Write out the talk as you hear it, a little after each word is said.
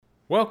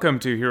Welcome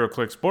to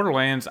HeroClix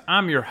Borderlands.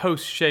 I'm your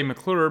host, Shay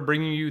McClure,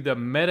 bringing you the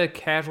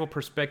meta-casual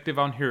perspective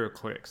on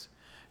HeroClix,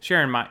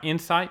 sharing my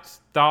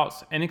insights,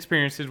 thoughts, and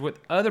experiences with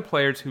other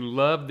players who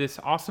love this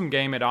awesome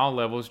game at all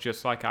levels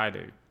just like I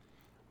do.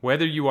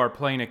 Whether you are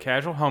playing a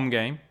casual home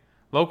game,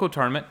 local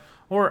tournament,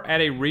 or at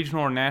a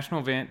regional or national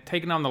event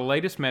taking on the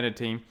latest meta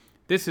team,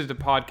 this is the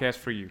podcast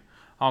for you.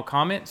 All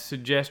comments,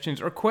 suggestions,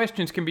 or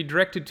questions can be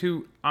directed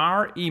to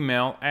our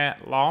email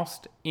at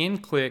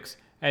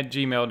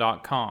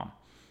lostinclix@gmail.com.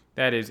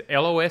 That is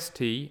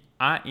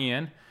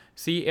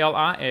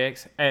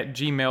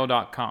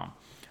LOSTINCLIX@gmail.com.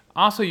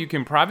 Also, you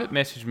can private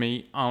message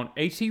me on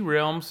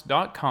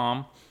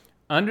hcrealms.com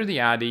under the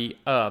ID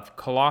of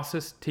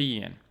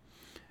ColossusTN.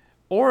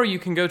 Or you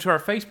can go to our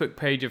Facebook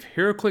page of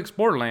HeroClix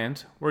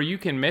Borderlands, where you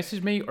can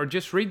message me or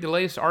just read the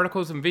latest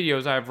articles and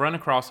videos I have run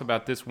across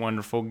about this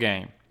wonderful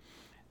game.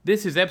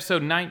 This is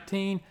episode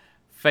 19,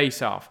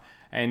 Face Off,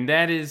 and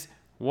that is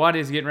what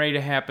is getting ready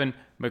to happen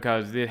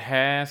because it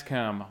has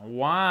come.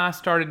 Why I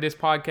started this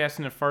podcast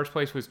in the first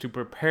place was to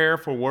prepare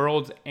for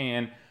Worlds,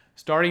 and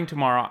starting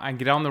tomorrow, I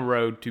get on the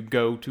road to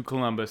go to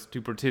Columbus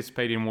to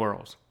participate in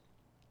Worlds.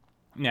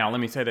 Now, let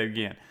me say that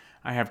again.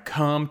 I have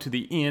come to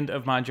the end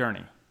of my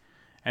journey,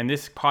 and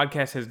this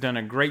podcast has done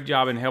a great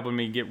job in helping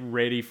me get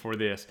ready for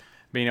this,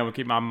 being able to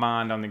keep my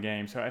mind on the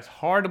game. So it's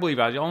hard to believe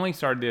I only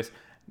started this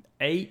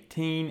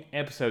 18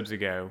 episodes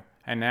ago,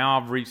 and now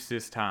I've reached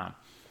this time.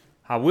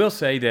 I will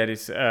say that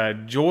it's a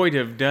joy to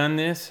have done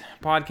this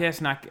podcast,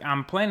 and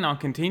I'm planning on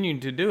continuing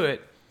to do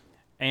it.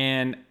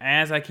 And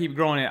as I keep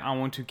growing it, I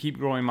want to keep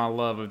growing my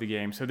love of the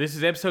game. So this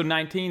is episode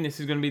 19. This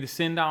is going to be the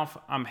send-off.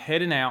 I'm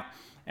heading out,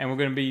 and we're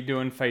going to be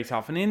doing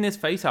Face-Off. And in this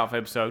Face-Off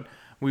episode,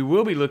 we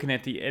will be looking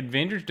at the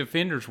Avengers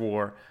Defenders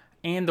War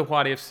and the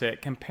What If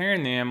set,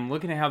 comparing them,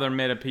 looking at how their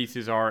meta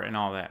pieces are and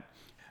all that.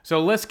 So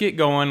let's get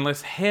going.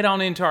 Let's head on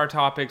into our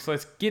topics.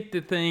 Let's get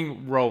the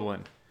thing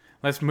rolling.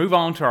 Let's move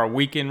on to our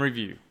weekend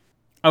review.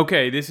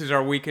 Okay, this is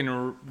our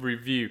weekend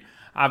review.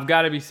 I've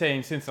got to be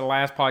saying, since the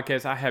last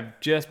podcast, I have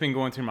just been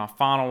going through my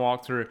final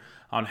walkthrough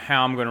on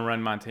how I'm going to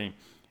run my team.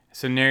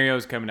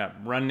 Scenarios coming up,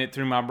 running it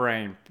through my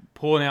brain,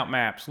 pulling out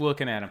maps,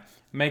 looking at them,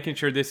 making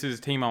sure this is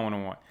a team I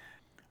want.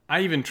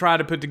 I even tried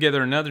to put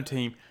together another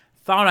team,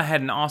 thought I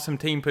had an awesome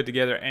team put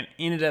together, and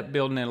ended up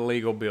building an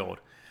illegal build.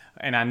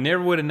 And I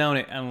never would have known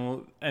it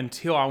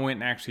until I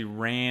went and actually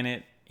ran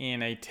it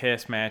in a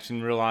test match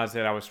and realized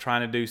that I was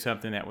trying to do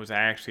something that was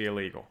actually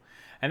illegal.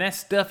 And that's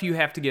stuff you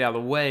have to get out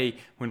of the way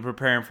when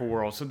preparing for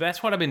Worlds. So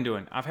that's what I've been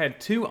doing. I've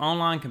had 2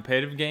 online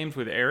competitive games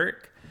with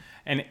Eric,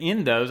 and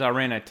in those I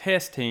ran a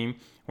test team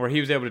where he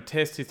was able to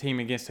test his team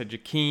against a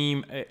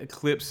Jakeem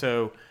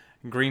Eclipso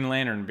Green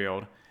Lantern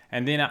build.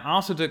 And then I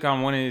also took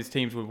on one of his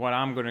teams with what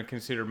I'm going to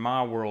consider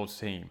my Worlds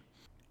team.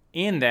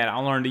 In that, I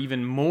learned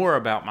even more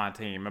about my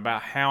team,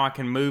 about how I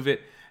can move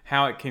it,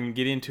 how it can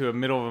get into a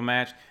middle of a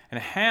match, and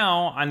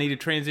how I need to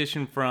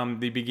transition from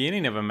the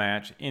beginning of a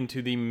match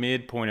into the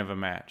midpoint of a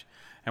match.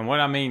 And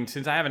what I mean,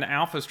 since I have an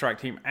Alpha Strike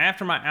team,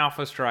 after my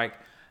Alpha Strike,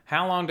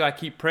 how long do I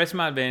keep pressing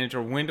my advantage,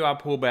 or when do I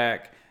pull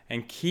back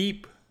and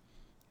keep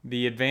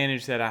the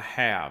advantage that I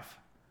have?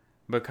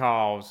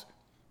 Because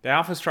the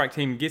Alpha Strike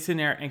team gets in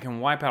there and can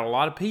wipe out a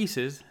lot of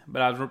pieces,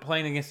 but I was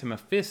playing against a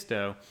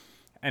Mephisto,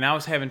 and I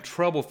was having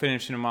trouble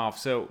finishing him off.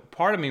 So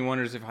part of me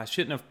wonders if I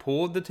shouldn't have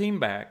pulled the team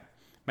back,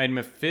 made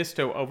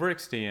Mephisto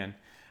overextend,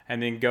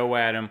 and then go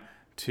at him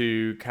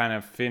to kind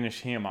of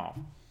finish him off.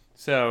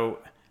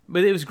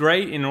 But it was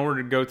great in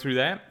order to go through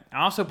that.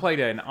 I also played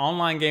an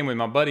online game with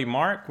my buddy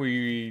Mark.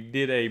 We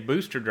did a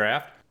booster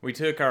draft. We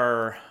took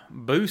our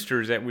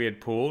boosters that we had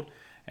pulled,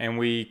 and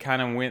we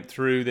kind of went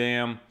through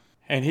them.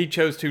 And he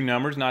chose 2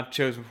 numbers, and I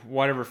chose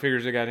whatever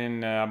figures I got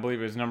in. I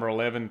believe it was number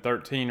 11,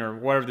 13, or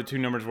whatever the 2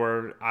 numbers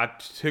were. I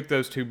took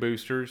those 2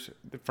 boosters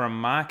from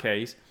my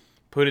case,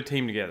 put a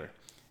team together.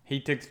 He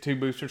took the 2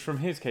 boosters from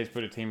his case,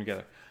 put a team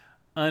together.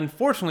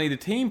 Unfortunately, the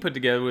team put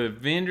together with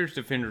Avengers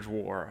Defenders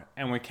War,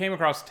 and we came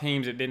across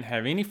teams that didn't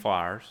have any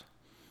flyers.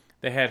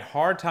 They had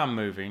hard time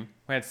moving.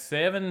 We had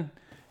 7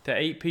 to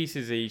 8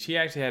 pieces each. He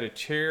actually had a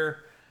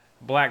chair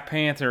Black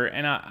Panther,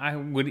 and I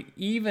wouldn't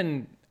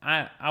even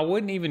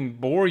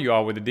bore you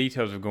all with the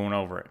details of going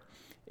over it.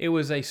 It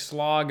was a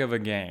slog of a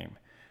game.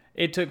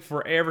 It took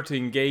forever to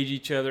engage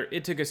each other.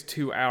 It took us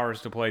 2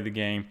 hours to play the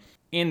game.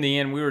 In the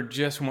end, we were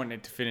just wanting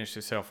it to finish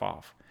itself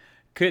off.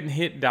 Couldn't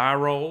hit die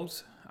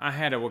rolls. I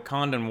had a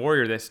Wakandan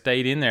warrior that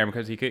stayed in there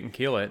because he couldn't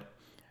kill it.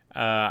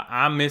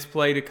 I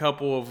misplayed a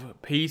couple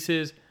of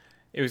pieces.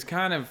 It was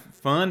kind of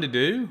fun to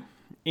do.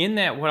 In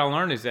that, what I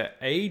learned is that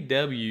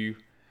ADW,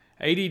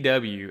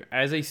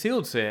 as a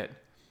sealed set,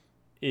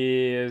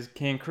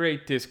 can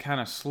create this kind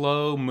of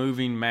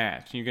slow-moving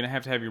match. You're going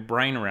to have your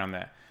brain around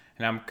that.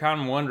 And I'm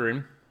kind of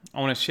wondering,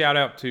 I want to shout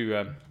out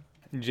to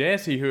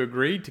Jesse, who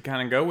agreed to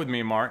kind of go with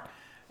me and Mark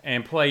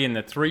and play in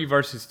the 3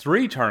 versus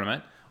 3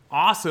 tournament.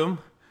 Awesome.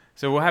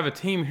 So we'll have a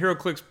team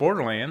HeroClix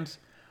Borderlands,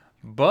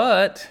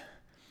 but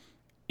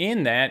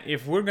in that,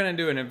 if we're going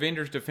to do an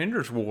Avengers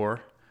Defenders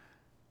War,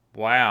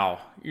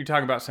 wow, you're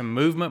talking about some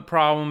movement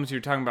problems, you're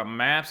talking about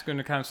maps going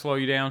to kind of slow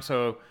you down,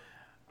 so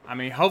I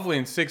mean, hopefully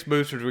in 6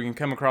 boosters we can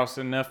come across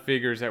enough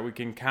figures that we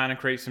can kind of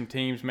create some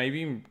teams,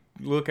 maybe even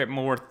look at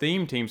more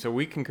theme teams so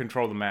we can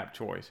control the map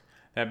choice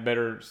that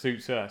better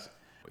suits us.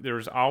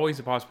 There's always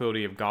the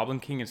possibility of Goblin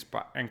King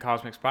and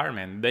Cosmic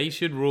Spider-Man. They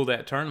should rule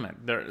that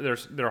tournament.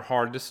 They're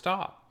hard to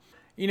stop.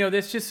 You know,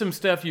 that's just some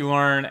stuff you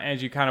learn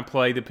as you kind of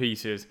play the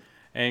pieces,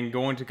 and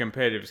going to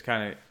competitive is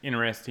kind of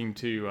interesting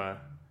to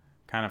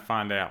kind of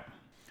find out.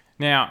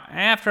 Now,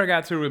 after I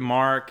got through with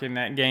Mark in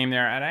that game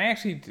there, and I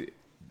actually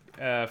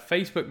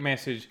Facebook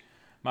messaged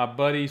my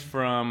buddies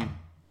from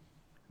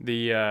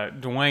the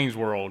Dwayne's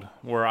World,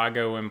 where I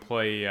go and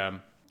play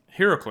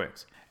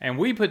HeroClix. And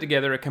we put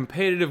together a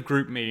competitive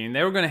group meeting.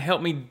 They were going to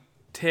help me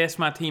test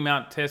my team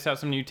out, test out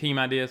some new team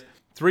ideas.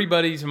 3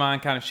 buddies of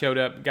mine kind of showed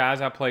up, guys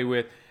I play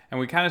with, and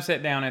we kind of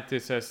sat down at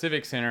this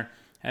Civic Center,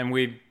 and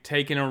we'd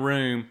taken a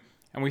room,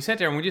 and we sat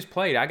there and we just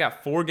played. I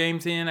got 4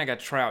 games in. I got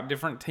to try out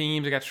different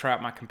teams. I got to try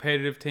out my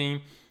competitive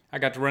team. I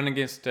got to run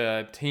against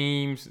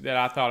teams that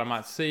I thought I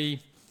might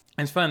see.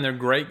 And it's fun. They're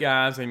great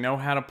guys. They know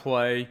how to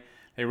play.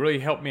 They really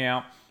helped me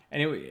out.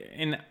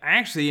 And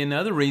actually,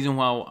 another reason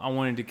why I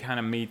wanted to kind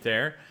of meet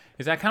there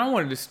is I kind of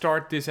wanted to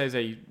start this as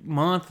a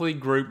monthly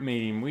group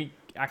meeting.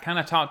 I kind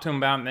of talked to them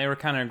about it, and they were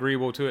kind of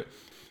agreeable to it.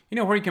 You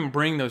know, where you can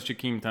bring those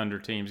Jakeem Thunder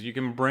teams. You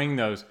can bring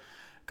those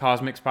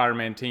Cosmic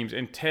Spider-Man teams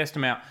and test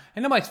them out.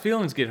 And nobody's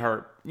feelings get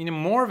hurt. You know,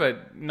 more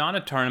of not a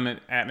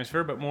tournament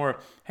atmosphere, but more,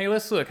 hey,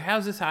 let's look.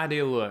 How's this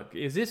idea look?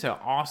 Is this an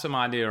awesome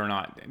idea or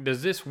not?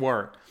 Does this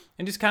work?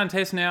 And just kind of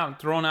testing out,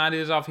 throwing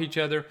ideas off each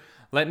other,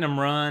 letting them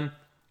run,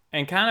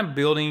 and kind of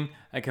building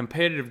a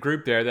competitive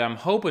group there that I'm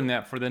hoping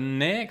that for the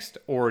next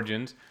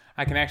Origins,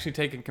 I can actually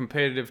take a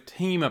competitive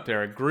team up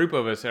there, a group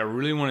of us that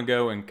really want to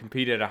go and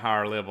compete at a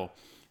higher level.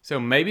 So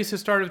maybe it's the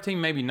start of a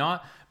team, maybe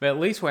not, but at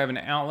least we have an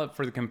outlet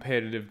for the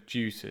competitive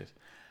juices.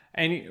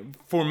 And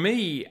for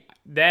me,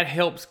 that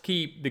helps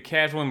keep the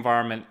casual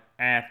environment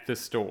at the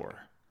store.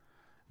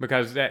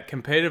 Because that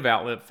competitive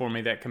outlet for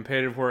me, that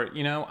competitive where,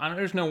 you know,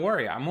 there's no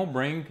worry. I'm going to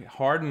bring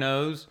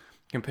hard-nosed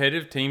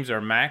competitive teams that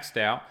are maxed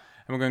out,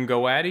 and we're going to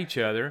go at each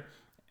other,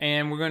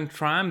 and we're going to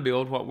try and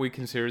build what we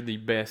consider the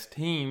best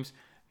teams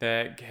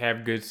that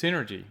have good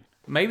synergy.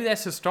 Maybe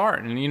that's the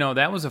start. And, you know,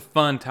 that was a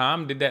fun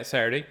time. Did that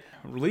Saturday.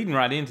 Leading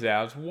right into that,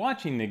 I was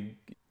watching the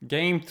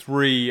Game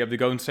 3 of the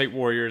Golden State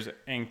Warriors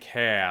and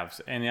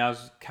Cavs. And I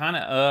was kind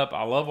of up.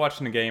 I love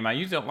watching the game. I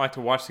usually don't like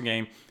to watch the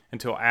game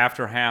until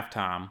after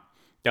halftime.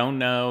 Don't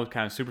know.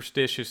 Kind of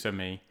superstitious of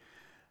me.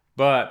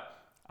 But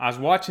I was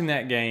watching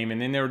that game,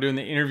 and then they were doing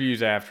the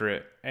interviews after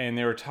it. And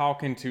they were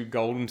talking to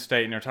Golden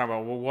State. And they're talking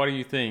about, well, what do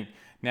you think?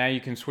 Now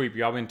you can sweep.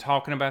 Y'all been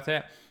talking about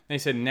that? And they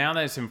said, now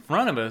that it's in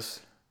front of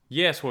us,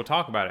 yes, we'll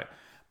talk about it.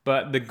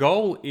 But the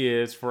goal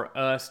is for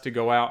us to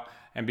go out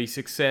and be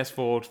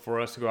successful, for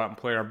us to go out and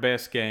play our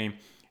best game,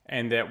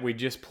 and that we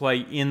just play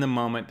in the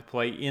moment, to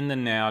play in the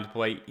now, to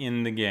play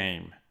in the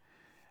game.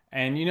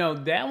 And, you know,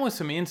 that was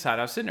some insight.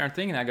 I was sitting there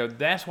thinking, I go,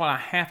 that's what I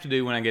have to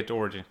do when I get to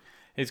Origin.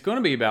 It's going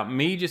to be about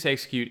me just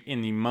execute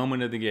in the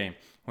moment of the game.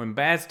 When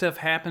bad stuff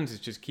happens, it's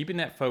just keeping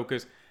that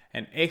focus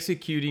and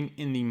executing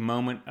in the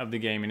moment of the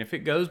game. And if it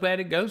goes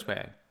bad, it goes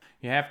bad.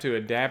 You have to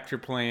adapt your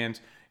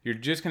plans. You're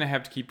just going to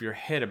have to keep your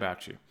head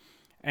about you.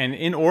 And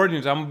in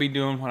Origins, I'm going to be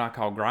doing what I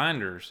call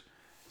grinders.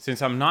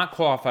 Since I'm not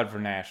qualified for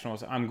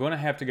nationals, I'm going to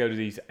have to go to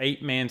these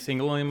 8-man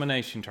single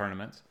elimination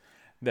tournaments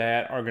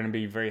that are going to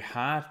be very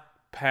high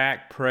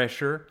pack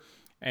pressure,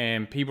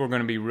 and people are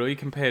going to be really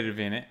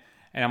competitive in it.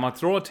 And I'm going to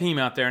throw a team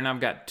out there, and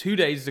I've got 2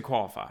 days to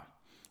qualify.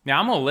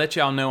 Now, I'm going to let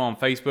y'all know on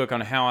Facebook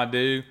on how I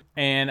do,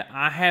 and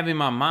I have in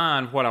my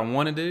mind what I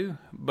want to do,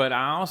 but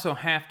I also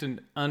have to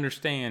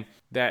understand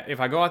that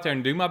if I go out there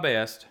and do my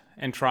best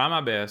and try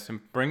my best and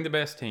bring the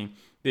best team,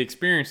 the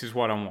experience is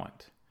what I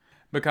want.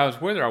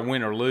 Because whether I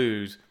win or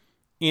lose,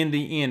 in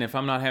the end, if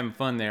I'm not having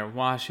fun there,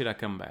 why should I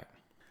come back?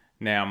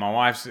 Now, my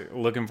wife's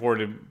looking forward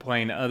to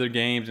playing other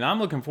games, and I'm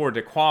looking forward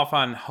to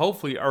qualifying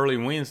hopefully early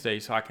Wednesday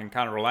so I can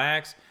kind of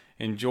relax,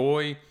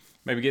 enjoy,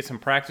 maybe get some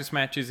practice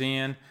matches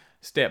in,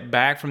 step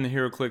back from the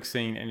HeroClix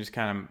scene, and just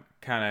kind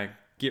of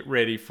get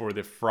ready for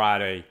the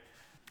Friday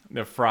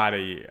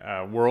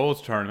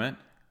Worlds tournament.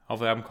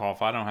 Hopefully I can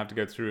qualify. I don't have to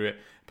go through it,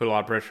 put a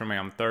lot of pressure on me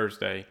on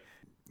Thursday.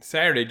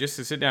 Saturday, just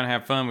to sit down and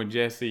have fun with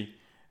Jesse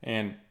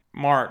and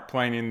Mark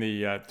playing in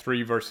the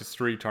 3 versus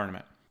 3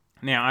 tournament.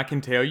 Now, I can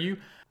tell you,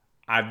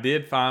 I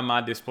did find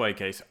my display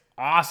case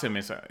awesome.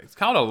 It's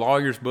called a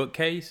lawyer's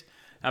bookcase.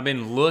 I've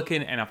been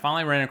looking, and I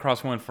finally ran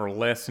across one for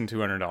less than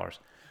 $200.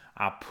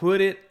 I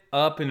put it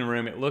up in the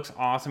room. It looks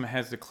awesome. It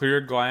has the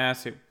clear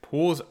glass. It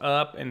pulls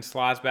up and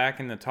slides back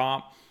in the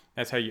top.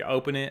 That's how you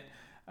open it.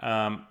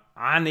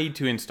 I need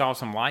to install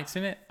some lights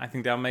in it. I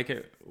think that'll make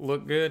it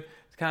look good.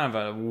 It's kind of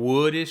a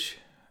woodish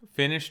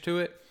finish to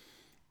it.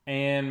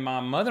 And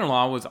my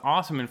mother-in-law was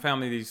awesome and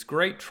found me these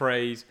great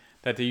trays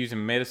that they use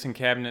in medicine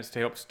cabinets to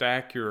help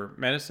stack your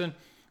medicine.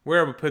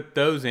 We're able to put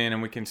those in,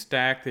 and we can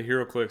stack the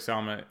HeroClix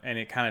on it, and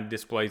it kind of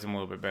displays them a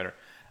little bit better.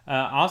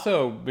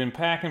 Also, been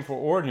packing for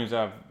Origins.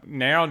 I've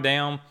narrowed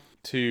down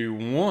to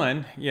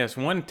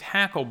one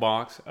tackle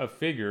box of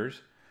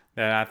figures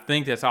that I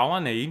think that's all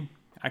I need.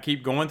 I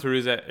keep going through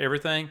is that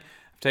everything.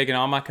 I've taken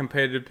all my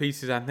competitive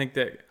pieces I think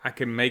that I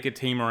can make a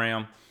team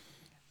around,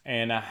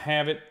 and I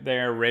have it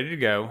there ready to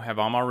go, have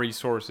all my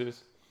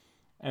resources.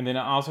 And then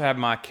I also have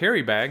my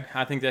carry bag.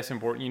 I think that's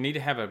important. You need to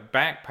have a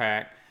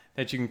backpack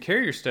that you can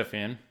carry your stuff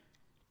in.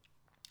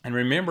 And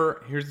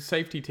remember, here's the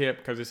safety tip,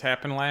 because this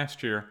happened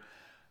last year.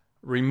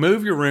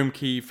 Remove your room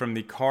key from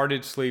the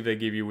carded sleeve they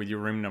give you with your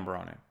room number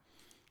on it.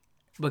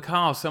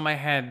 Because somebody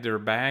had their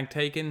bag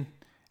taken,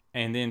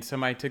 and then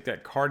somebody took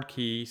that card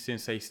key,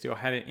 since they still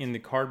had it in the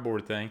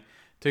cardboard thing,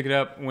 took it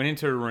up, went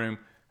into the room,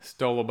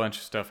 stole a bunch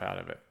of stuff out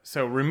of it.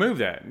 So remove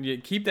that.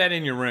 Keep that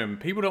in your room.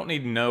 People don't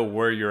need to know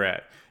where you're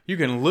at. You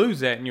can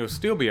lose that and you'll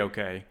still be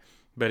okay.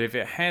 But if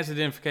it has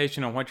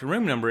identification on what your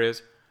room number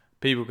is,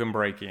 people can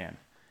break in.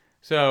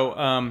 So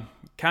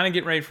kind of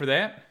get ready for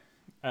that.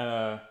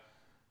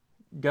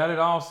 Got it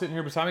all sitting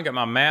here beside me. Got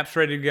my maps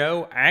ready to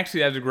go. Actually,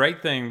 that was a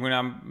great thing. When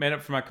I met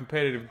up for my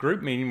competitive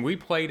group meeting, we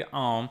didn't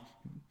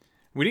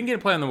get to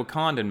play on the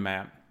Wakandan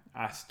map.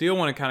 I still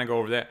want to kind of go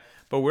over that.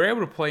 But we were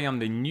able to play on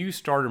the new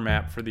starter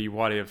map for the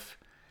What If.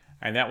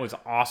 And that was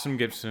awesome.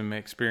 Give some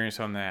experience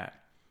on that.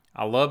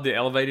 I love the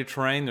elevated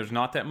terrain. There's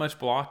not that much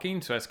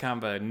blocking. So that's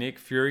kind of a Nick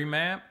Fury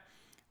map.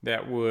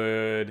 That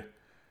would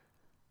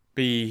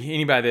be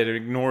anybody that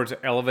ignores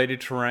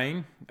elevated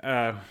terrain.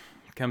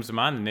 Comes to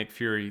mind the Nick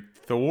Fury.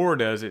 Thor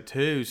does it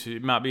too, so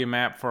it might be a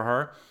map for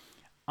her.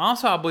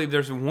 Also, I believe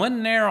there's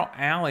one narrow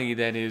alley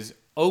that is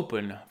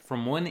open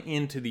from one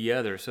end to the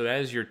other. So that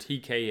is your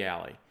TK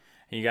alley.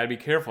 And you got to be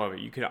careful of it.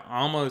 You could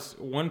almost,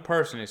 one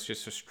person, it's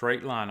just a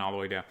straight line all the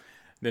way down.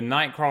 The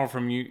Nightcrawler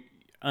from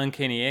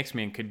Uncanny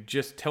X-Men could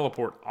just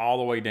teleport all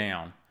the way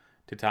down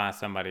to tie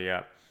somebody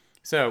up.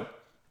 So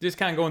just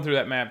kind of going through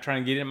that map,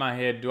 trying to get it in my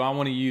head. Do I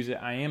want to use it?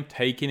 I am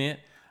taking it.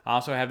 I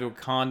also have the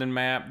Wakandan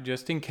map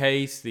just in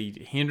case. The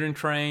hindering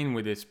train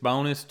with its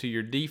bonus to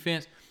your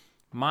defense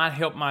might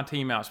help my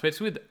team out,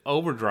 especially with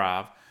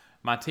Overdrive.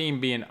 My team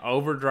being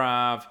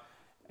Overdrive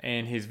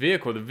and his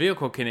vehicle. The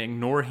vehicle can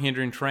ignore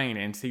hindering train,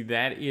 and see,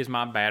 that is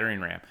my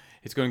battering ram.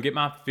 It's going to get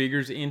my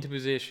figures into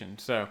position.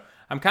 So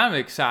I'm kind of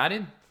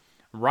excited.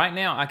 Right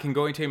now, I can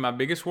go and tell you my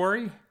biggest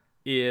worry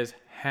is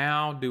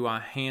how do I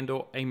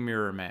handle a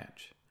mirror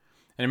match?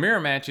 And a mirror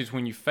match is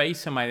when you face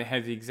somebody that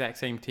has the exact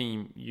same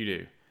team you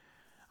do.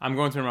 I'm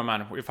going through my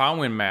mind, if I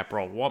win map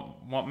roll,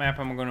 what map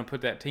am I going to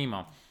put that team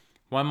on?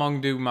 What am I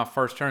going to do my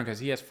first turn, because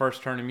he has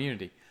first turn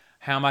immunity?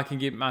 How am I can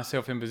get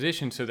myself in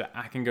position so that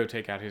I can go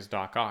take out his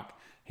Doc Ock?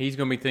 He's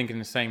going to be thinking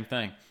the same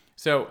thing.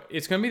 So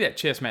it's going to be that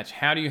chess match.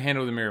 How do you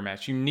handle the mirror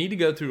match? You need to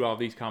go through all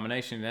these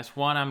combinations. That's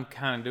what I'm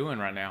kind of doing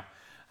right now.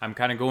 I'm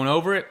kind of going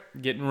over it,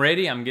 getting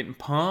ready. I'm getting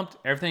pumped.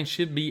 Everything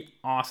should be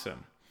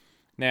awesome.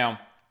 Now,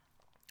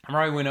 I'm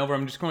already went over.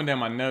 I'm just going down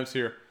my notes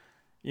here.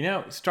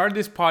 Started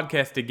this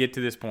podcast to get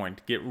to this point,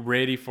 to get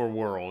ready for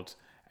Worlds.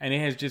 And it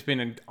has just been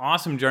an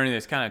awesome journey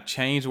that's kind of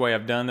changed the way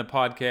I've done the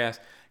podcast,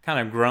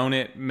 kind of grown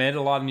it, met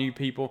a lot of new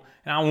people.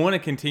 And I want to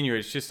continue.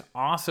 It's just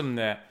awesome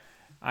that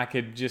I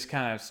could just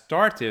kind of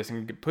start this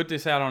and put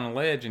this out on a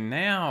ledge. And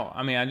now,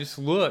 I just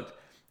looked.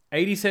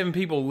 87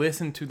 people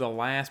listened to the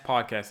last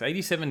podcast.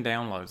 87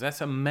 downloads.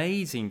 That's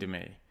amazing to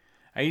me.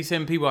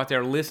 87 people out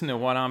there listening to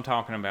what I'm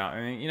talking about.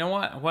 And you know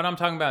what? What I'm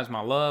talking about is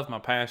my love, my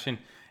passion,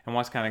 and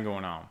what's kind of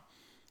going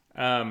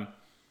on.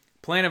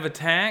 Plan of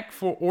attack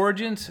for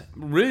Origins,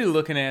 really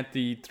looking at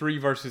the 3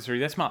 versus 3.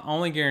 That's my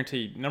only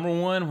guarantee. Number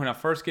one, when I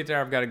first get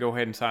there, I've got to go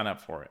ahead and sign up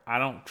for it. I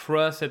don't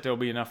trust that there'll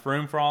be enough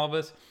room for all of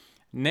us.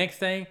 Next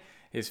thing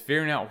is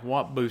figuring out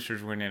what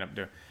boosters we're going to end up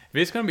doing.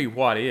 If it's going to be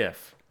What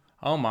If,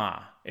 oh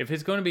my. If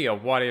it's going to be a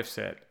What If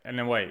set, and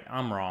then wait,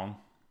 I'm wrong.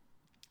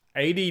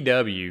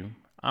 ADW,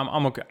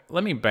 I'm okay.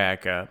 Let me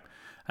back up.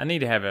 I need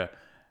to have a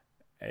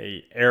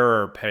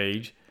error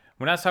page.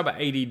 When I talk about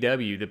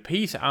ADW, the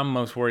piece I'm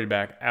most worried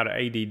about out of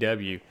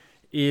ADW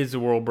is the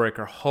World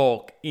Breaker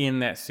Hulk in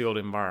that sealed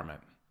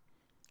environment.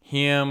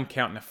 Him,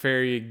 Count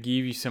Nefaria,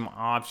 give you some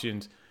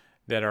options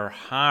that are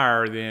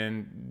higher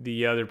than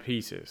the other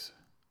pieces.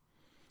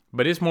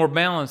 But it's more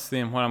balanced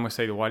than what I'm going to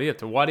say to What If.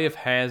 The What If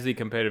has the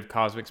competitive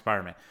Cosmic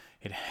Spider-Man.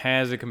 It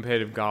has a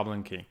competitive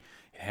Goblin King.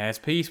 It has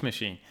Peace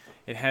Machine.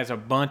 It has a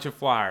bunch of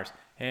flyers.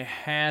 It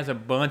has a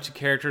bunch of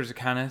characters that are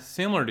kind of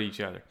similar to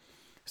each other.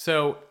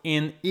 So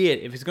in it,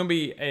 if it's going to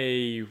be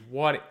a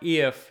What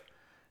If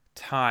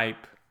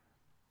type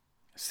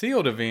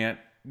sealed event,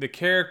 the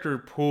character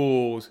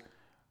pools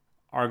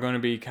are going to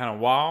be kind of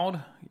wild.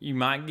 You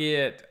might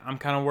get, I'm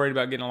kind of worried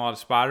about getting a lot of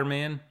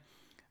Spider-Man.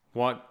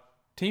 What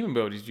team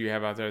abilities do you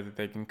have out there that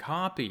they can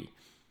copy?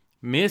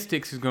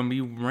 Mystics is going to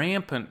be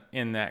rampant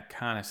in that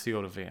kind of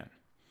sealed event.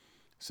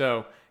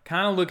 So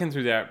kind of looking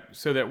through that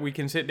so that we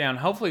can sit down,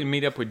 hopefully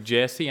meet up with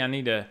Jesse. I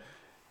need to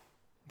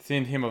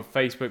send him a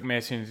Facebook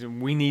message.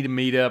 We need to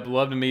meet up.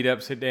 Love to meet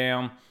up, sit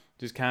down,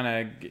 just kind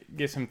of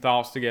get some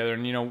thoughts together.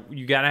 And,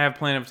 you got to have a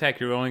plan of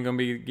attack. You're only going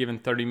to be given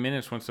 30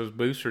 minutes once those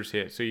boosters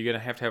hit. So you're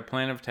going to have a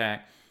plan of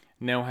attack,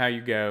 know how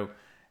you go,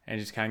 and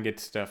just kind of get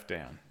the stuff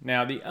down.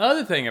 Now, the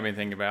other thing I've been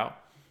thinking about,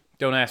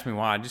 don't ask me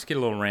why, just get a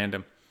little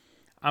random.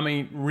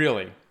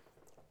 Really,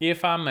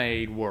 if I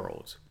made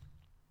Worlds,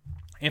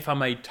 if I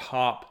made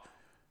top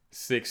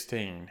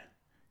 16,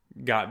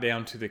 got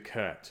down to the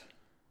cut,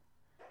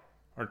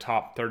 or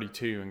top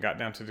 32 and got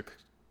down to the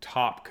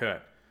top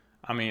cut,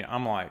 I mean,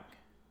 I'm like,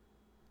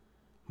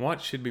 what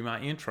should be my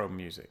intro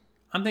music?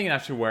 I'm thinking I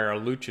should wear a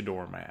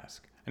luchador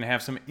mask and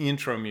have some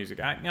intro music.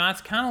 I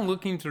was kind of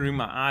looking through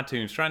my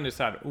iTunes trying to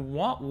decide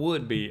what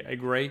would be a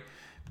great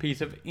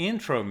piece of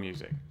intro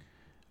music.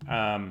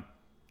 Eye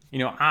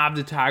of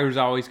the Tigers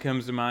always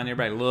comes to mind.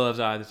 Everybody loves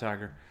Eye of the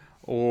Tiger.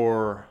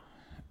 Or,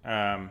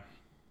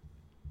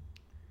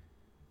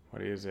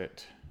 what is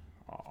it?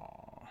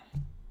 Oh,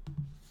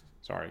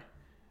 sorry.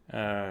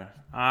 Eye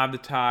of the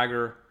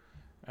Tiger.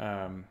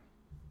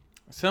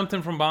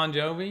 Something from Bon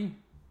Jovi.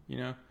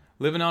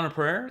 Living on a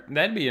Prayer.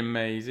 That'd be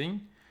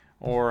amazing.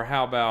 Or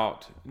how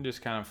about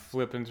just kind of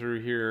flipping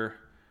through here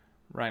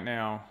right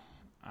now.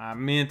 I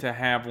meant to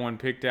have one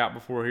picked out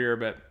before here,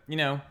 but,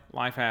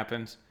 life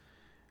happens.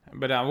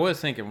 But I was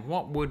thinking,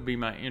 what would be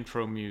my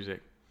intro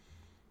music?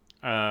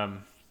 Let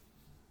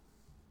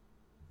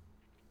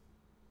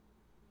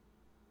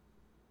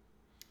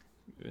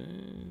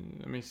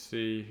me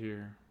see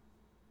here.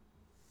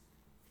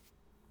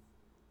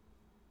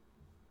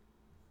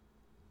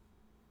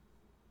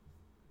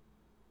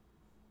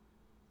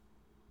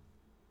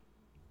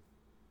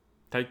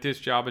 Take This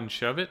Job and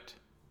Shove It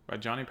by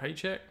Johnny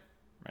Paycheck?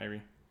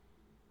 Maybe.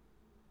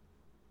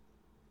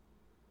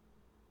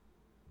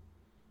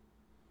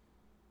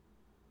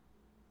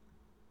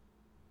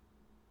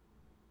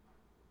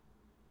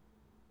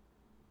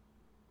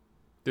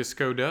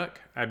 Disco Duck.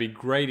 That'd be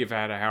great if I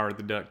had a Howard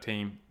the Duck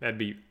team. That'd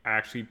be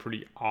actually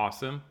pretty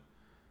awesome.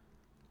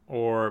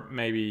 Or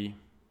maybe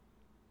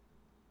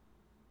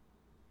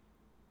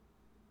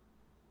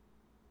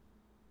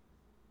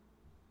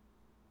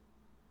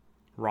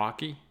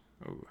Rocky.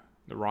 Ooh,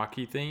 the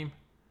Rocky theme.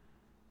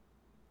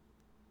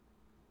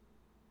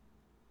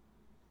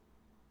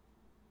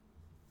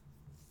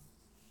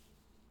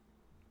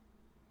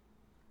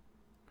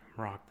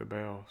 Rock the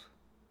Bells.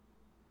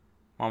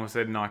 Mama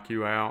said knock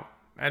you out.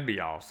 That'd be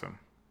awesome.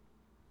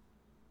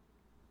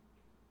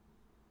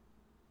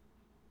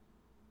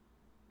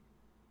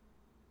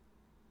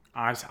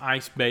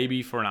 Ice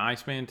Baby for an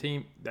Iceman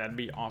team. That'd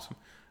be awesome.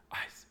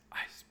 Ice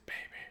Baby.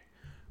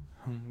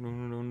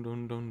 Dun, dun,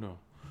 dun, dun, dun.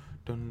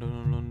 Dun,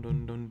 dun, dun,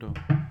 dun, dun,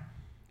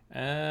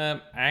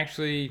 dun.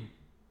 Actually,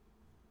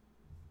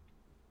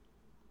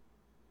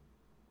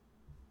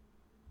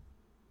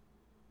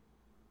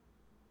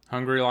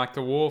 Hungry Like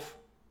the Wolf.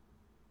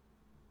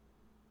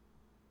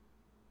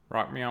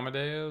 Rock Me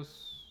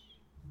Amadeus.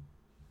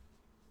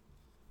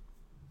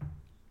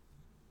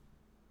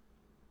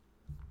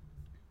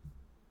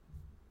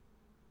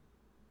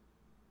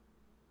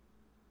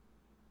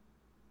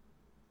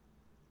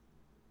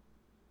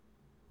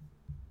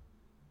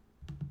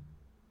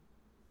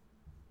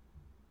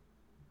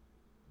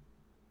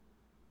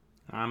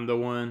 I'm the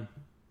One.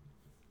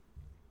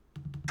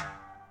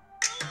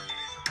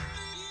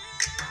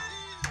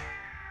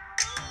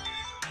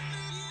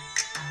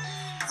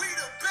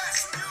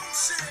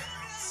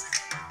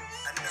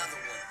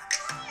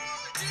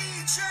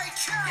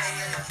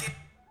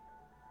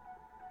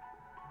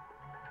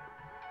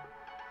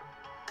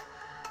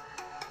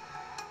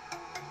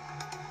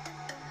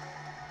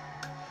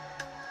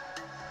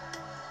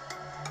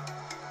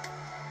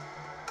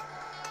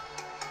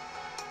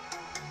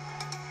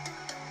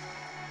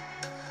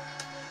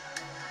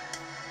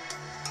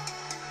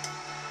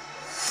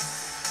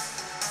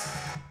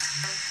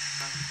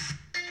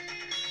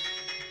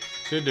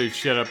 Should do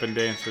Shut Up and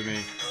Dance With Me. It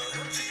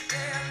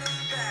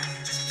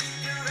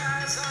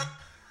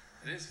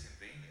is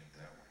convenient,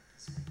 that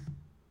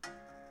one.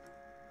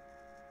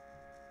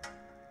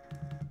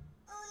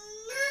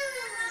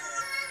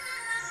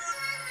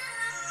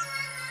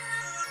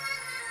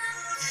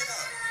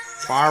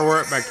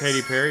 Firework by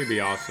Katy Perry would be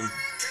awesome.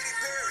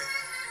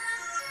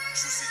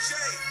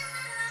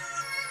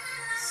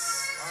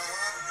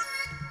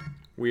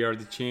 We Are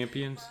the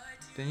Champions.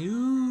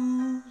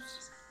 News.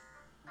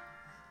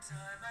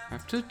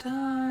 After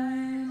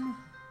time.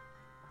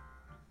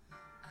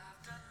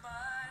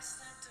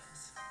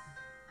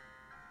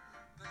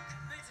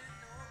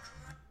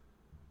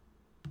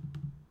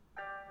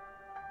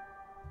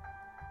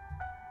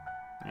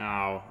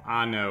 Oh,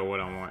 I know what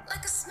I want.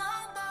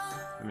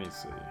 Let me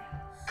see.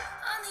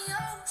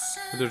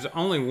 But there's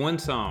only one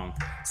song,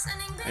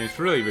 and it's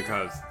really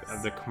because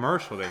of the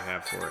commercial they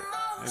have for it.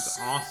 It's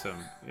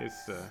awesome.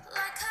 It's here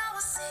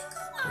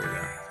we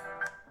go.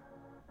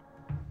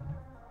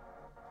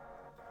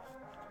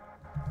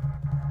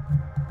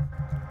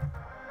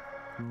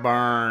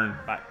 Burn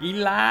by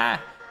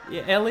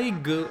Ellie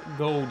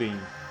Goulding.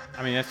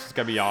 I mean, that's just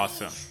gonna be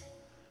awesome.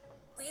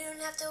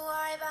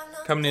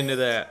 Coming into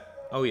that,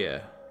 oh yeah.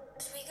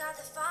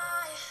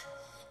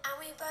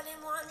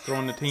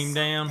 Throwing the team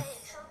down.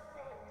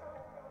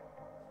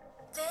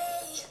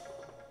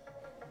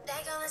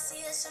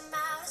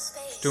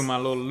 Just doing my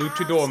little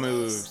luchador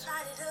moves.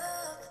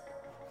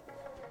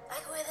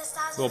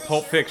 Little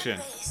Pulp Fiction.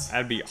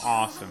 That'd be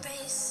awesome.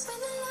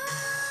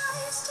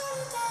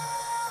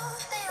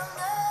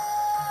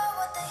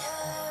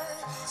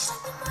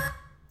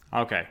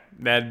 Okay,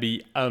 that'd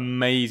be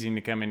amazing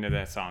to come into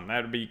that song.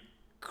 That'd be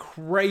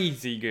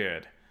crazy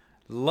good.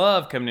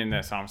 Love coming into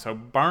that song. So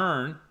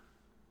Burn.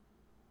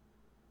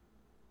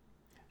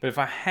 But if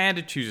I had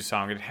to choose a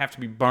song, it'd have to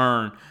be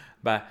Burn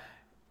by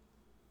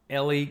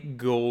Ellie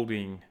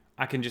Goulding.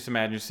 I can just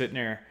imagine sitting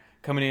there,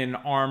 coming in,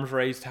 arms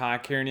raised high,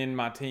 carrying in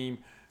my team.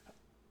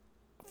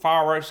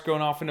 Fireworks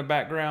going off in the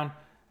background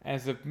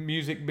as the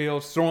music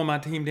builds, throwing my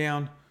team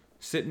down,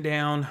 sitting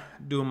down,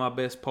 doing my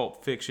best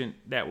Pulp Fiction.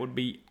 That would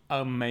be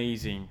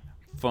amazing,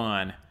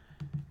 fun,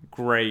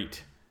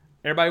 great.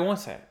 Everybody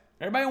wants that.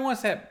 Everybody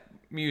wants that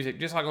music,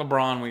 just like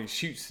LeBron when he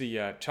shoots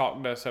the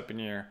chalk dust up in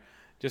the air,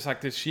 just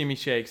like the shimmy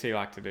shakes they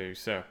like to do.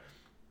 So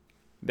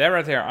that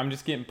right there, I'm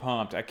just getting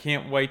pumped. I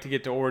can't wait to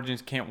get to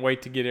Origins. Can't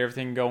wait to get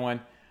everything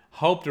going.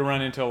 Hope to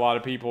run into a lot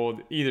of people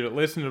either that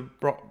listen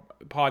to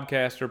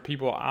podcasts or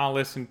people I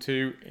listen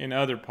to in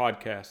other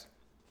podcasts.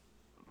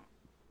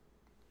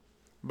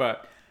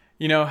 But,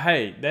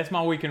 hey, that's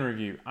my weekend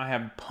review. I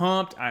am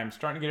pumped. I am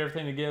starting to get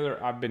everything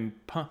together. I've been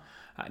pumped.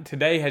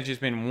 Today has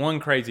just been one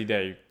crazy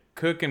day.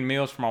 Cooking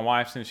meals for my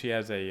wife since she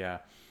has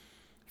a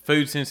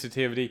food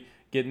sensitivity.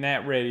 Getting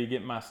that ready.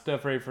 Getting my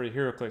stuff ready for the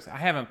HeroClix. I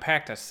haven't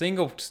packed a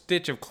single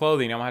stitch of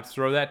clothing. I'm going to have to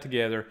throw that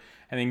together.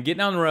 And then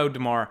getting on the road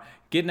tomorrow.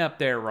 Getting up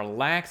there,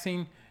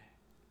 relaxing.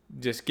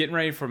 Just getting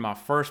ready for my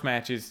first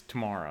matches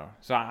tomorrow.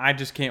 So I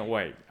just can't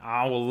wait.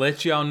 I will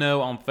let y'all know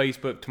on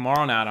Facebook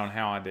tomorrow night on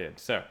how I did.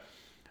 So,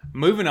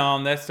 moving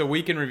on, that's the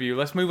weekend review.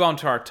 Let's move on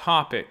to our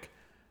topic.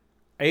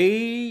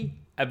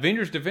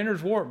 Avengers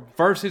Defenders War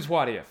versus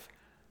What If?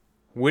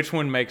 Which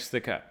one makes the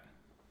cut?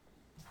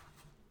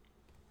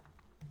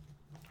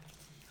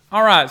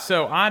 All right,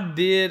 so I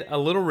did a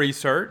little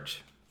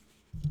research.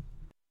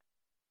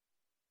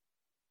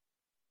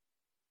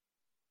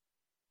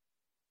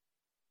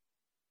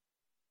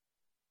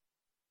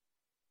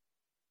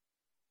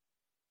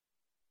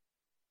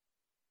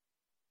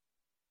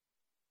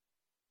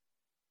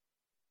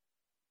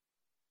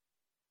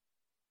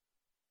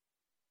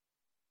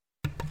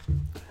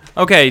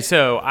 Okay,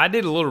 so I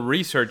did a little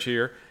research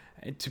here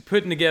to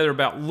putting together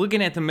about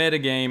looking at the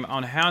metagame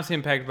on how it's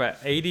impacted by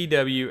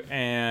ADW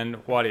and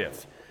What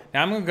If.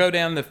 Now, I'm going to go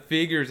down the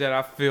figures that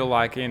I feel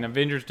like in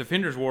Avengers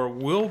Defenders War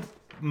will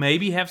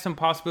maybe have some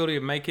possibility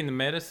of making the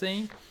meta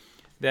scene,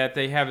 that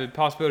they have the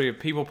possibility of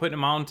people putting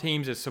them on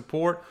teams as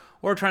support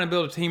or trying to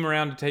build a team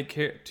around to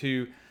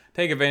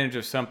take advantage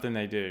of something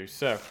they do.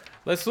 So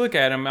let's look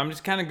at them. I'm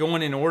just kind of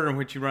going in order in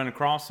which you run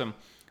across them.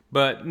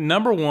 But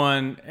number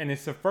one, and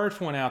it's the first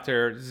one out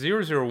there,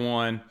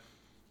 001,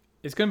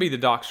 it's going to be the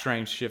Doc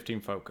Strange shifting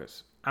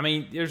focus. I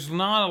mean, there's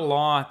not a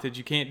lot that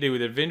you can't do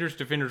with Avengers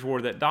Defenders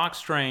War that Doc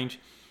Strange,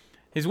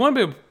 his one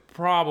big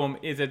problem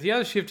is that the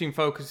other shifting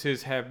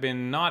focuses have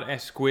been not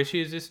as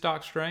squishy as this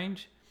Doc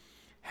Strange.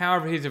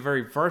 However, he's a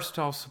very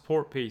versatile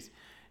support piece.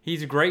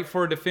 He's great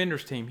for a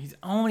defender's team. He's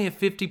only a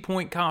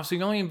 50-point cost, so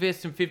you only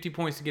invest in 50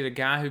 points to get a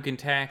guy who can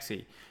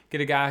taxi, get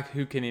a guy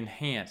who can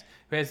enhance,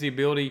 who has the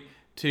ability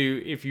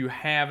to, if you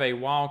have a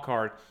wild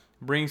card,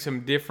 bring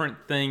some different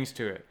things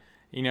to it.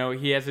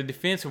 He has a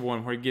defensive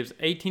one where he gives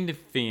 18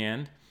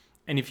 defend,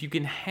 and if you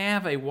can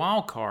have a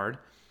wild card,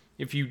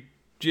 if you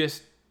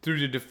just, through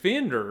the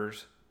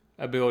defender's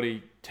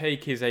ability,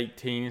 take his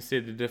 18 instead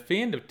of the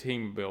defensive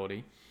team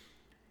ability,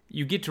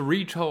 you get to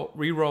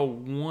re-roll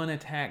one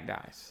attack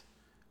dice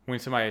when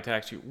somebody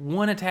attacks you.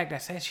 One attack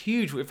dice, that's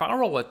huge. If I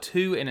roll a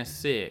 2 and a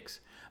 6,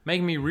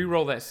 making me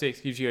re-roll that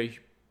 6 gives you a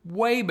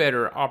way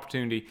better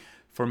opportunity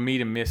for me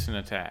to miss an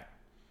attack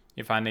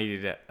if I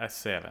needed a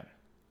 7.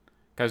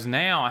 Because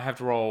now I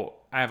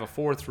have a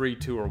 4, 3,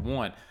 2, or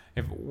 1.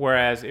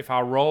 Whereas if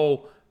I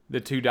roll the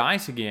 2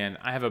 dice again,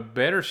 I have a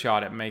better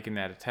shot at making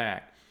that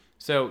attack.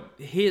 So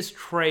his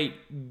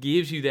trait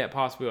gives you that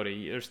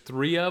possibility. There's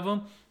 3 of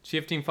them,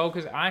 shifting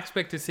focus. I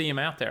expect to see him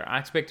out there. I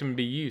expect him to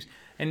be used.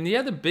 And the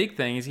other big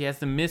thing is he has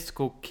the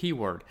mystical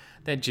keyword.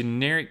 That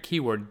generic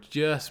keyword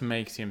just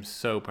makes him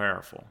so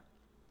powerful.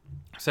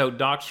 So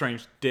Doc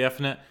Strange,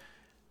 definite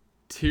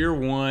tier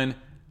 1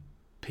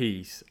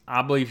 piece.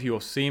 I believe you'll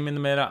see him in the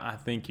meta. I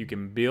think you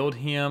can build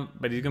him,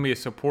 but he's going to be a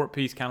support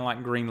piece, kind of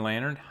like Green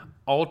Lantern.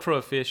 Ultra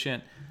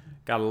efficient.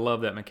 Gotta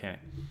love that mechanic.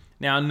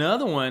 Now,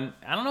 another one,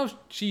 I don't know if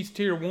she's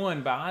tier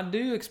 1, but I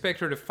do expect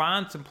her to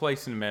find some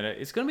place in the meta.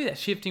 It's going to be that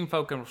shifting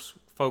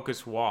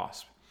focus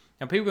Wasp.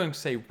 Now, people are going to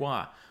say,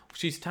 why?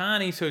 She's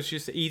tiny, so it's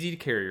just easy to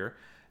carry her.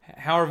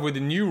 However, with the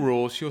new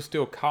rules, she'll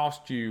still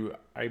cost you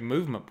a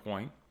movement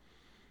point.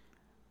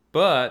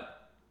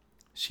 But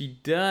she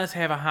does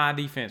have a high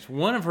defense.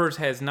 One of hers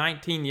has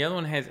 19. The other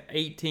one has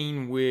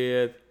 18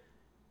 with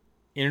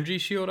energy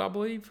shield, I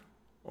believe,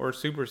 or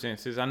super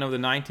senses. I know the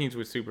 19's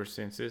with super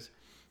senses.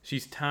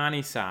 She's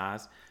tiny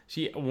size.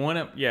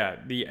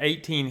 The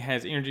 18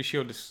 has energy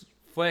shield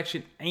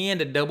deflection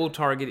and a double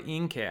target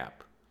end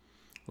cap.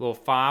 A little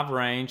 5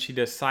 range. She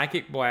does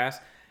psychic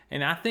blast.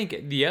 And I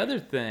think the other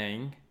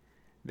thing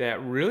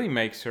that really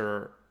makes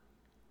her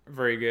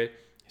very good,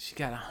 She's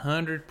got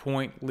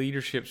 100-point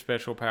leadership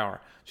special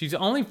power. She's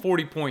only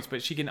 40 points,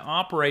 but she can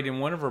operate in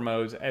one of her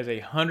modes as a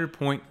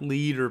 100-point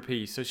leader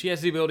piece. So she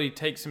has the ability to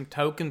take some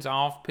tokens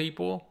off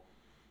people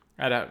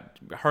at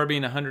her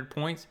being 100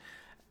 points,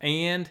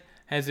 and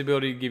has the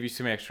ability to give you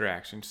some extra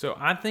action. So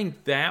I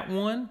think that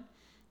one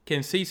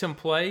can see some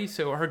play.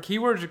 So her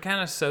keywords are kind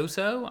of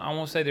so-so. I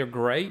won't say they're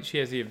great. She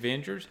has the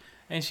Avengers,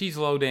 and she's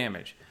low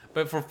damage.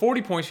 But for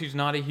 40 points, she's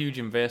not a huge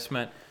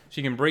investment.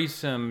 She can bring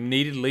some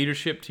needed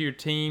leadership to your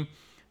team.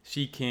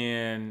 She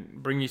can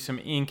bring you some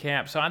in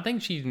cap. So I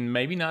think she's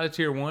maybe not a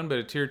tier 1, but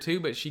a tier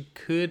 2. But she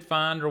could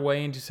find her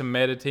way into some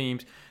meta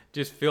teams,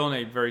 just filling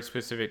a very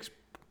specific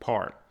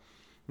part.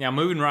 Now,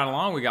 moving right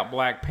along, we got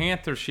Black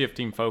Panther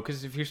shifting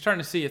focus. If you're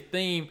starting to see a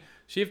theme,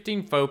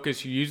 shifting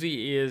focus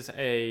usually is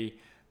a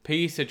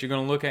piece that you're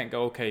going to look at and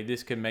go, okay,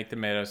 this could make the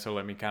meta, so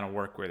let me kind of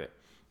work with it.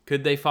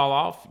 Could they fall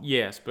off?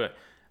 Yes, but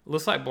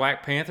looks like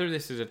Black Panther,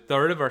 this is a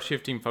third of our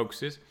shifting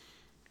focuses.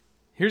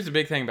 Here's the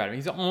big thing about him.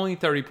 He's only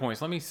 30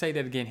 points. Let me say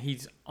that again.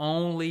 He's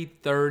only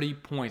 30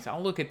 points.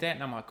 I'll look at that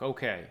and I'm like,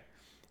 okay.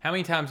 How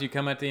many times you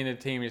come at the end of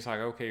the team and it's like,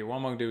 okay, what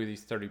am I going to do with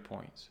these 30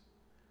 points?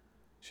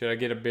 Should I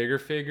get a bigger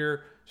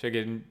figure? Should I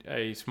get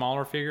a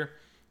smaller figure?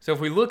 So if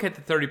we look at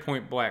the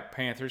 30-point Black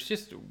Panther, it's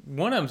just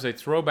one of them's a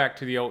throwback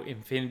to the old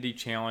Infinity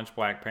Challenge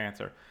Black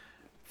Panther.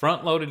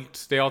 Front-loaded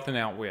stealth and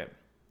outwit,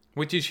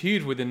 which is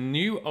huge. With the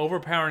new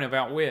overpowering of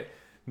outwit,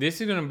 this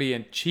is going to be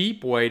a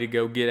cheap way to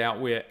go get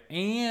outwit.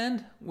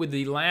 And with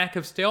the lack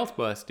of stealth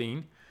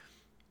busting,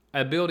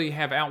 ability to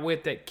have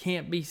outwit that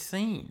can't be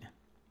seen.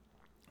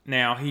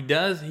 Now,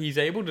 he's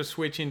able to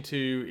switch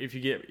into,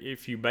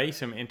 if you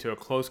base him into a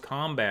close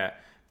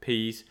combat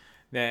piece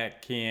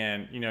that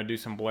can, do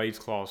some Blades,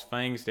 Claws,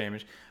 Fangs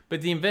damage.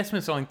 But the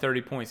investment's only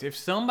 30 points. If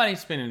somebody's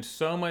spending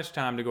so much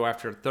time to go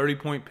after a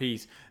 30-point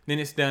piece, then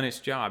it's done its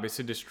job. It's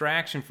a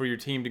distraction for your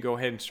team to go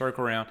ahead and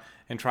circle around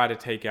and try to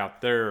take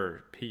out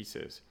their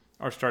pieces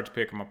or start to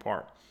pick them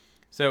apart.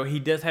 So he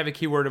does have a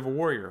keyword of a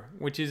warrior,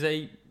 which is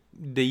a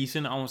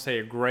decent, I won't say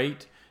a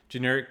great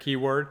generic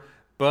keyword,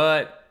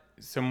 but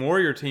some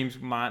warrior teams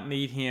might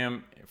need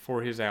him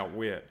for his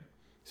outwit.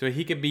 So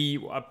he could be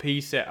a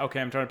piece that,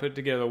 okay, I'm trying to put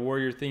together a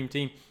warrior themed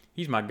team.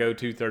 He's my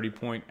go-to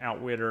 30-point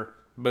outwitter.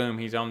 Boom,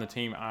 he's on the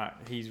team.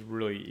 He's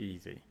really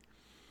easy.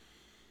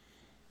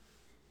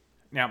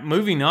 Now,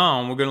 moving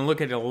on, we're going to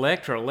look at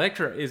Elektra.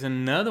 Elektra is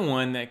another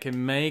one that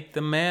can make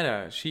the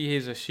meta. She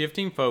has a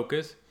shifting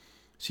focus.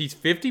 She's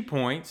 50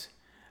 points.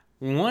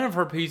 One of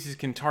her pieces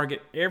can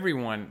target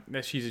everyone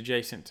that she's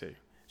adjacent to.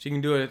 She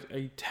can do an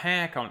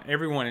attack on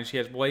everyone, and she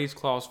has Blades,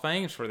 Claws,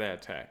 Fangs for that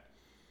attack.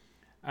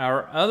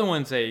 Our other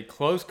one's a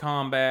close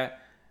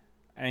combat,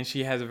 and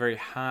she has a very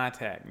high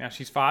attack. Now,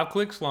 she's 5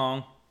 clicks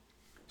long.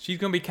 She's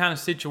going to be kind of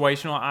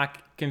situational. I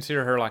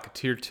consider her like a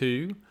tier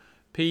 2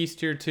 piece,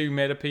 tier 2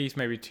 meta piece,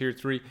 maybe tier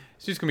 3.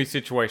 It's just going to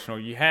be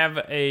situational. You have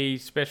a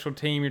special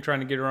team you're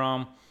trying to get her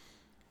on,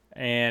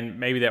 and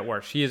maybe that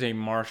works. She is a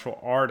martial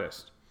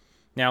artist.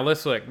 Now,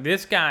 let's look.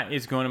 This guy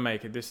is going to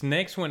make it. This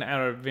next one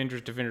out of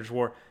Avengers Defenders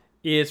War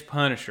is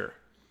Punisher.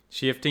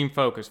 Shifting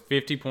focus,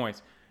 50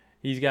 points.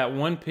 He's got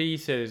one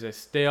piece that is a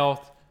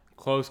stealth,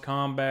 close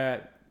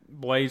combat,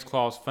 Blades,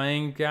 Claws,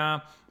 Fang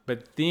guy.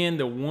 But then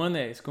the one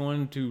that is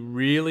going to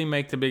really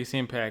make the biggest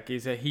impact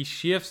is that he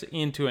shifts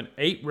into an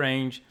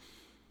 8-range,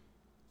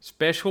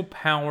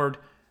 special-powered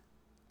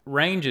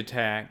range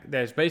attack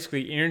that is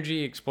basically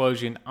energy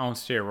explosion on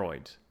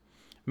steroids.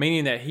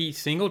 Meaning that he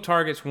single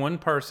targets one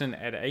person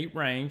at 8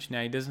 range.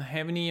 Now, he doesn't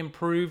have any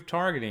improved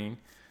targeting,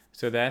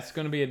 so that's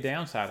going to be a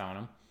downside on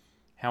him.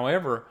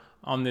 However,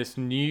 on this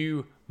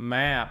new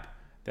map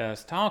that I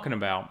was talking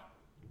about,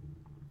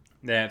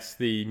 that's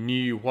the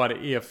new What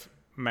If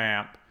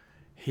map,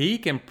 he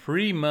can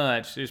pretty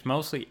much, it's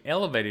mostly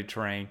elevated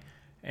terrain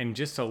and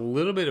just a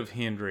little bit of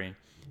hindering.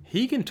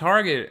 He can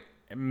target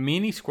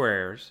many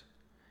squares,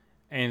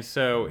 and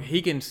so he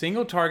can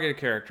single target a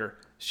character,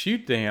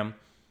 shoot them,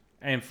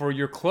 and for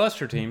your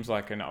cluster teams,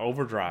 like an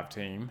overdrive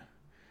team,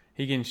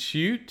 he can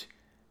shoot,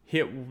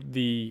 hit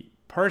the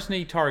person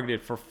he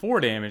targeted for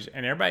 4 damage,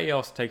 and everybody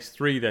else takes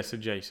 3 that's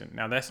adjacent.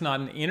 Now, that's not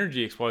an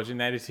energy explosion.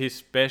 That is his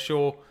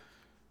special,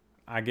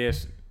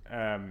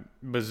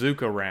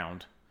 bazooka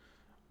round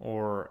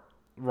or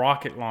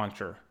rocket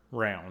launcher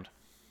round.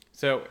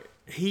 So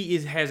he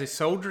has a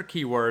soldier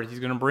keyword. He's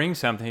going to bring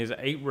something. He has an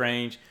 8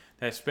 range,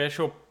 that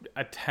special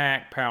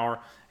attack power,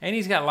 and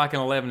he's got like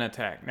an 11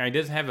 attack. Now, he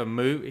does not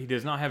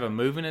have a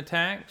moving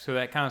attack, so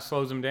that kind of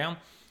slows him down,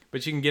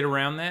 but you can get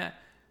around that.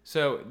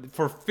 So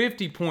for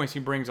 50 points, he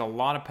brings a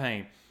lot of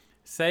pain.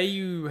 Say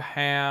you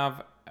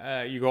have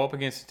you go up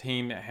against a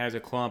team that has a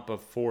clump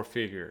of 4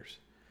 figures.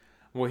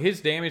 Well,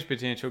 his damage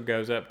potential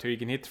goes up to, he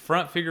can hit the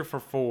front figure for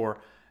 4,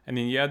 and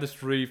then the other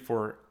 3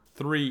 for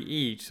 3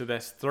 each. So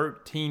that's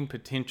 13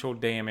 potential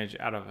damage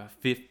out of a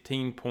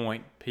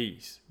 15-point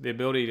piece. The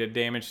ability to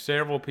damage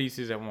several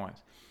pieces at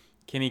once.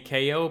 Can he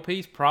KO a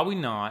piece? Probably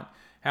not.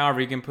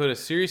 However, he can put a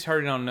serious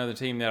hurting on another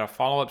team that a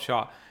follow-up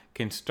shot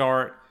can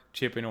start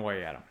chipping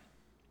away at him.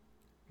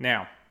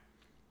 Now,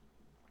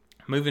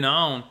 moving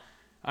on,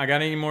 I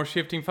got any more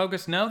shifting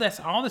focus? No, that's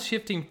all the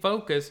shifting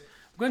focus.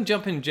 I'm going to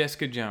jump in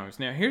Jessica Jones.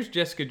 Now, here's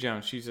Jessica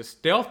Jones. She's a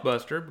stealth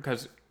buster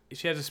because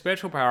she has a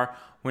special power.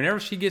 Whenever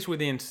she gets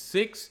within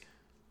 6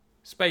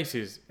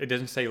 spaces, it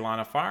doesn't say line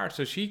of fire,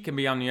 so she can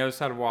be on the other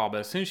side of the wall.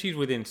 But as soon as she's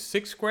within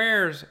 6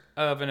 squares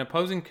of an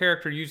opposing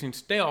character using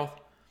stealth,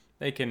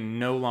 they can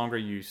no longer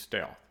use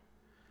stealth.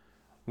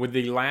 With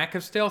the lack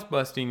of stealth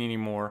busting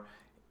anymore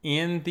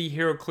in the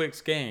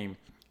HeroClix game,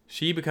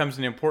 she becomes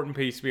an important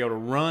piece to be able to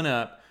run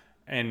up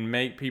and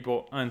make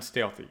people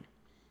unstealthy.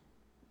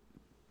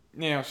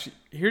 Now,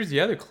 here's the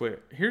other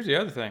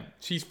thing.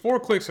 She's 4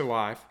 clicks of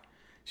life.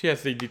 She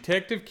has the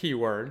detective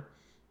keyword.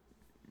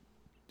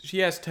 She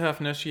has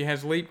toughness. She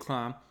has leap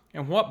climb.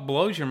 And what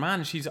blows your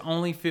mind is she's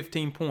only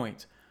 15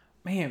 points.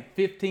 Man,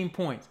 15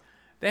 points.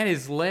 That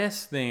is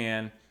less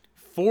than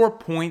 4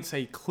 points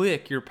a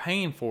click you're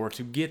paying for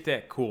to get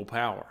that cool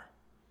power.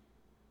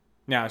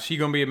 Now, is she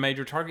going to be a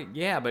major target?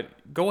 Yeah,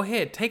 but go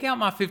ahead. Take out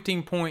my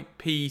 15-point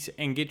piece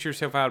and get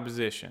yourself out of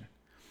position.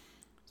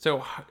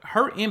 So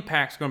her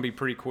impact's going to be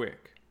pretty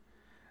quick.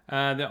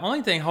 The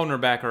only thing holding her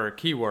back are her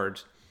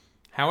keywords.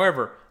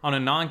 However, on a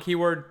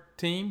non-keyword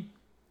team,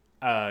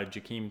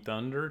 Jakeem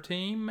Thunder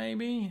team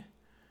maybe,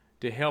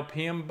 to help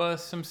him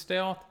bust some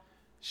stealth,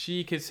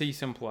 she could see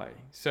some play.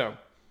 So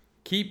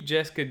keep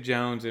Jessica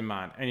Jones in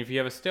mind. And if you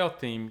have a stealth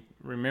team,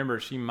 remember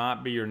she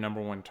might be your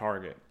number 1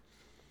 target.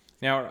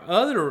 Now, our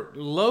other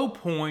low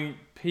point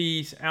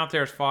piece out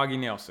there is Foggy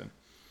Nelson.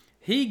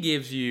 He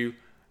gives you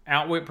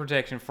outwit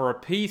protection for a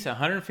piece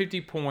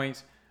 150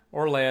 points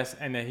or less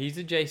and that he's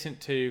adjacent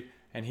to,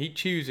 and he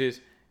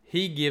chooses,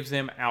 he gives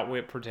them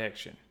outwit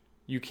protection.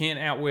 You can't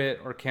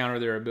outwit or counter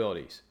their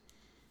abilities.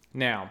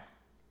 Now,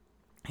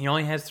 he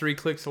only has 3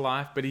 clicks of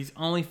life, but he's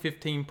only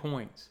 15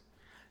 points.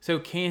 So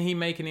can he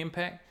make an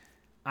impact?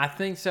 I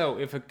think so.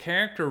 If a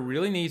character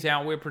really needs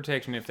outwit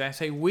protection, if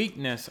that's a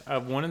weakness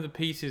of one of the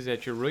pieces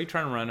that you're really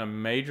trying to run, a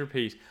major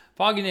piece,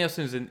 Foggy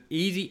Nelson is an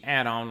easy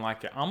add-on,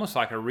 almost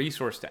like a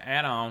resource to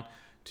add on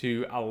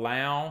to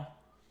allow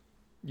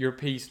your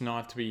piece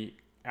not to be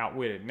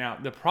outwitted. Now,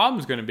 the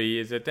problem is going to be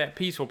is that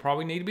piece will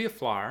probably need to be a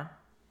flyer.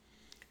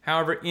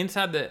 However,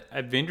 inside the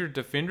Avengers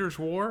Defenders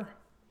War,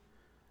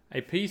 a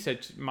piece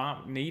that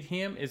might need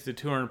him is the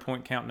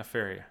 200-point Count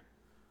Nefaria.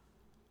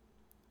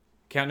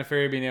 Count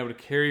Nefaria being able to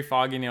carry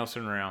Foggy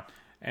Nelson around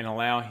and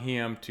allow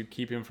him to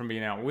keep him from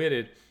being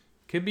outwitted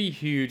could be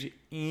huge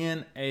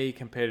in a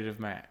competitive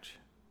match.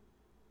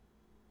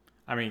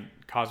 I mean,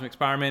 Cosmic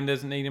Spider-Man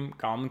doesn't need him,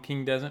 Goblin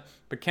King doesn't,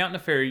 but Count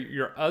Nefaria,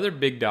 your other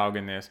big dog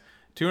in this,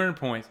 200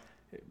 points,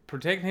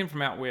 protecting him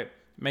from outwit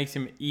makes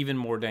him even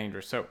more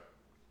dangerous. So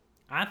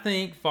I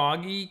think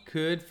Foggy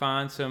could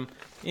find some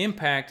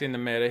impact in the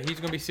meta. He's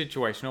going to be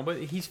situational, but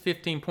he's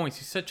 15 points.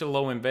 He's such a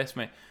low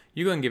investment.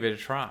 You're going to give it a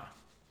try.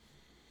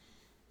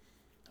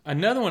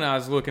 Another one I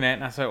was looking at,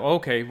 and I said,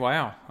 okay,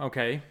 wow,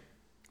 okay.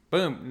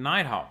 Boom,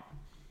 Nighthawk.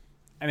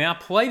 And I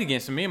played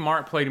against him. Me and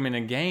Mark played him in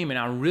a game, and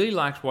I really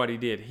liked what he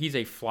did. He's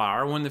a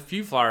flyer, one of the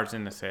few flyers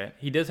in the set.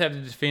 He does have the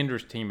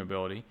Defender's team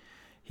ability.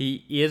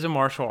 He is a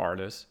martial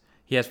artist.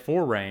 He has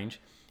 4 range,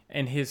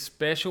 and his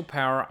special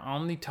power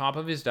on the top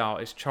of his dial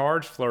is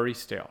Charge, Flurry,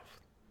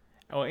 Stealth.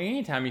 Well,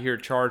 anytime you hear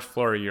Charge,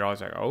 Flurry, you're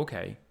always like,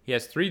 okay. He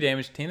has 3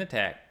 damage, 10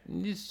 attack.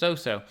 Just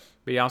so-so.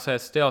 But he also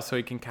has Stealth, so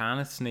he can kind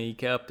of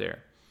sneak up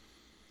there.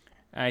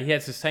 He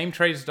has the same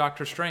trait as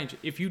Doctor Strange.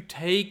 If you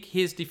take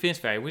his defense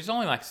value, which is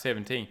only like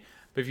 17,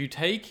 but if you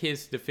take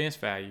his defense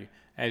value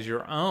as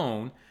your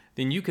own,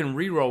 then you can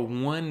reroll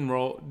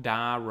 1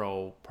 die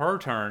roll per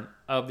turn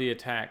of the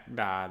attack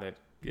die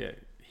that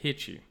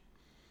hits you.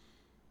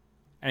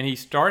 And he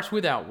starts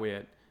with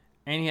outwit,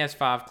 and he has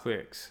 5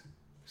 clicks.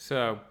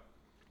 So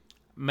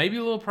maybe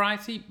a little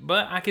pricey,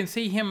 but I can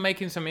see him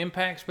making some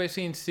impact,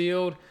 especially in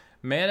sealed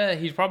meta.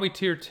 He's probably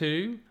tier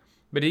 2.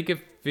 But he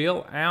could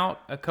fill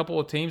out a couple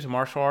of teams, a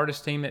martial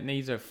artist team that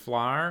needs a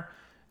flyer,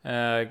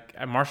 a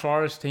martial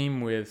artist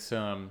team with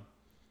some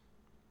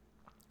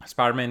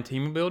Spider-Man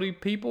team ability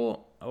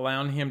people,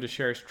 allowing him to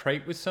share his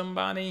trait with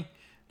somebody.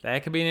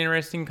 That could be an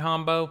interesting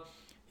combo.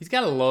 He's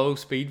got a low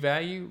speed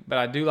value, but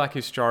I do like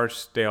his Charge,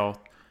 Stealth,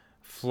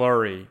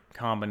 Flurry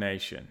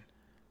combination.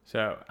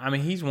 So, I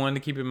mean, he's one to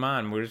keep in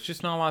mind. There's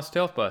just not a lot of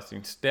stealth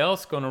busting.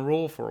 Stealth's going to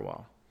rule for a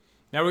while.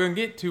 Now we're going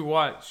to get to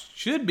what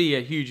should be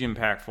a huge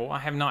impactful. I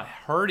have not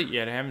heard it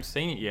yet. I haven't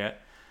seen it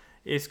yet.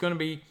 It's going to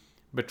be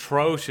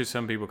Batrosh, as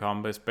some people call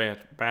him, but it's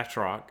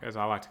Batroc, as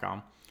I like to call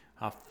him.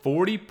 A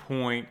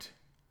 40-point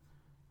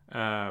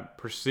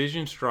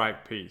precision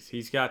strike piece.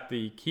 He's got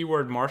the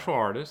keyword martial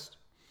artist.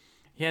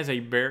 He has a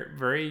very,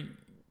 very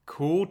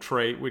cool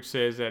trait which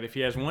says that if he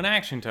has 1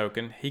 action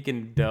token, he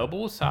can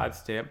double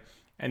sidestep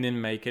and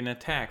then make an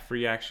attack,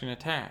 free action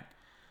attack.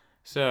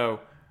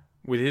 So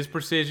with his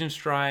precision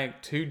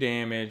strike, 2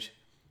 damage,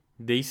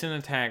 decent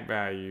attack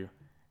value,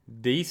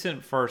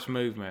 decent first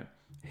movement,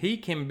 he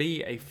can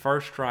be a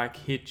first strike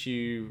hit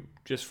you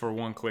just for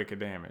 1 click of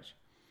damage.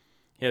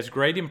 He has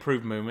great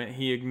improved movement.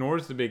 He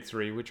ignores the big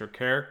 3, which are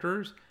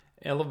characters,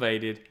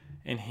 elevated,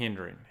 and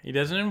hindering. He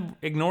doesn't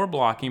ignore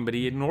blocking, but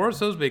he ignores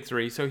those big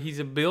three. So his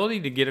ability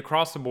to get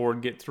across the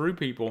board, get through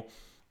people,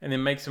 and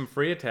then make some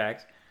free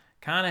attacks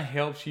kind of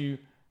helps you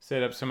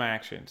set up some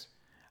actions.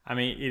 I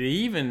mean, it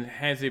even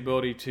has the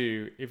ability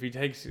to, if he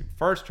takes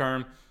first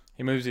turn,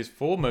 he moves his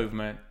full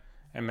movement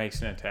and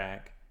makes an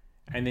attack.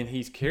 And then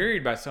he's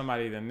carried by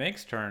somebody the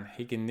next turn.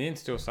 He can then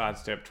still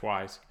sidestep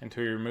twice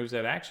until he removes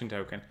that action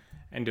token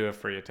and do a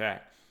free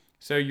attack.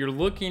 So you're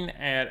looking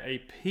at a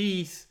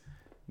piece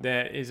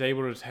that is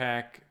able to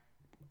attack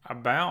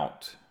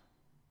about,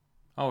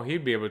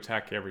 he'd be able to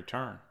attack every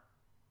turn.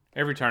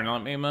 Every turn.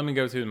 Let me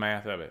go through the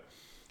math of it.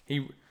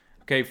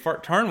 For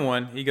turn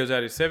 1, he goes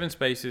out at 7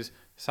 spaces,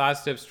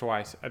 sidesteps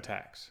twice,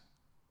 attacks.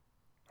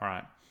 All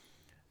right.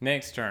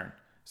 Next turn,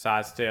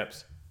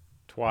 sidesteps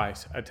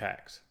twice,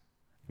 attacks.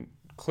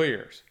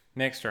 Clears.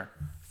 Next turn,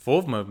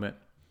 full movement,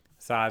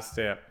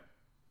 sidestep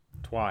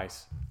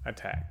twice,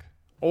 attack.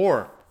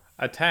 Or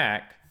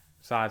attack,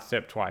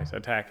 sidestep twice,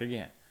 attack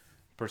again.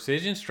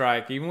 Precision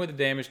strike, even with the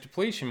damage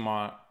depletion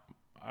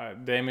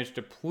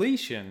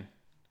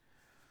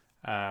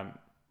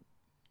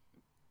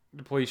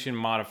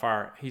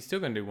modifier, he's still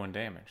going to do 1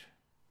 damage.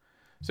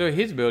 So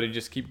his ability to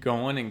just keep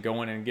going and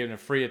giving a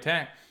free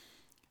attack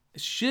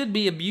should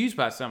be abused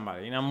by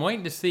somebody. And I'm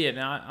waiting to see it.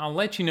 Now, I'll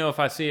let you know if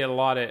I see it a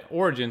lot at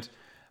Origins,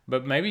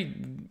 but maybe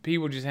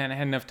people just hadn't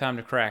had enough time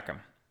to crack them.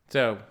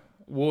 So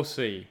we'll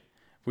see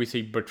if we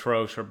see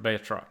Batrosh or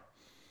Betra.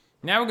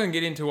 Now we're going to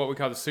get into what we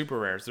call the super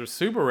rares. There's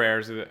super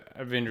rares of the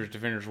Avengers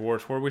Defenders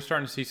Wars where we're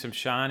starting to see some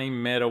shiny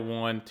Meta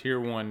 1, Tier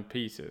 1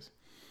 pieces.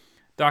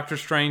 Doctor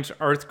Strange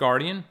Earth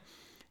Guardian.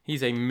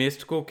 He's a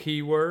mystical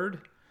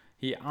keyword.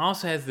 He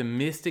also has the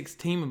Mystics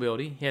team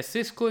ability. He has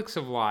 6 clicks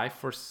of life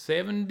for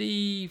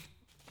 80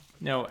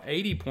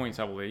 points,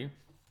 I believe.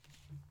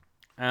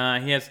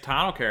 He has a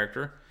title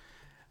character.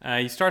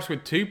 He starts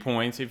with 2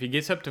 points. If he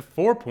gets up to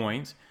 4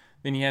 points,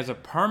 then he has a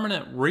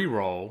permanent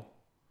reroll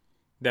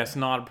that's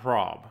not a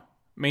prob.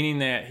 Meaning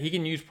that he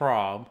can use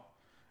prob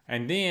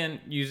and then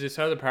use this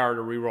other power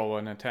to reroll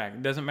an attack.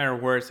 It doesn't matter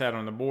where it's at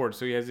on the board.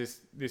 So he has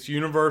this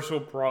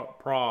universal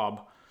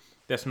prob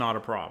that's not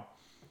a prob.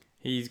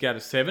 He's got a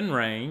 7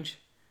 range.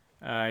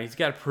 He's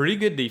got a pretty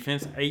good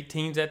defense.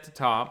 18's at the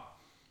top.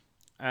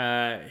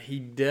 He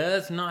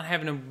does not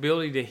have an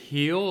ability to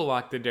heal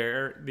like the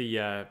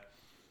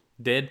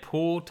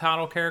Deadpool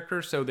title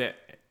character, so that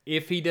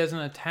if he doesn't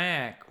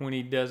attack when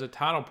he does a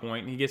title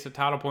point, he gets a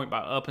title point by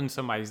upping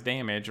somebody's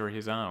damage or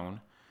his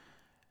own.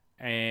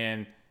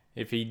 And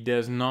if he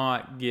does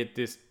not get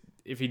this,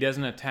 if he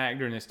doesn't attack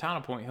during this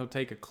title point, he'll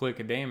take a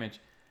click of damage,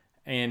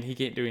 and he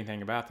can't do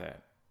anything about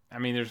that. I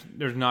mean,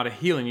 there's not a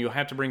healing. You'll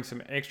have to bring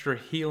some extra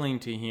healing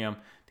to him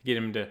to get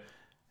him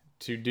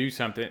to do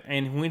something.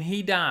 And when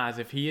he dies,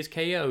 if he is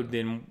KO'd,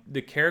 then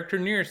the character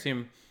nearest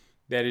him,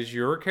 that is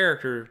your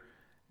character,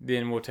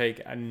 then will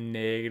take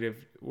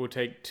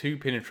 2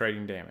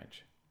 penetrating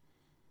damage.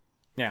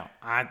 Now,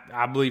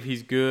 I believe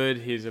he's good.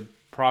 He's a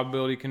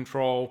probability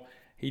control.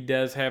 He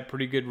does have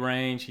pretty good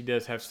range. He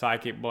does have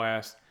Psychic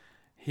Blast.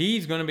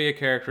 He's going to be a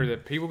character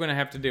that people are going to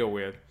have to deal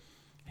with.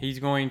 He's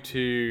going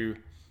to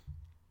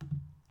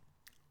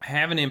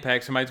have an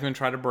impact. Somebody's going to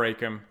try to break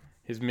him.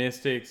 His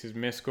mystics, his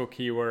mystical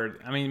keyword.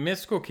 I mean,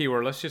 mystical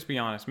keyword, let's just be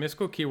honest.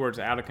 Mystical keyword's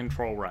out of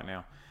control right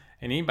now.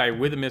 And anybody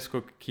with a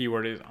mystical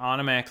keyword is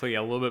automatically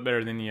a little bit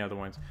better than the other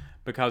ones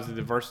because of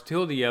the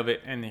versatility of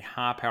it and the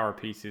high power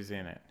pieces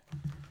in it.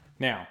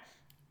 Now,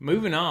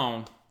 moving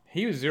on,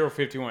 he was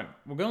 051.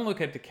 We're going to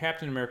look at the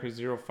Captain America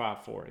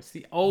 054. It's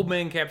the old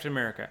man Captain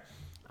America.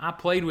 I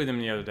played with him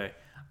the other day.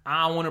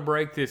 I want to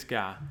break this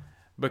guy.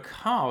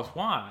 Because,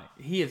 why?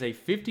 He is a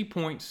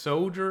 50-point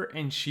soldier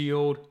and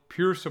shield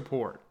pure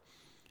support.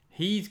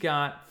 He's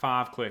got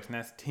 5 clicks, and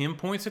that's 10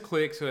 points a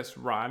click, so that's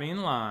right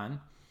in line.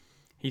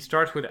 He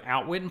starts with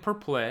Outwit and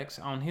Perplex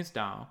on his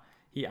dial.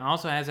 He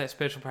also has that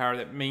special power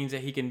that means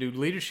that he can do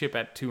leadership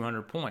at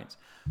 200 points.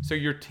 So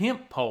your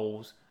temp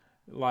poles,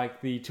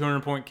 like the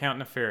 200-point Count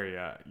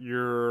Nefaria,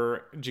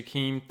 your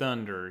Jakeem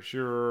Thunders,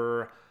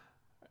 your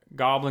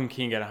Goblin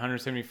King at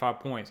 175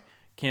 points,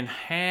 can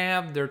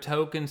have their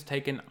tokens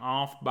taken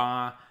off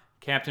by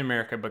Captain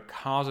America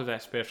because of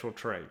that special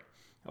trait,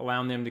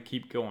 allowing them to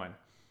keep going.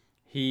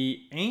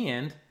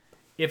 And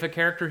if a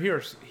character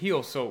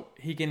heals, so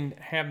he can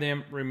have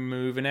them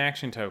remove an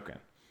action token.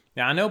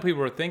 Now, I know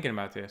people are thinking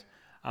about this.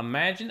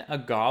 Imagine a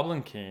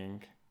Goblin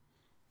King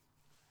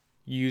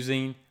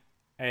using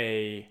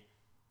a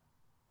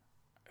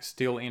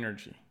Steel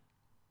Energy,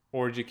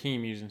 or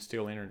Jakeem using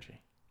Steel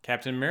Energy.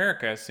 Captain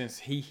America, since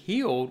he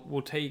healed,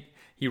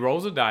 he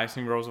rolls a dice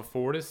and he rolls a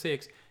 4 to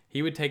 6.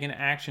 He would take an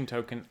action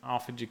token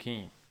off of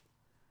Jakeem.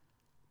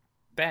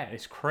 That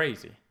is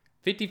crazy.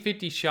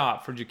 50-50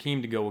 shot for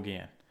Jakeem to go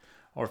again.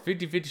 Or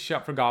 50-50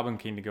 shot for Goblin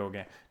King to go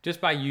again.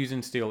 Just by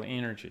using Steel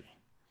Energy.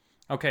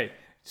 Okay,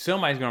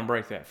 somebody's going to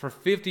break that. For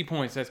 50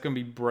 points, that's going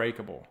to be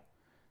breakable.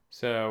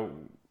 So,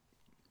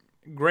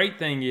 great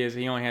thing is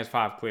he only has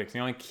 5 clicks. He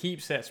only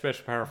keeps that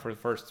special power for the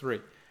first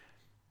 3.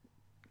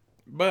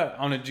 But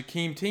on a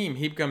Jakeem team,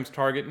 he becomes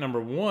target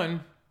number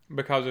 1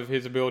 because of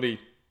his ability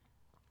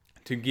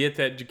to get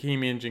that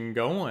Jakeem engine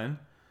going.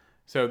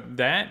 So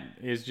that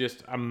is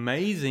just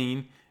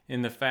amazing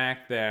in the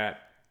fact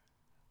that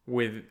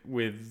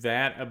with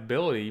that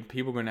ability,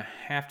 people are going to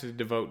have to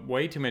devote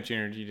way too much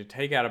energy to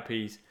take out a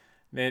piece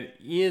that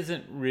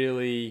isn't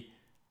really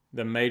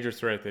the major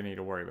threat they need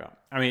to worry about.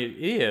 I mean, it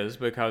is,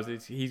 because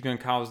he's going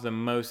to cause the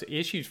most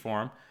issues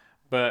for him.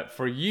 But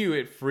for you,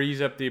 it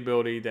frees up the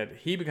ability that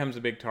he becomes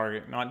a big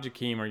target, not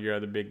Jakeem or your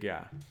other big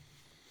guy.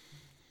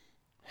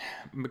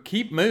 But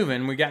keep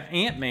moving. We got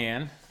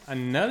Ant-Man,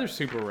 another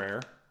super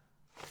rare.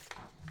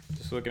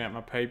 Just looking at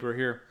my paper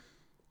here.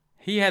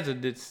 He has a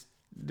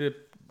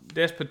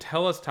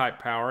Despotellis type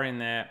power in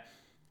that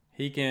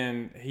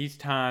he's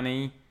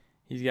tiny.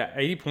 He's got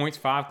 80 points,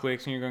 5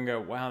 clicks, and you're going to go,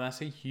 wow,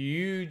 that's a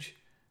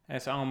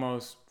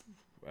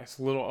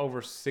little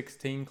over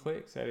 16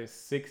 clicks. That is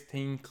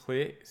 16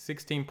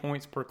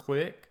 points per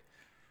click.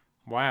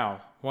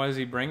 Wow, what is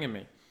he bringing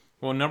me?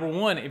 Well, number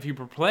one, if he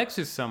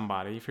perplexes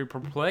somebody,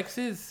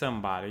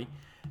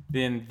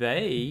 then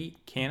they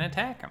can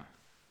attack him.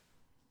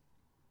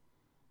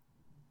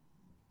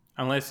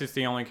 Unless it's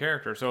the only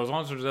character. So as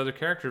long as there's other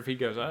character, if he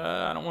goes,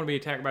 I don't want to be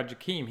attacked by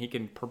Jakeem, he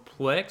can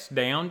perplex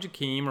down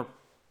Jakeem or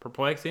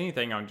perplex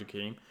anything on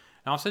Jakeem. And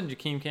all of a sudden,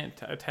 Jakeem can't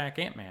attack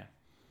Ant-Man.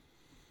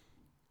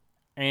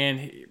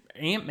 And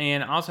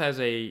Ant-Man also has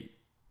a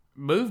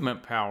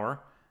movement power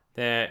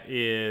that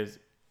is,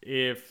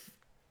 if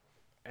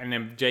an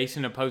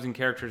adjacent opposing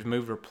character is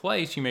moved or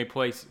placed, you may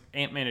place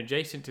Ant-Man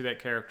adjacent to that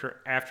character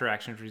after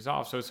action is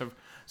resolved. So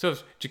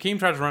if Jakeem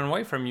tries to run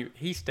away from you,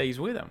 he stays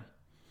with him.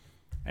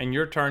 And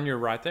your turn, you're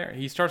right there.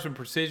 He starts with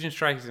precision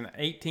strikes and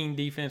 18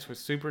 defense with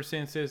super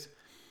senses.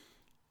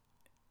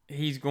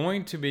 He's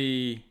going to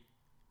be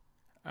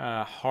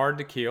hard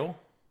to kill.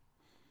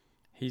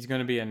 He's going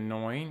to be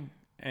annoying.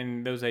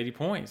 And those 80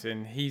 points.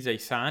 And he's a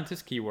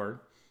scientist keyword.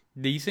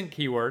 Decent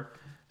keyword.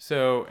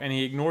 And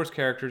he ignores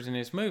characters in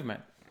his movement.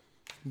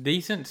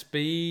 Decent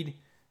speed.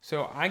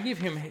 So I give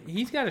him,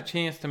 he's got a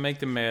chance to make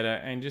the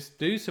meta and just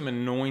do some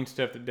annoying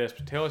stuff that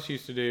Despotellis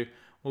used to do with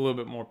a little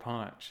bit more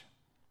punch.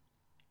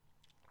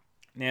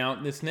 Now,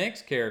 this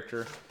next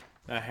character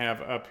that I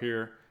have up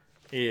here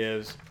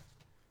is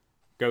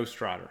Ghost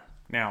Rider.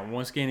 Now,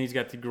 once again, he's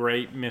got the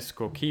great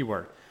mystical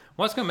keyword.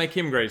 What's going to make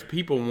him great is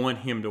people want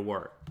him to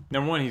work.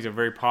 Number one, he's a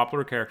very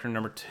popular character.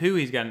 Number two,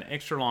 he's got an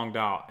extra long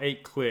dial,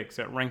 8 clicks,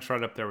 that ranks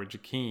right up there with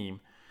Jakeem.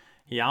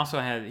 He's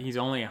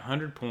only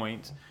 100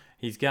 points.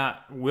 He's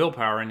got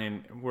willpower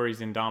where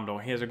he's indomitable.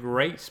 He has a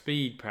great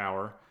speed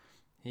power.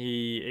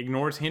 He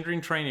ignores hindering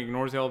terrain,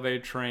 ignores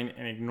elevated terrain,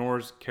 and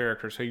ignores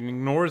characters. So he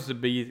ignores the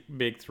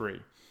big three.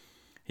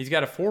 He's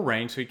got a 4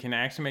 range, so he can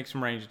actually make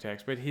some range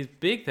attacks. But his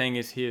big thing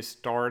is his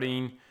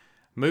starting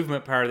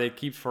movement power that he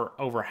keeps for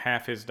over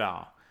half his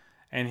dial.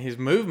 And his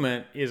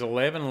movement is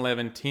 11,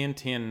 11, 10,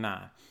 10,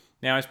 9.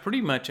 Now, it's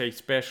pretty much a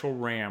special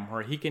RAM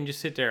where he can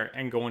just sit there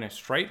and go in a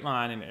straight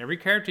line, and every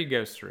character he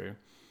goes through,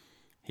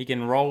 he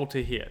can roll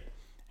to hit.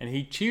 And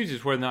he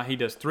chooses whether or not he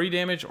does 3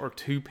 damage or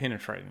 2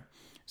 penetrating.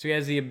 So he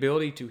has the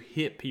ability to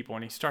hit people,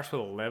 and he starts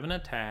with 11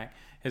 attack.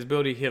 His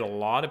ability to hit a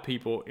lot of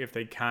people if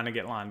they kind of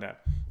get lined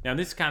up. Now,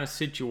 this is kind of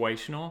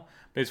situational,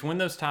 but it's one of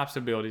those types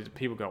of abilities that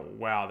people go,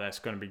 wow, that's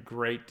going to be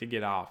great to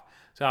get off.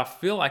 So I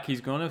feel like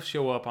he's going to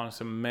show up on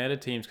some meta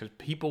teams because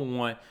people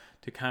want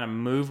to kind of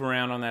move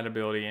around on that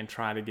ability and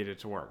try to get it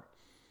to work.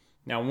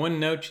 Now, one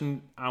note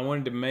I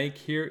wanted to make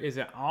here is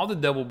that all the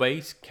double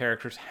base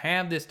characters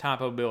have this type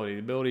of ability, the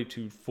ability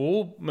to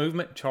full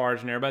movement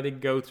charge, and everybody they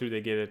go through,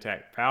 they get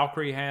attacked.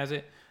 Valkyrie has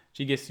it.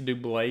 She gets to do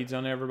blades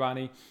on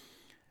everybody.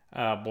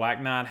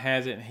 Black Knight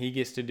has it, and he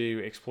gets to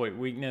do exploit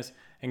weakness.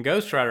 And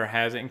Ghost Rider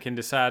has it and can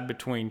decide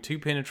between 2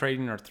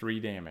 penetrating or 3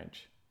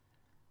 damage.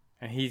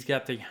 And he's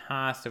got the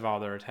highest of all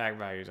their attack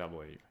values, I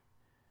believe.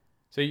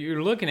 So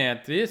you're looking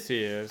at this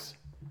is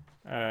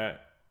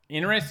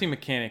interesting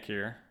mechanic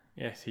here.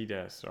 Yes, he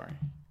does. Sorry.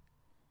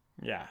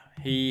 Yeah,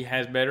 he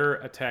has better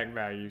attack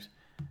values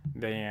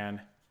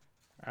than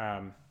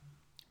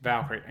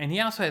Valkyrie. And he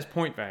also has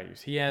point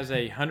values. He has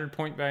a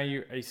 100-point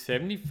value, a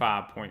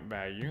 75-point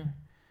value,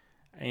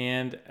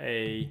 and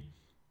a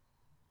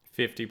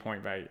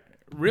 50-point value.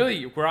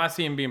 Really, where I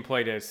see him being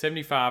played as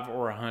 75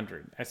 or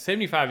 100. At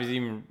 75 is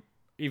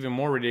even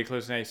more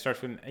ridiculous. Now he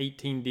starts with an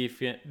 18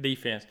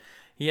 defense.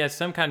 He has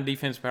some kind of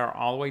defense power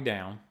all the way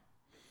down.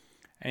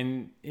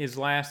 And his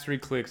last 3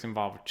 clicks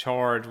involve a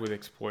charge with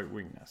exploit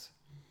weakness.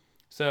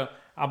 So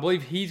I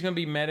believe he's going to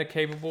be meta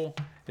capable.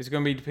 It's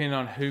going to be depending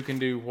on who can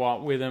do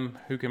what with him,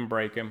 who can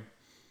break him.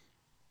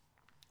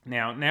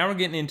 Now we're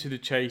getting into the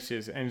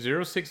chases. And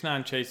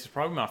 069 chase is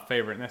probably my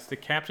favorite. And that's the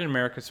Captain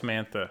America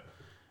Samantha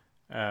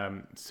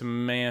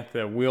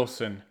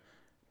Wilson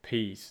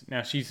piece.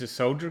 Now she's a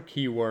soldier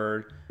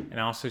keyword. And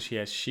also she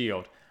has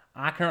shield.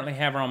 I currently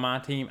have her on my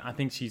team. I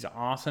think she's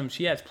awesome.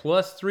 She has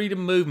 +3 to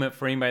movement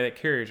for anybody that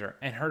carries her.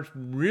 And her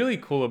really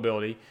cool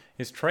ability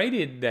is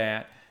traded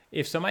that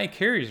if somebody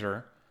carries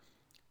her,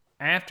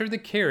 after the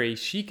carry,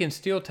 she can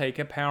still take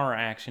a power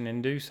action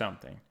and do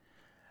something.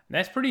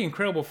 That's pretty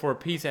incredible for a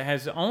piece that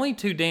has only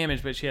 2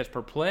 damage, but she has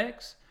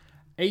perplex,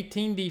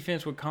 18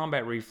 defense with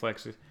combat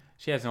reflexes.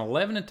 She has an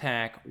 11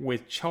 attack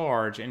with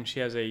charge, and she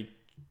has a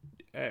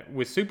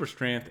with super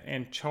strength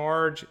and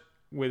charge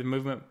with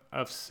movement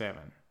of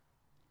 7.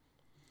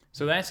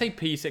 So that's a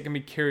piece that can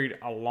be carried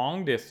a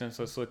long distance.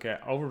 Let's look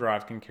at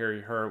Overdrive can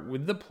carry her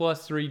with the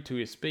 +3 to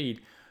his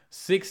speed,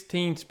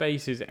 16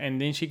 spaces, and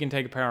then she can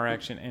take a power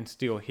action and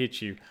still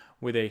hit you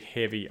with a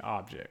heavy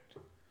object.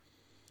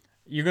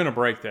 You're going to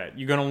break that.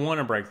 You're going to want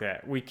to break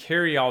that. We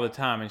carry all the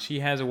time, and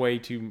she has a way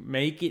to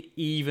make it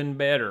even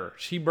better.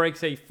 She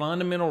breaks a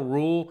fundamental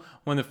rule,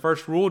 one of the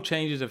first rule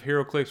changes of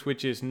HeroClix,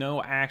 which is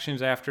no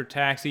actions after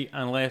taxi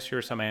unless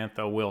you're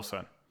Samantha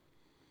Wilson.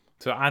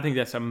 So I think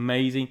that's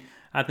amazing.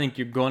 I think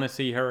you're going to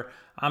see her.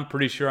 I'm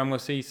pretty sure I'm going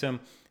to see some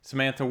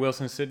Samantha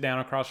Wilson sit down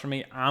across from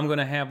me. I'm going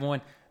to have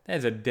one. That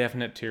is a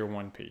definite tier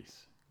 1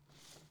 piece.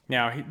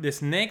 Now,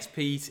 this next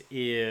piece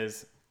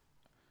is,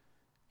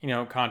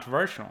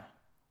 controversial.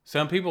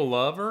 Some people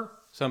love her,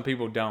 some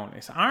people don't.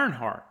 It's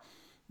Ironheart.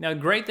 Now, the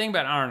great thing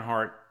about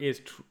Ironheart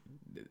is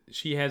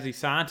she has the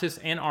scientist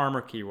and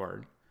armor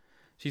keyword.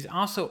 She's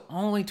also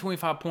only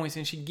 25 points,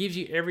 and she gives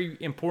you every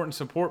important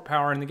support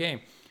power in the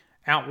game.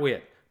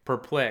 Outwit,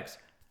 perplex,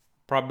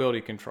 probability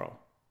control.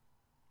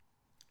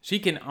 She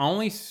can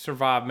only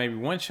survive maybe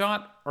 1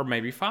 shot or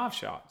maybe 5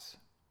 shots.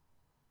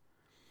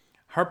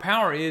 Her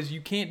power is you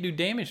can't do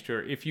damage to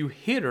her. If you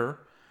hit her,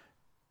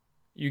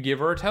 you give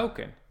her a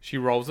token. She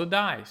rolls a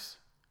dice.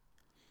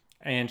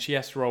 And she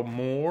has to roll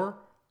more.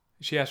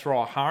 She has to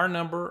roll a higher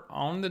number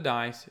on the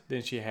dice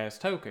than she has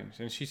tokens.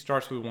 And she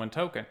starts with 1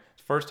 token.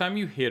 First time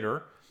you hit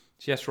her,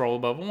 she has to roll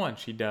above 1.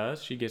 She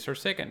does. She gets her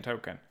second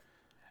token.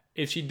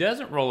 If she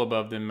doesn't roll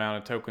above the amount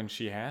of tokens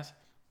she has,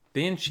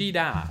 then she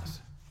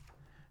dies.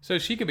 So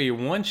she could be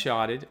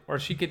one-shotted, or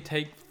she could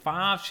take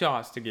 5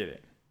 shots to get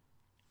it.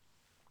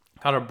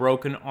 Called a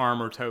broken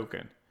armor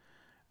token.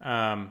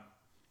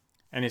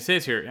 And it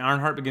says here,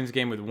 Ironheart begins the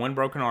game with 1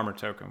 broken armor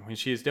token. When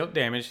she is dealt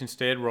damage,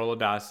 instead roll a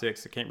die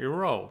 6 that can't be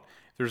rolled.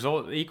 If the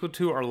result is equal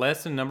to or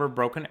less than the number of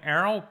broken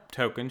arrow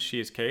tokens, she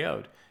is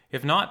KO'd.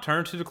 If not,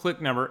 turn to the click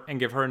number and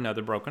give her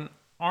another broken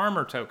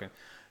armor token.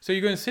 So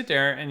you're going to sit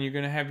there and you're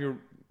going to have your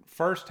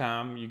first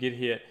time you get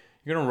hit,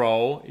 you're going to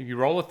roll. If you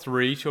roll a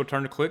 3, she'll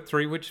turn to click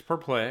 3, which is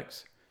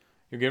perplex.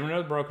 You'll give her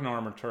another broken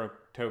armor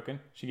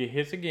token. She gets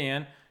hits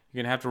again.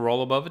 You're going to have to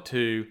roll above a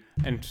 2,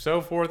 and so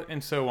forth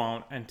and so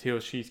on until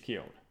she's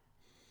killed.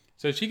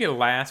 So she could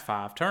last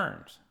 5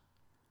 turns.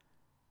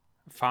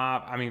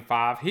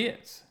 5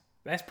 hits.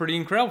 That's pretty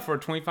incredible for a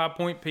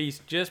 25-point piece.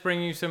 Just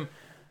bringing you some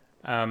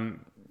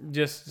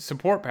just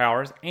support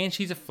powers. And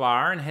she's a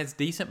flyer and has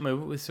decent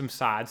movement with some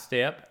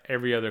sidestep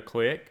every other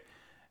click.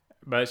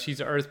 But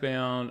she's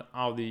earthbound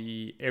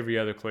every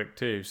other click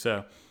too.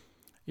 So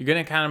you're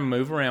going to kind of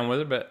move around with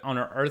her. But on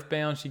her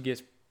earthbound, she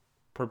gets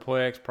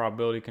perplex,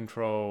 probability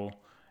control,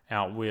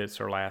 outwits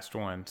her last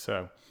one.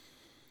 So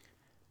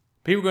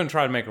people are going to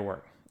try to make her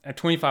work. At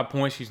 25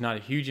 points, she's not a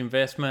huge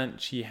investment.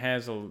 She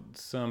has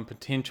some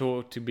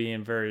potential to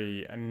being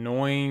very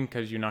annoying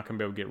because you're not going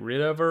to be able to get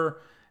rid of her.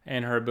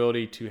 And her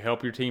ability to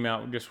help your team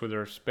out just with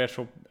her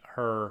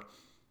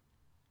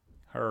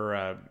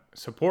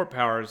support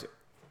powers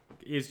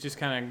is just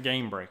kind of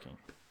game breaking.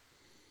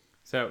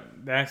 So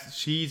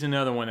she's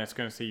another one that's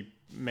going to see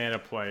meta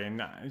play,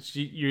 and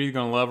you're either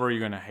going to love her or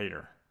you're going to hate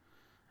her.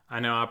 I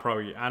know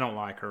I don't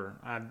like her.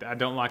 I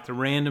don't like the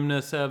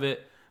randomness of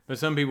it, but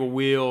some people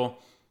will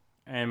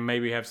and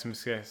maybe have some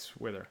success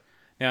with her.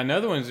 Now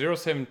another one,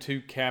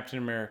 072 Captain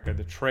America,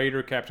 the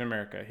Traitor Captain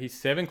America. He's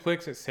 7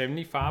 clicks at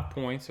 75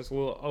 points. That's a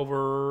little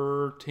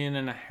over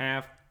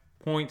 10.5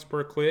 points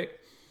per click.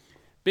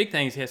 Big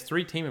thing is he has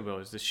 3 team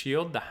abilities: the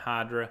Shield, the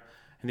Hydra,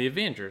 and the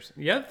Avengers.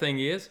 The other thing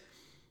is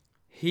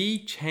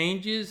he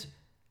changes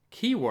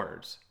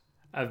keywords.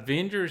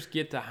 Avengers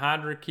get the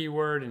Hydra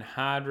keyword and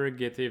Hydra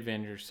get the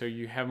Avengers. So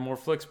you have more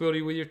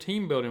flexibility with your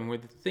team building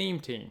with the theme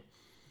team.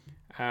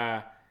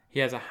 He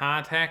has a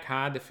high attack,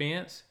 high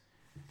defense,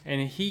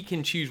 and he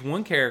can choose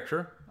 1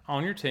 character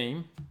on your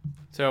team.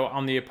 So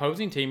on the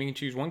opposing team, he can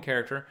choose 1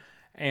 character,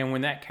 and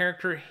when that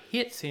character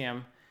hits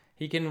him,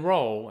 he can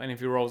roll. And if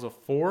he rolls a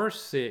 4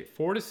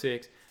 to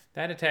 6,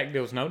 that attack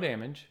deals no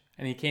damage,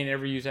 and he can't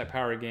ever use that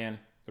power again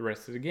the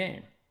rest of the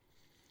game.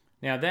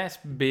 Now that's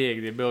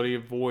big, the ability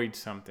to avoid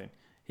something.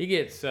 He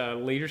gets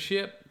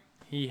leadership.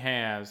 He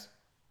has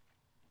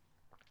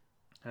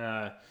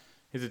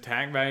his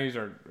attack values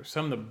are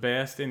some of the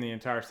best in the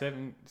entire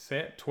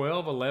set.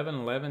 12, 11,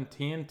 11,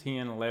 10,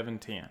 10, 11,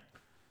 10.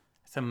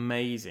 It's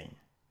amazing.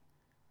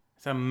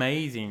 It's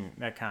amazing,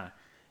 that kind of.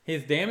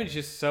 His damage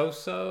is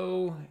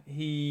so-so.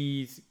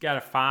 He's got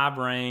a 5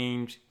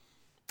 range.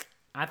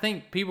 I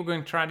think people are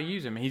going to try to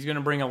use him. He's going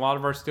to bring a lot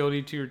of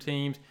versatility to your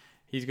teams.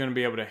 He's going to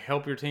be able to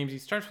help your teams. He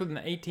starts with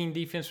an 18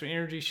 defense with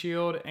energy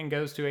shield and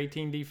goes to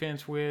 18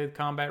 defense with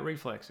combat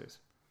reflexes.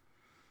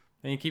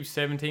 Then he keeps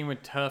 17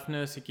 with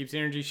toughness. He keeps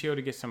energy shield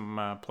to get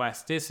some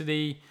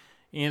plasticity.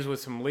 Ends with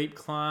some leap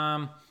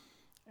climb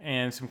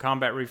and some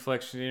combat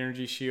reflexes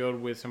energy shield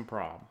with some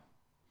prob.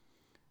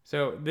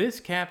 So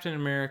this Captain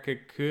America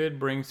could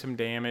bring some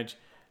damage.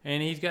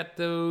 And he's got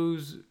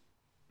those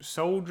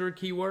soldier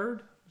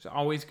keyword. It's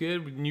always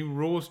good. With new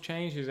rules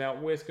change, his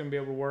outwit's going to be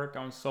able to work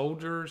on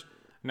soldiers.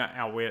 Not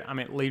outwit, I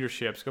meant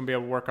leadership. It's going to be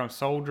able to work on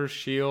soldiers,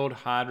 shield,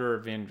 Hydra,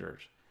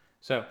 Avengers.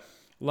 So,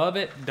 love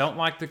it. Don't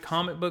like the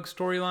comic book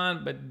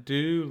storyline, but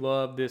do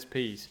love this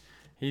piece.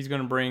 He's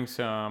going to bring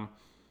some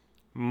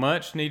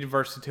much needed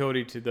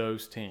versatility to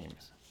those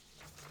teams.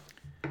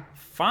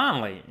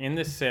 Finally, in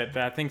this set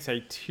that I think is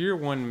a tier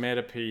 1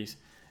 meta piece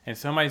and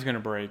somebody's going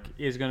to break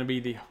is going to be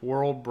the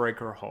World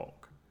Breaker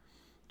Hulk.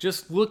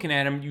 Just looking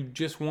at him, you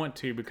just want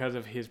to because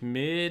of his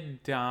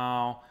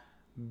mid-dial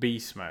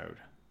beast mode.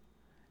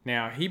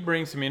 Now, he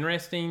brings some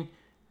interesting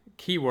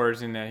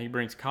keywords in that. He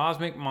brings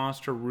Cosmic,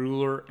 Monster,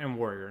 Ruler, and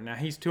Warrior. Now,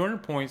 he's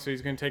 200 points, so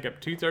he's going to take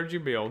up 2/3 of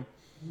your build.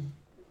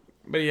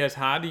 But he has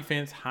high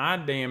defense, high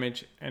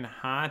damage, and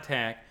high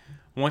attack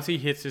once he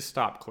hits his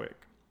stop click.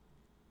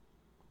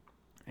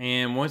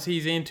 And once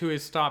he's into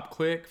his stop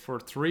click, for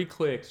 3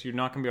 clicks, you're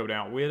not going to be able to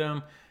outwit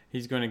him.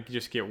 He's going to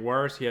just get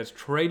worse. He has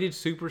traded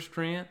super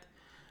strength.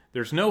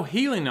 There's no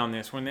healing on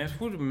this one. This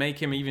would make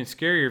him even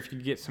scarier if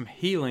you get some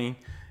healing.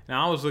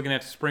 Now, I was looking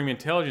at the Supreme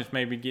Intelligence,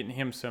 maybe getting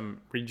him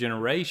some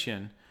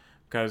regeneration,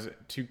 because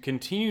to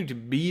continue to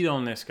beat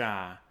on this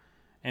guy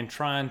and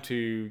trying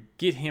to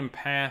get him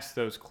past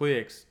those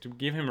clicks, to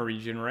give him a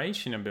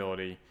regeneration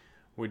ability,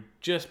 would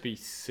just be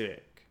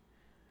sick.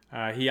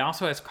 He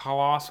also has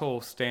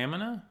colossal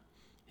stamina.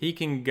 He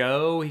can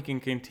go, he can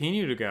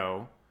continue to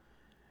go.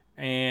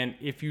 And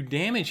if you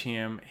damage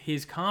him,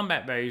 his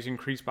combat value is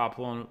increased by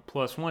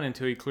 +1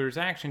 until he clears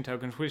action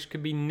tokens, which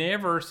could be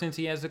never since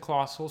he has the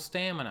colossal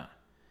stamina,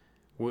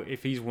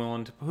 if he's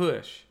willing to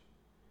push.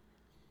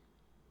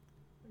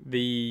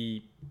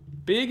 The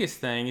biggest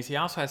thing is he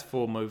also has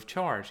full move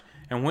charge.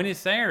 And when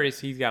it's there,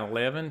 he's got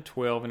 11,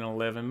 12, and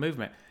 11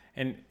 movement.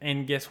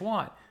 And guess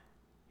what?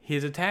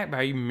 His attack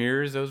value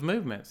mirrors those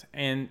movements.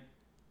 And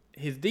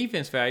his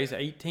defense value is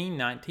 18,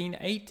 19,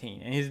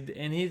 18.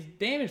 And his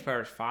damage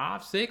power is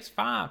 5, 6,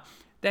 5.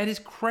 That is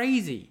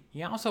crazy.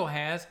 He also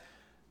has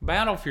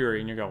Battle Fury.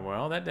 And you go,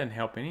 well, that doesn't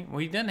help any. Well,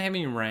 he doesn't have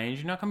any range.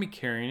 You're not going to be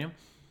carrying him.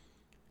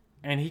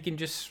 And he can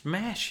just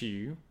smash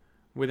you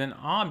with an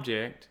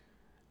object,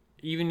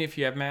 even if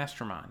you have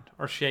Mastermind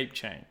or Shape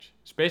Change.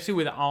 Especially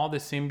with all the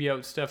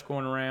symbiote stuff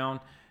going around.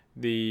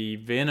 The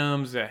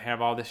Venoms that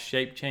have all this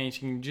shape change,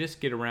 you can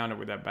just get around it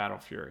with that Battle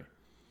Fury.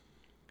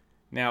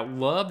 Now,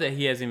 love that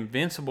he has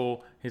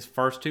Invincible his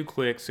first 2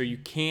 clicks, so you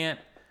can't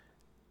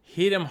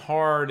hit him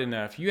hard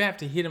enough. You have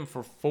to hit him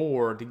for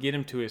 4 to get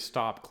him to his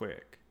stop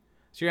click.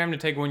 So you're having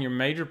to take one of your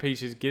major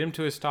pieces, get him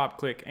to his stop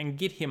click, and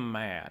get him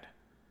mad.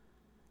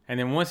 And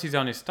then once he's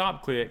on his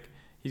stop click,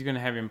 he's going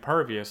to have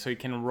Impervious, so he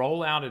can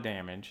roll out a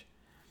damage,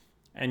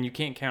 and you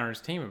can't counter his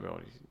team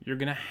abilities. You're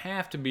going to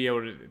have to be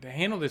able to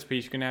handle this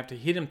piece. You're going to have to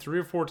hit him 3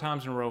 or 4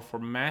 times in a row for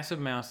massive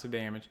amounts of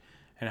damage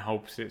and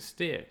hopes it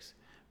sticks.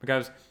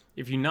 Because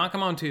if you knock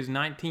him onto his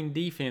 19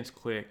 defense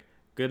click,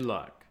 good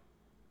luck.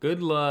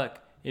 Good luck.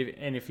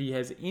 If he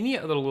has any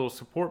other little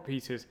support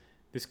pieces,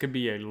 this could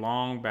be a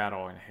long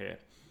battle ahead.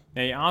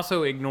 Now, he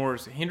also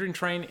ignores Hindering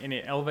Terrain and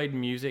elevated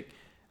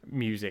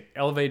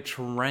elevated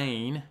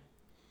terrain.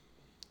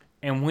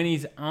 And when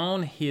he's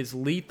on his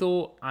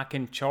lethal, I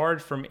can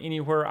charge from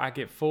anywhere. I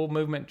get full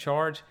movement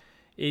charge.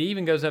 It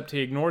even goes up to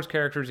ignores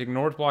characters,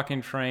 ignores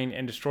blocking terrain,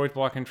 and destroys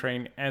blocking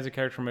terrain as a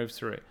character moves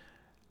through it.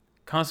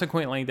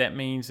 Consequently, that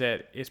means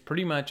that it's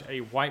pretty much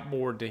a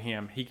whiteboard to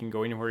him. He can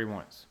go anywhere he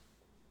wants.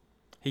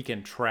 He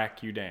can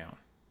track you down.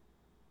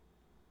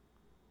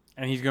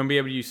 And he's going to be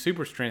able to use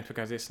super strength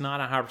because it's not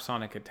a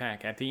hypersonic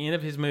attack. At the end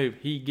of his move,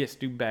 he gets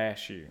to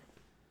bash you.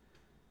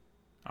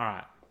 All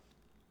right.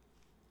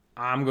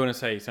 I'm going to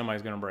say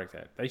somebody's going to break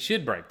that. They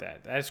should break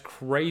that. That's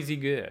crazy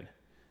good.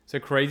 It's a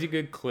crazy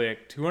good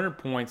click. 200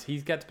 points.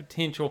 He's got the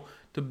potential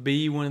to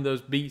be one of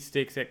those beat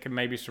sticks that can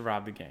maybe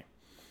survive the game.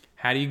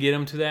 How do you get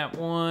him to that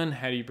one?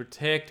 How do you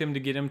protect him to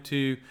get him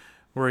to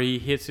where he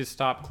hits his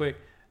stop click?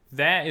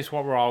 That is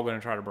what we're all going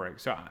to try to break.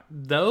 So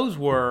those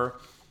were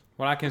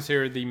what I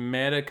consider the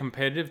meta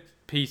competitive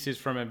pieces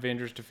from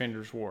Avengers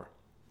Defenders War.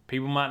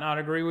 People might not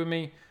agree with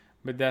me,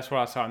 but that's what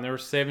I saw. And there were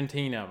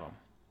 17 of them.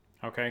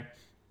 Okay?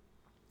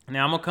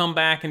 Now, I'm going to come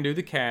back and do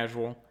the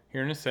casual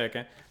here in a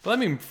second. But let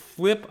me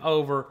flip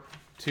over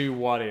to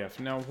What If.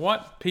 Now,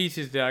 what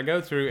pieces did I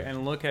go through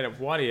and look at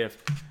What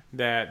If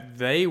that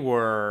they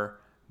were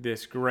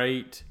this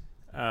great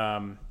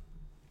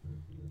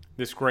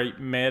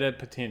meta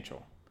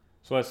potential?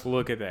 So let's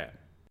look at that.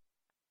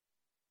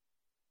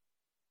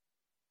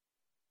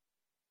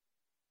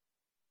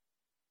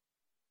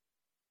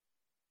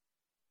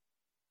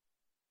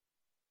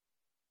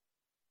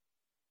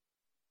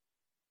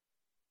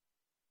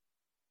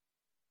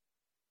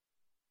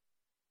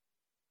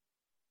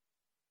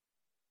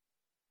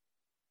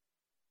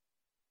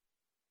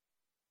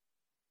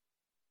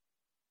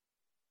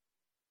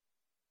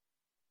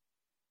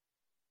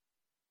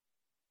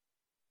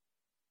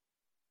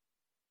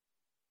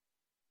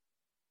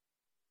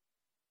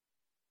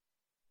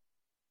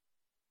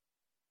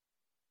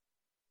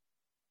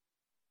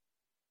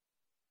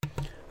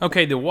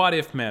 Okay, the What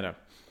If meta.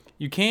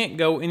 You can't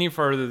go any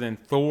further than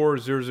Thor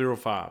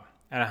 005.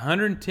 At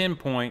 110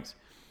 points,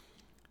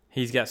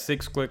 he's got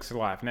 6 clicks of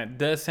life. And that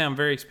does sound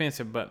very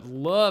expensive, but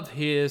love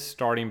his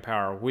starting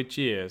power, which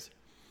is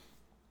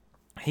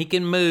he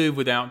can move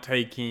without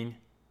taking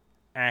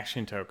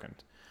action tokens.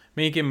 I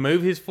mean, he can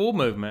move his full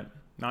movement,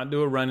 not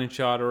do a running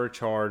shot or a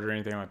charge or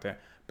anything like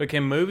that, but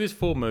can move his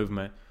full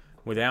movement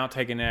without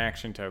taking an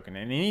action token.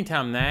 And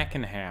anytime that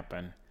can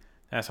happen,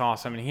 that's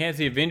awesome. And he has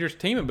the Avengers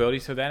team ability,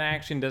 so that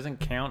action doesn't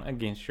count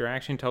against your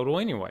action total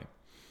anyway.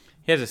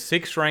 He has a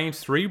 6 range,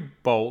 3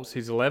 bolts.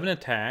 He's 11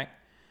 attack,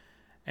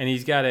 and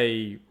he's got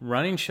a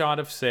running shot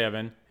of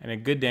 7 and a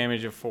good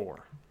damage of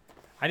 4.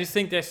 I just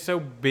think that's so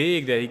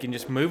big that he can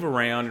just move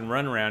around and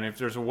run around. If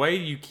there's a way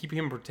you keep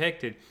him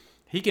protected,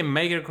 he can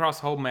make it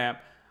across the whole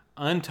map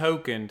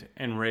untokened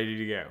and ready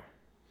to go.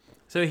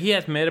 So he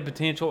has meta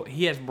potential.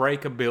 He has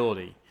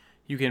breakability.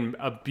 You can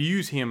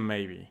abuse him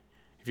maybe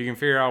if you can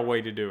figure out a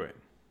way to do it.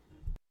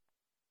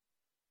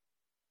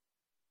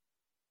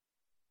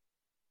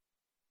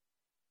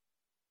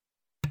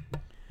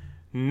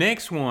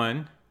 Next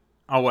one.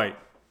 Oh, wait.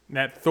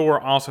 That Thor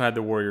also had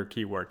the warrior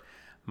keyword.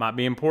 Might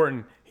be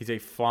important. He's a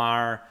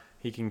flyer.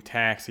 He can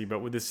taxi. But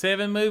with the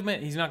 7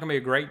 movement, he's not going to be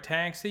a great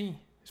taxi,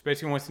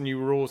 especially once the new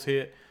rules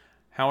hit.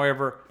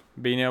 However,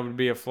 being able to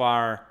be a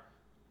flyer,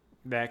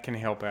 that can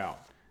help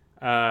out.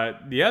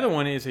 The other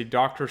one is a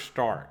Dr.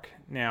 Stark.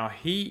 Now,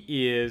 he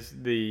is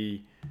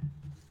the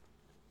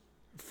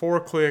 4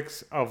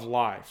 clicks of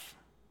life.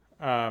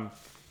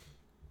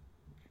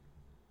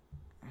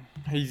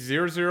 He's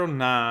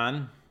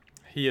 009.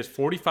 He has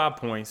 45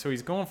 points, so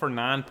he's going for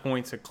 9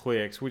 points of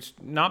clicks, which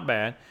not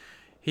bad.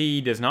 He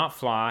does not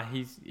fly.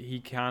 He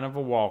kind of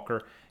a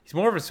walker. He's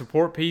more of a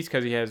support piece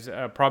because he has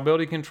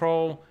probability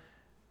control,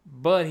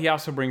 but he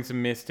also brings the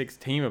Mystics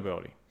team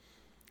ability.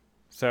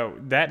 So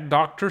that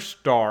Dr.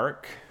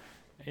 Stark,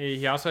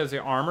 he also has the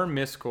armor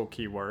mystical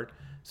keyword.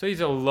 So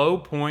he's a low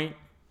point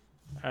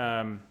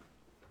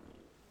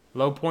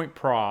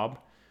prob,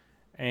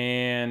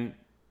 and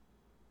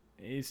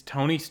it's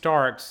Tony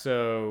Stark,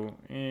 so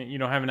you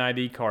don't have an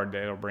ID card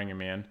that'll bring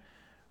him in.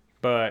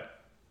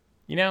 But,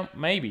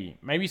 maybe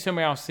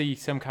somebody will see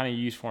some kind of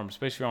use for him,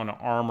 especially on an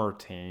armor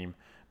team.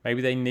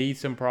 Maybe they need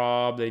some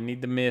prob, they need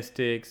the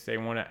Mystics, they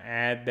want to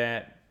add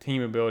that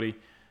team ability.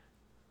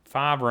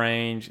 5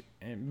 range,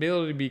 and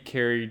ability to be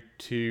carried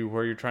to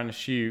where you're trying to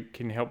shoot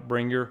can help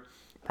bring your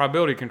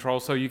probability control.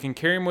 So you can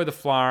carry him with a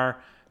flyer,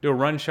 do a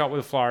run shot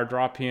with a flyer,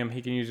 drop him,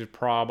 he can use his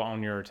prob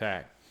on your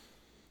attack.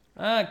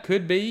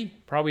 Could be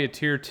probably a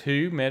tier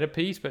 2 meta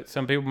piece, but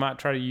some people might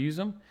try to use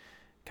them.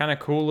 Kind of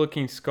cool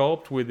looking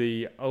sculpt with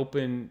the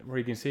open, where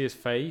you can see his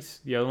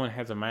face. The other one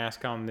has a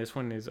mask on. This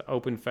one is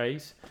open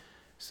face.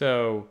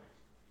 So,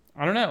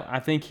 I don't know. I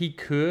think he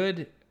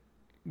could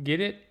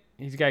get it.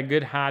 He's got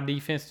good high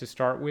defense to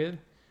start with.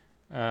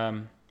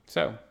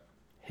 So,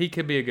 he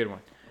could be a good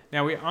one.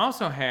 Now, we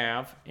also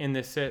have in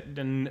this set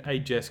a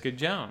Jessica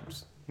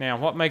Jones. Now,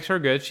 what makes her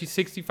good? She's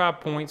 65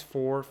 points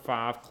for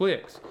 5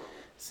 clicks.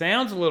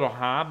 Sounds a little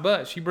high,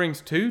 but she brings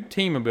 2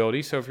 team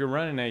abilities. So, if you're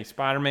running a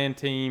Spider-Man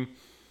team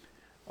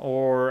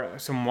or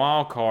some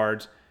wild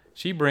cards,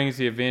 she brings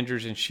the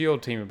Avengers and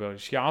S.H.I.E.L.D. team ability.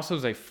 She also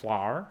is a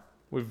flyer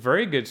with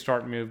very good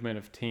start movement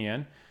of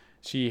 10.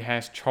 She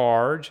has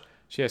charge.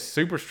 She has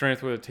super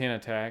strength with a 10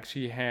 attack.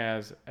 She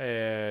has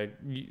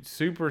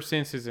super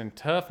senses and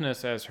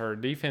toughness as her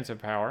defensive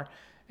power.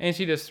 And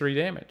she does 3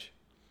 damage.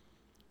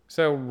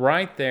 So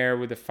right there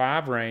with the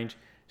 5 range,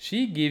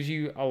 she gives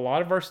you a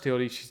lot of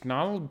versatility. She's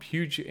not a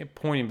huge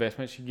point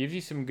investment. She gives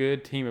you some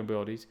good team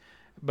abilities.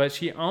 But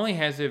she only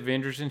has the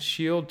Avengers and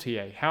S.H.I.E.L.D.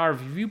 TA.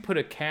 However, if you put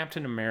a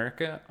Captain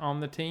America on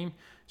the team,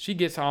 she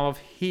gets all of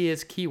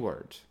his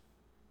keywords.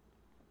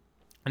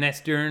 And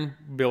that's during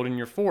building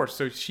your force.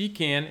 So she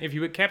can, if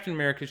you put Captain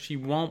America, she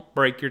won't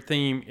break your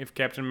theme if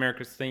Captain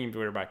America's themed with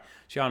everybody.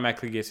 She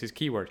automatically gets his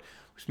keywords,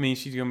 which means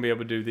she's going to be able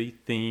to do the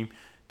theme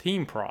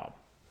team prob.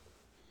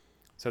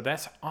 So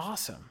that's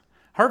awesome.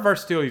 Her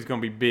versatility is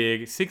going to be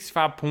big.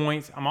 65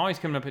 points. I'm always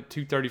coming up at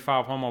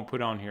 235. What I'm going to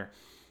put on here.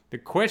 The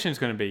question is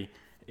going to be,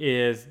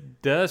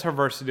 does her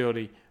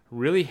versatility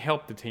really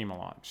help the team a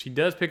lot? She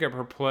does pick up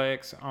her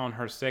plex on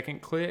her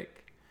second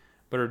click,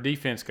 but her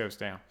defense goes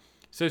down.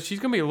 So she's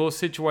going to be a little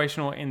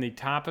situational in the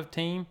type of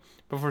team,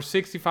 but for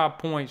 65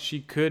 points, she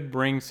could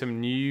bring some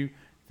new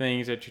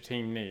things that your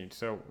team needs.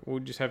 So we'll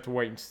just have to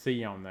wait and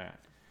see on that.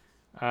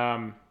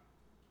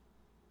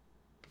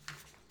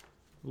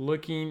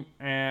 Looking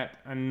at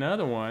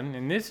another one,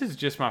 and this is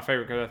just my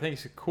favorite because I think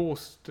it's a cool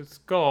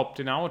sculpt,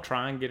 and I will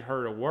try and get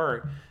her to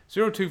work.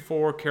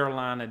 024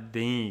 Carolina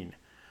Dean.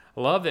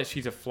 I love that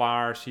she's a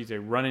flyer. She's a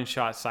running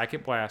shot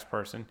psychic blast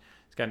person.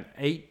 She's got an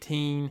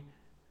 18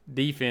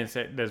 defense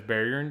that does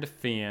barrier and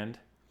defend.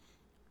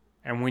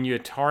 And when you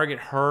target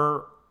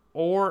her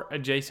or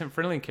adjacent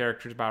friendly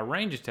characters by a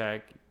range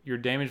attack, your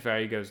damage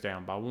value goes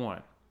down by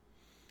 1.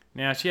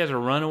 Now, she has a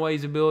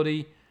runaways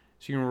ability.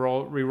 She can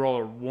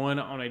re-roll a 1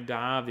 on a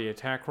die of the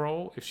attack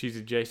roll if she's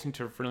adjacent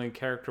to a friendly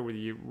character with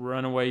the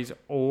Runaways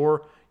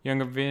or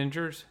Young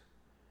Avengers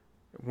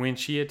when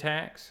she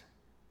attacks.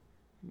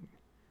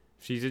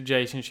 If she's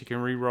adjacent, she can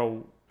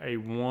reroll a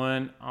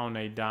 1 on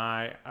a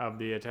die of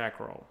the attack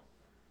roll.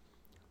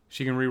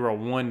 She can reroll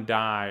 1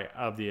 die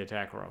of the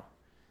attack roll.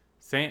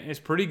 It's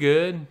pretty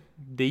good,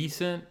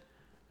 decent.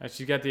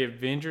 She's got the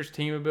Avengers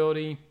team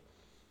ability.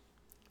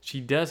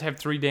 She does have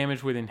 3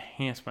 damage with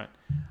enhancement.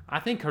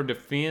 I think her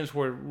defense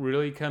where it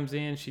really comes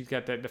in. She's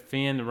got that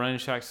defend, the running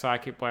shot,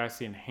 psychic blast,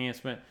 the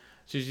enhancement.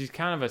 So she's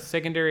kind of a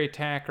secondary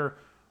attacker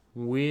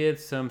with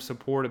some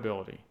support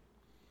ability.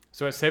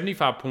 So at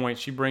 75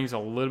 points, she brings a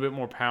little bit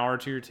more power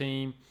to your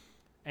team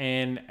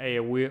and a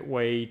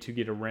way to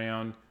get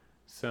around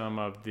some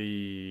of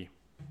the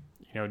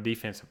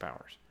defensive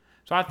powers.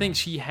 So I think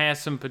she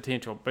has some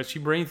potential, but she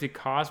brings the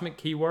cosmic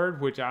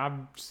keyword, which I've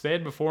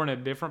said before in a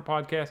different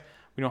podcast.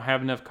 We don't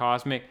have enough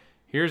cosmic.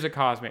 Here's a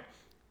cosmic.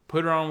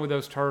 Put her on with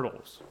those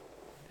turtles.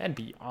 That'd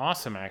be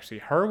awesome, actually.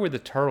 Her with the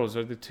turtles.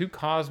 Are the 2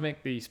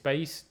 cosmic, the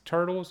space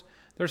turtles?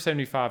 They're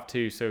 75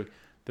 too. So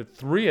the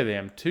 3 of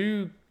them,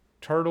 2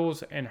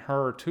 turtles and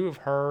her, 2 of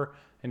her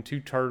and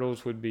 2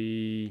 turtles would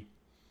be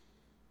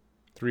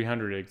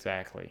 300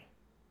 exactly.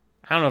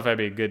 I don't know if that'd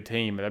be a good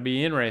team, but that'd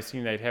be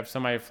interesting. They'd have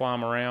somebody to fly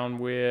them around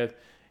with,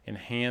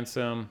 enhance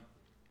them.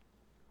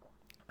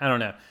 I don't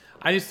know.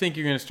 I just think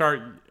you're going to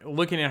start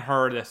looking at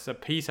her. That's a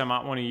piece I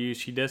might want to use.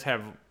 She does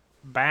have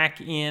back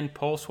end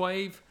pulse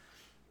wave.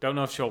 Don't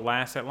know if she'll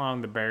last that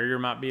long. The barrier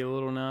might be a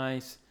little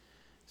nice.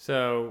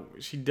 So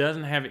she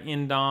doesn't have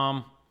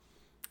Endom.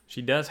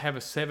 She does have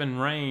a 7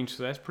 range,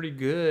 so that's pretty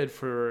good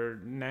for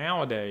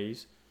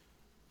nowadays.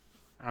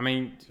 I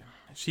mean,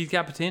 she's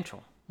got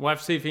potential. We'll have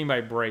to see if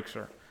anybody breaks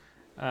her.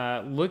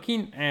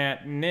 Looking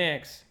at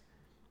next,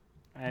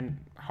 and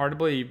hard to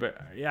believe, but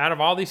out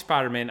of all these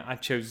Spider-Man, I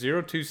chose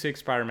 026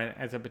 Spider-Man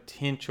as a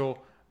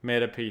potential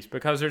meta piece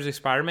because there's a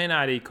Spider-Man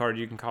ID card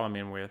you can call him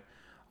in with.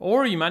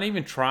 Or you might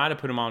even try to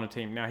put him on a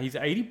team. Now, he's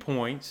 80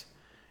 points.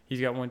 He's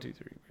got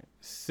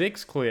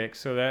 6 clicks,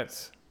 so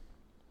that's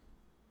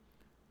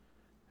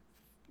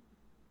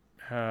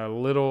a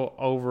little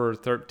over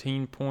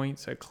 13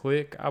 points a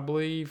click, I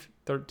believe.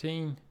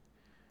 13?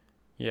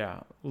 Yeah,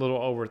 a little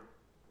over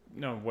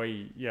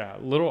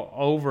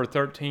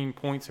 13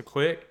 points a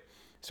click.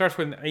 Starts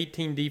with an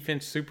 18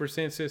 defense, super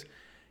senses.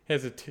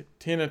 Has a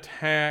 10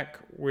 attack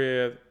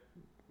with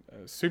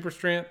super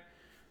strength.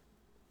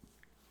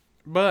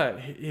 But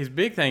his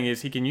big thing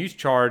is he can use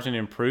charge and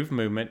improve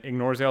movement,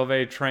 ignores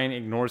elevated train,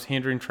 ignores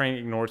hindering train,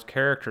 ignores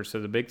character, so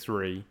the big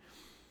 3.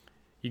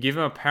 You give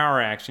him a power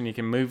action, he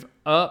can move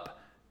up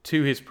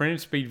to his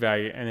printed speed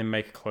value and then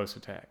make a close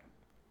attack.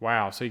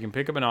 Wow, so you can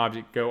pick up an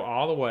object, go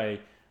all the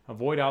way,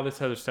 avoid all this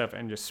other stuff,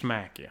 and just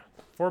smack you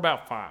for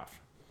about 5.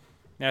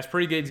 Now, it's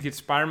pretty good to get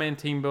Spider-Man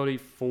team ability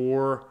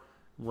for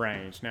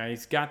range. Now,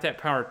 he's got that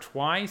power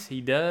twice.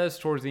 He does,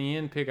 towards the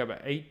end, pick up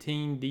an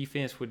 18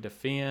 defense with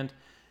defend.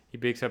 He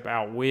picks up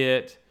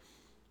outwit.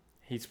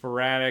 He's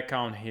sporadic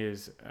on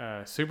his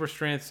super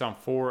strengths on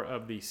 4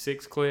 of the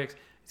 6 clicks.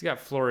 He's got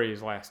flurry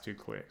his last 2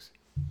 clicks.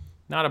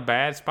 Not a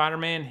bad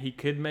Spider-Man. He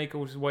could make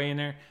his way in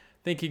there.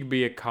 I think he could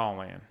be a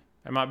call-in.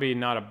 That might be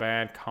not a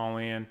bad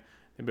call-in.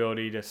 The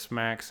ability to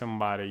smack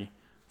somebody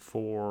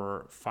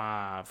for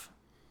 5.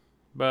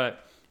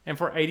 And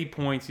for 80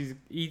 points,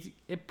 he's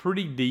a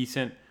pretty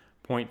decent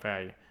point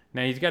value.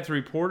 Now, he's got the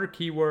reporter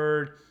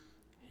keyword.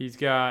 He's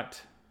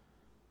got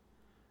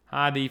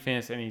high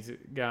defense, and he's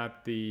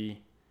got the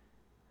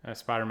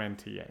Spider-Man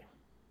TA.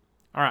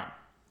 All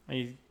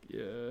right.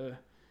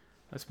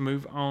 Let's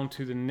move on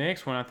to the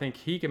next one. I think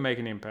he can make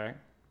an impact.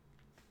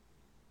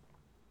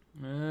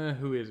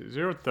 Who is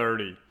it?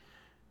 030.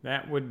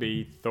 That would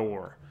be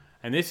Thor.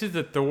 And this is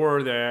the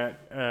Thor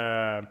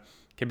that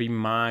can be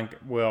mind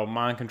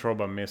controlled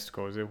by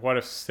Mystical. What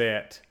if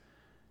Set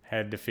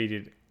had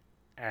defeated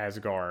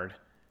Asgard?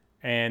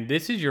 And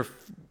this is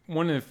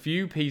one of the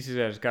few pieces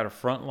that has got a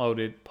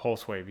front-loaded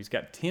pulse wave. He's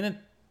got 10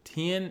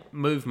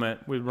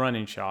 movement with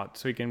running shot,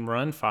 so he can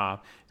run 5.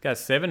 He's got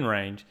 7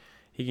 range.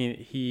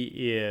 He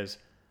is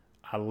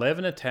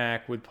 11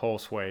 attack with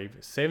pulse wave,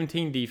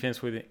 17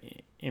 defense with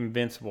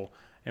invincible,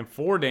 and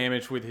 4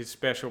 damage with his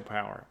special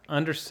power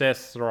under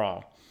Seth's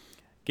thrall.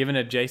 Given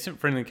adjacent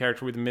friendly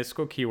character with a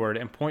mystical keyword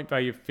and point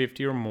value of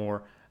 50 or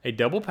more, a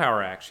double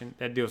power action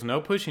that deals no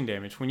pushing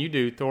damage. When you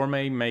do, Thor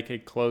may make a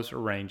close or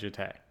range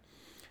attack.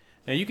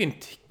 Now you can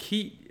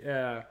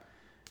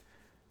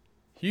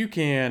you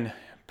can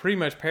pretty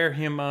much pair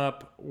him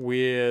up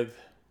with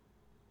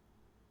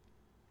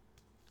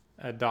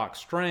a Doc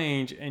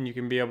Strange, and you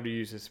can be able to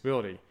use this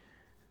ability.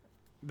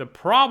 The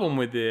problem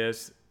with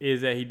this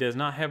is that he does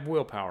not have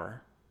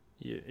willpower.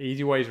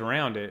 Easy ways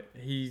around it.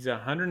 He's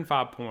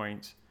 105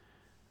 points.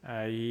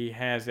 He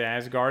has the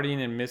Asgardian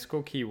and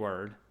mystical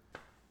keyword.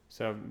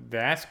 So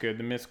that's good,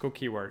 the mystical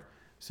keyword.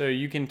 So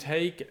you can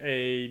take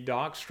a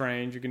Doc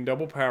Strange, you can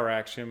double power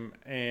action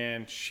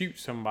and shoot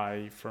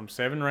somebody from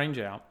 7 range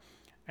out,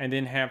 and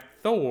then have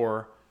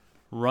Thor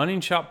running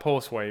shot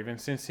pulse wave. And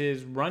since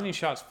his running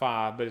shot's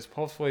 5, but his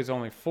pulse wave is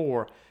only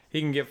 4, he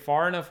can get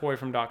far enough away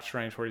from Doc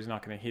Strange where he's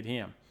not going to hit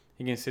him.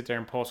 He can sit there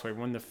and pulse wave.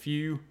 One of the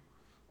few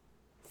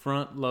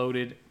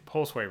front-loaded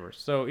pulse waivers.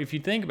 So if you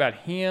think about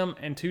him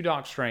and 2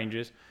 Doc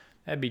Stranges,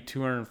 that'd be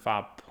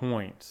 205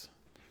 points.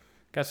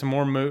 Got some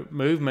more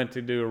movement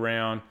to do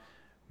around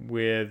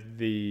with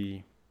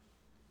the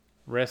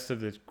rest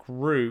of the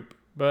group,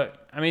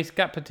 but I mean, it's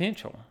got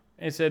potential.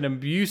 It's an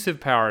abusive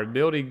power,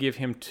 ability to give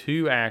him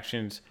 2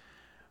 actions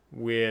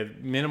with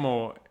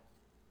minimal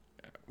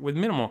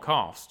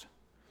cost.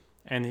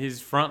 And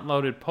his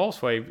front-loaded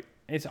pulse wave,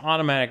 it's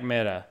automatic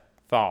meta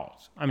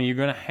thoughts. I mean, you're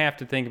going to have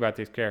to think about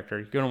this character.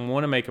 You're going to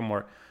want to make him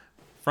work.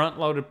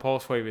 Front-loaded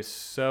pulse wave is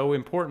so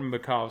important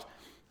because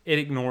it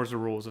ignores the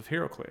rules of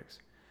HeroClix.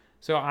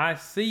 So I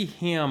see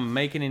him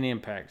making an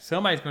impact.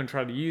 Somebody's going to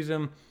try to use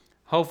him.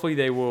 Hopefully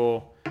they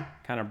will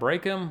kind of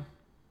break him,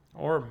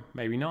 or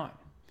maybe not.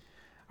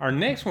 Our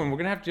next one, we're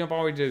going to have to jump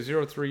all the way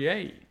to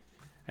 038.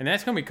 And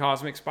that's going to be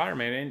Cosmic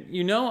Spider-Man. And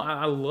you know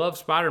I love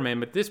Spider-Man,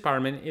 but this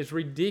Spider-Man is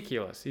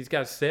ridiculous. He's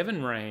got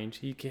 7 range.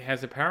 He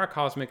has the Power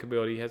Cosmic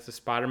ability. He has the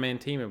Spider-Man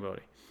team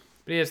ability.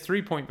 But he has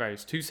 3-point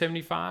values,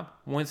 275,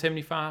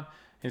 175,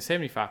 and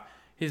 75.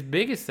 His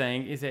biggest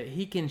thing is that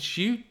he can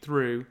shoot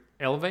through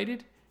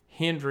elevated,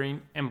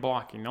 hindering, and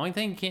blocking. The only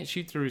thing he can't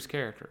shoot through is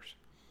characters.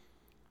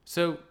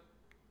 So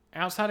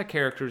outside of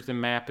characters, the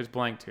map is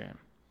blank to him.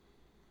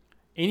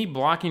 Any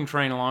blocking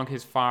terrain along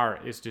his fire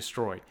is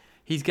destroyed.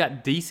 He's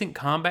got decent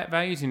combat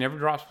values. He never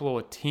drops below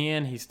a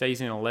 10. He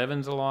stays in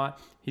 11s a lot.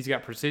 He's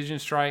got Precision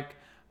Strike,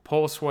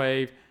 Pulse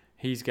Wave.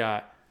 He's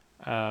got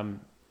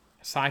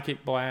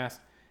Psychic Blast.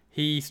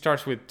 He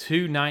starts with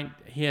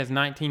he has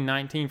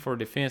 19-19 for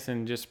defense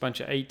and just a bunch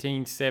of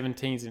 18s,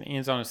 17s, and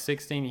ends on a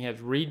 16. He has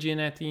regen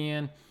at the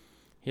end.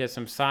 He has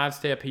some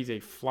sidestep. He's a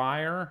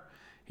flyer.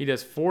 He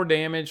does 4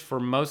 damage for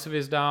most of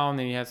his dial, and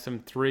then he has some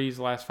 3s.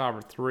 The last 5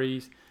 are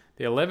 3s.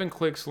 The 11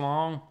 clicks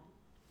long.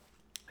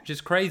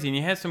 Just crazy. And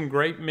he has some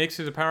great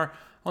mixes of power.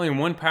 Only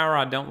one power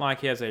I don't like.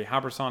 He has a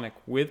Hypersonic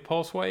with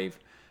Pulse Wave.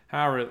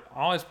 However,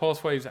 all his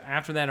Pulse Waves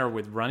after that are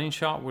with Running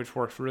Shot, which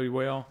works really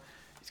well.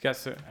 He's got,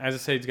 as I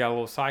said, he's got a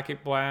little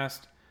Psychic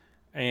Blast.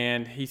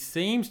 And he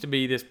seems to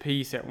be this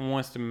piece that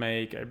wants to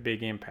make a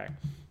big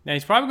impact. Now,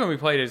 he's probably going to be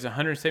played as a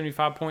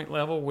 175-point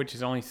level, which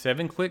is only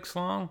 7 clicks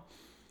long.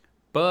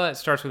 But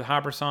starts with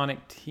Hypersonic,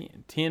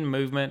 10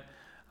 movement,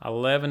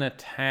 11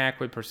 attack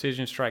with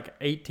Precision Strike,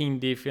 18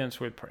 defense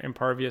with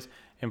Impervious,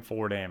 and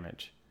 4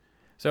 damage.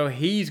 So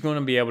he's going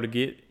to be able to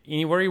get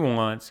anywhere he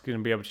wants, going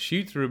to be able to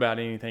shoot through about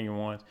anything he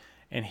wants,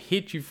 and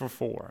hit you for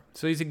 4.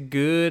 So he's a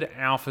good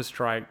Alpha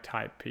Strike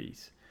type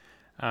piece.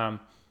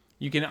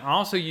 You can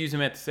also use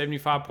him at the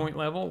 75-point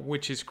level,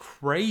 which is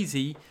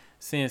crazy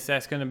since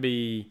that's going to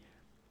be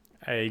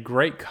a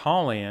great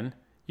call-in.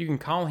 You can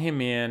call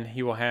him in.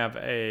 He will have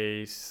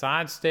a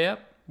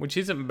sidestep, which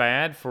isn't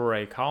bad for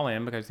a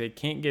call-in because they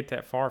can't get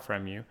that far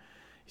from you.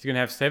 He's going to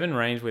have 7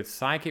 range with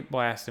Psychic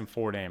Blast and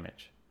 4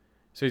 damage.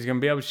 So he's going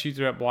to be able to shoot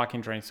through that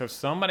blocking terrain. So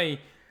somebody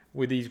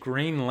with these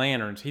Green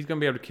Lanterns, he's going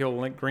to be able to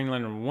kill Green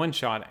Lantern one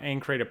shot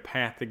and create a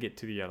path to get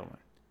to the other one.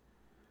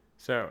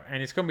 So,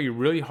 and it's going to be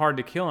really hard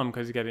to kill him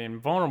because he's got an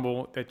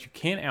invulnerable that you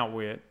can't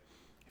outwit.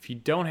 If you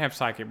don't have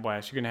Psychic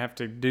Blast, you're going to have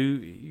to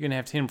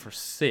hit him for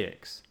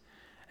 6.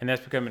 And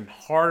that's becoming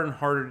harder and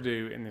harder to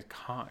do in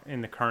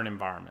the current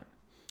environment.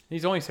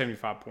 He's only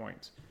 75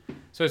 points.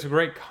 So it's a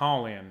great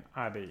call-in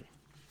ID.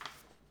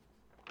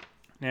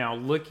 Now,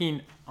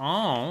 looking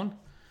on,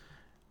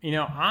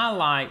 I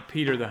like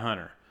Peter the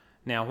Hunter.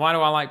 Now, why do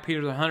I like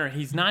Peter the Hunter?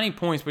 He's 90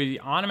 points, but he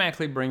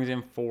automatically brings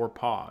in 4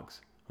 Pogs.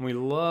 And we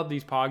love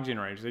these Pog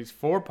generators. These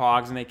 4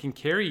 Pogs, and they can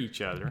carry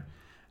each other. And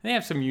they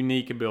have some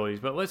unique abilities,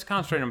 but let's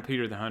concentrate on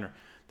Peter the Hunter.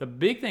 The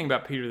big thing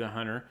about Peter the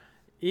Hunter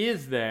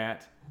is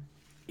that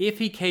if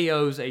he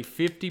KOs a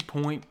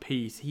 50-point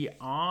piece,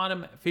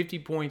 50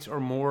 points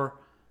or more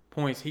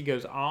points, he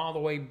goes all the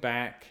way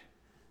back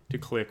to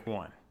click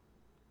 1.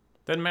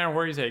 Doesn't matter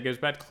where he's at. He goes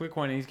back to click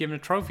 1, and he's given a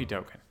trophy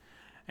token.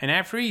 And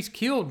after he's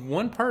killed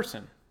one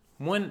person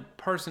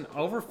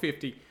over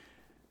 50,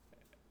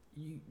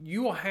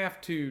 you will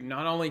have to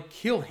not only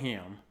kill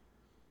him,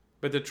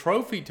 but the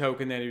trophy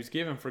token that he was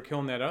given for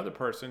killing that other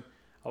person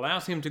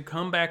allows him to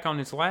come back on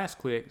his last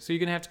click, so you're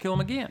going to have to kill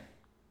him again.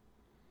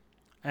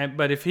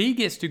 But if he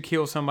gets to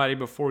kill somebody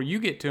before you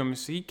get to him,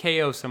 so he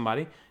KOs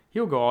somebody,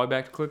 he'll go all the way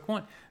back to click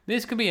 1.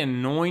 This could be an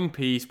annoying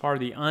piece, part of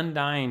the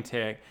Undying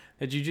tech,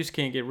 that you just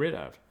can't get rid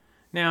of.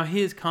 Now,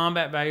 his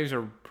combat values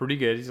are pretty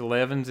good. He's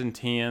 11s and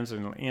 10s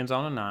and ends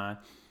on a 9.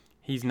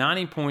 He's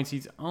 90 points.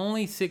 He's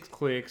only 6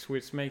 clicks,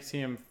 which makes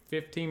him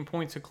 15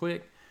 points a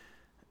click.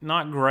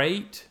 Not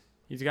great.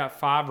 He's got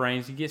 5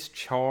 range. He gets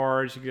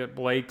charged. He's got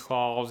blade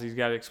claws. He's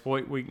got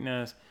exploit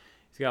weakness.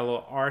 He's got a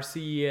little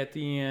RCE at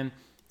the end.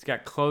 He's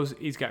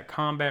got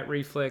combat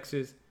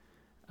reflexes.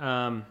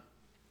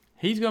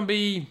 He's going to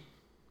be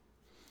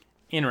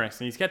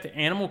interesting. He's got the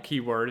animal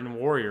keyword in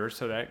warrior,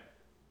 so that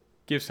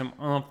gives some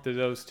oomph to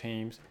those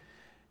teams.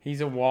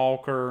 He's a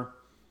walker.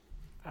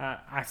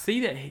 I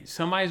see that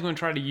somebody's going to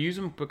try to use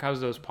him because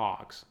of those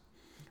Pogs.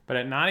 But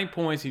at 90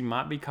 points, he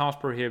might be cost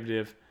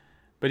prohibitive,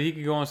 but he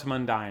could go on some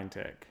Undying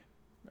tech.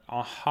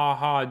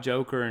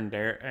 Joker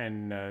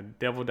and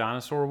Devil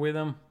Dinosaur with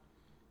him.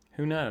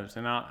 Who knows?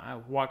 And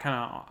what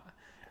kind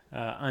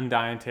of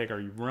undying tech are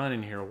you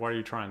running here? What are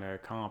you trying to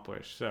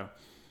accomplish? So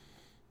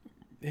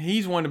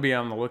he's one to be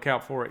on the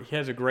lookout for. He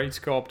has a great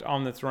sculpt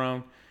on the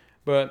throne,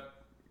 but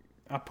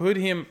I put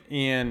him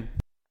in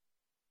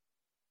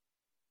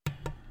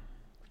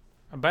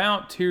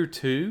about tier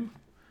 2.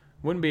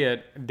 Wouldn't be a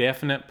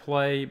definite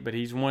play, but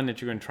he's one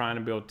that you're going to try to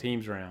build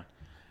teams around.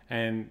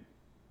 And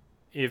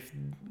if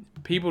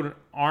people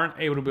aren't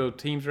able to build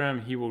teams around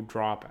him, he will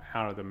drop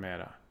out of the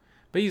meta.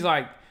 But he's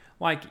like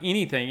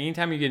anything.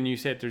 Anytime you get a new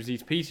set, there's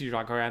these pieces you're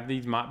like, oh,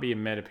 these might be a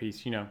meta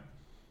piece. You know,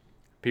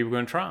 people are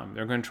going to try them.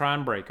 They're going to try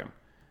and break them.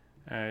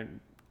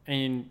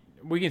 And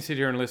we can sit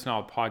here and listen to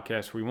all the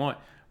podcasts we want.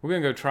 We're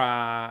going to go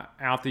try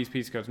out these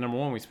pieces because, number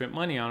one, we spent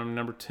money on them.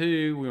 Number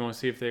two, we want to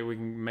see if we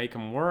can make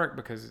them work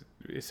because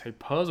it's a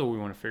puzzle we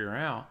want to figure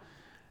out.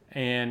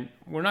 And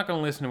we're not going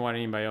to listen to what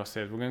anybody else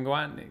says. We're going to go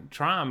out and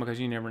try them because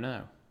you never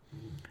know.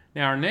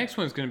 Now, our next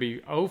one is going to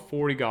be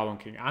 040 Goblin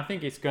King. I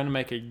think it's going to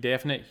make a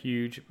definite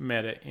huge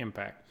meta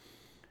impact.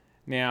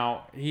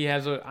 Now,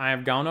 I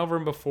have gone over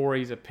him before.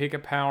 He's a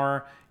pick-up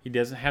power. He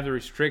doesn't have the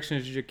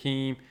restrictions of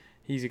Jakeem.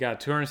 He's got a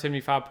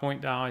 275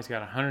 point down. He's got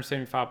a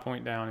 175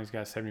 point down. He's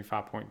got a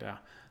 75 point down.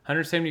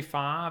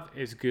 175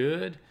 is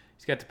good.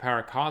 He's got the power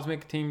of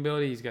cosmic team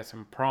ability. He's got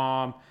some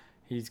prom.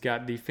 He's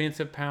got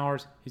defensive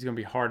powers. He's going to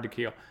be hard to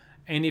kill.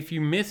 And if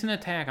you miss an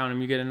attack on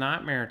him, you get a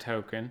nightmare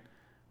token,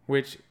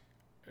 which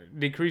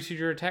decreases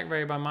your attack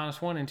value by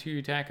 -1 until you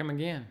attack him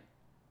again.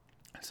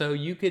 So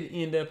you could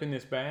end up in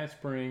this bad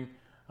spring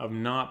of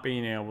not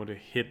being able to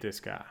hit this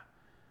guy.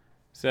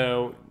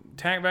 So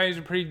attack values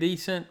are pretty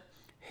decent.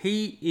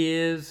 He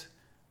is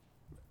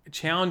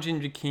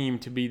challenging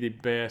Jakeem to be the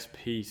best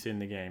piece in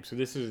the game. So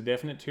this is a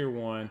definite tier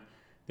 1.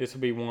 This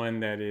will be one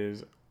that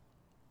is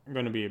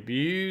going to be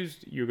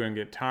abused. You're going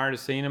to get tired of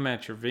seeing him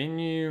at your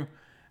venue.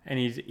 And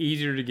he's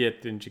easier to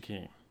get than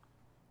Jakeem.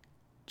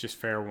 Just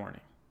fair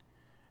warning.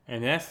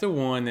 And that's the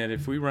one that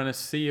if we run a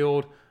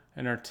sealed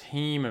in our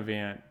team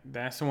event,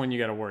 that's the one you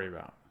got to worry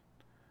about.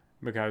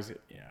 Because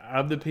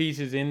of the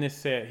pieces in this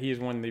set, he is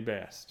one of the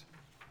best.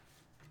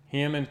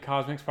 Him and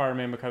Cosmic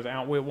Spider-Man, because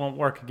Outwit won't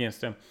work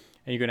against him,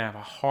 and you're going to have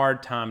a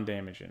hard time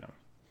damaging him.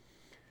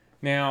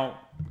 Now,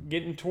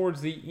 getting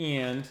towards the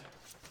end,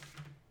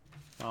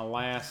 my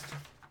last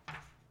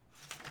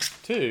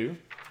two,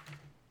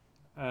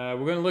 we're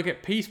going to look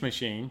at Peace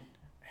Machine.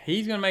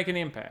 He's going to make an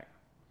impact.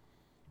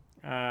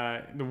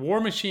 The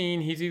War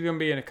Machine, he's either going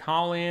to be in a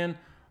call-in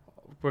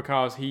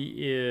because he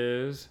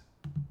is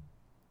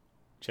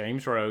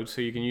James Rhodes,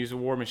 so you can use the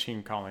War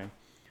Machine call-in.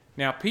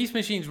 Now, Peace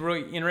Machine's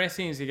really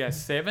interesting is he got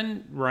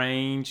 7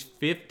 range,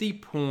 50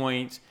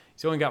 points.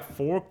 He's only got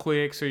 4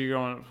 clicks, so you're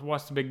going,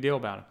 what's the big deal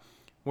about him?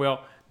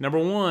 Well, number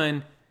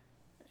one,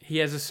 he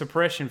has a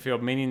suppression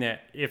field, meaning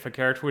that if a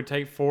character would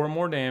take 4 or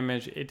more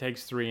damage, it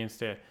takes 3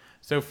 instead.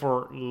 So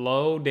for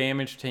low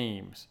damage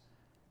teams,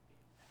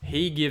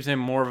 he gives them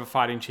more of a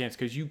fighting chance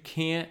because you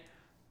can't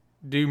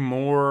do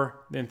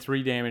more than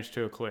 3 damage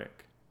to a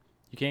click.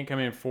 You can't come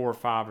in 4 or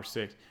 5 or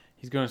 6.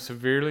 He's going to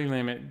severely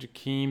limit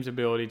Jakeem's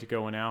ability to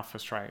go an alpha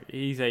strike.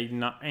 He's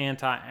an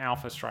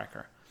anti-alpha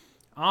striker.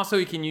 Also,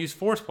 he can use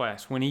Force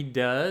Blast. When he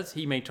does,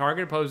 he may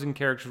target opposing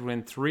characters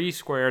within 3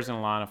 squares in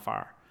a line of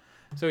fire.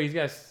 So he's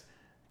got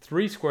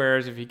 3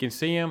 squares. If he can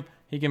see them,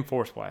 he can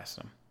Force Blast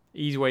them.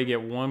 Easy way to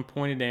get 1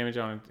 point of damage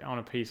on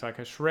a piece, like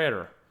a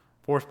Shredder.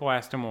 Force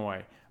Blast him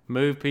away.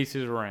 Move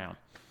pieces around.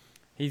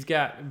 He's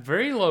got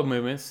very low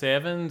movement,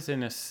 7s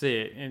and a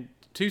 6, and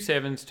 2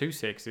 7s, 2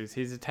 6s.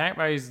 His attack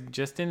value is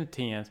just in the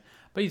 10s,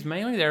 but he's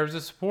mainly there as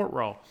a support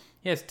role.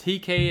 He has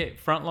TK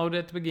front load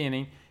at the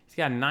beginning. He's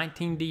got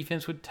 19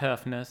 defense with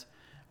toughness.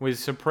 With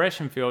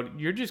suppression field,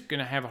 you're just going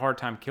to have a hard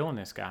time killing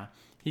this guy.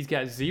 He's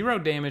got 0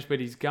 damage, but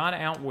he's got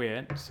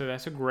Outwit, so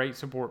that's a great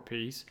support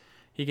piece.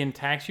 He can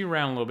tax you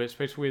around a little bit,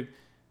 especially with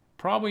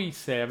probably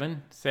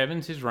 7.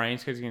 7's his range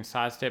because he can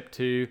sidestep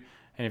 2,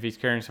 and if he's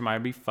carrying somebody,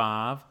 it'd be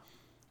 5.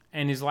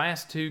 And his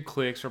last 2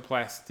 clicks are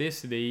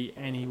plasticity,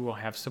 and he will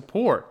have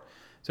support.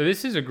 So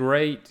this is a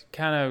great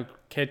kind of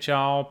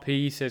catch-all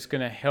piece that's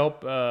going to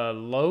help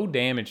low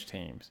damage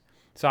teams.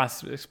 So I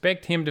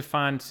expect him to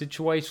find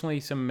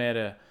situationally some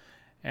meta,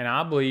 and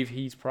I believe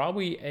he's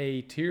probably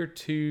a tier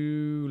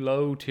 2,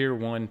 low tier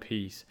 1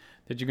 piece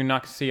that you're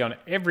not going to see on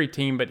every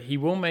team, but he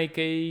will make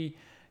a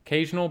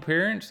occasional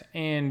appearance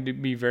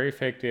and be very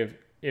effective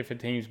if a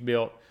team's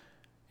built,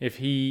 if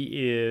he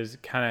is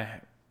kind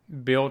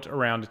of built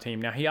around a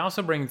team. Now, he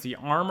also brings the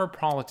armor,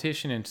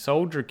 politician, and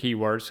soldier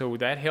keywords, so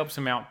that helps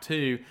him out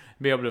too,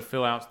 be able to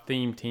fill out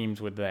theme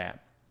teams with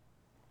that.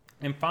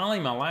 And finally,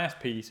 my last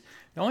piece,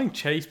 the only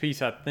chase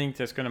piece I think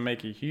that's going to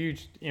make a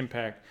huge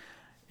impact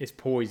is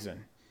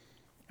Poison.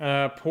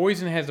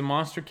 Poison has a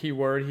monster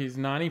keyword. He's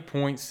 90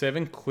 points,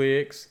 7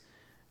 clicks.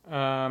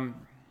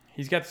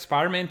 He's got the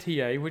Spider-Man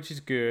TA, which is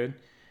good.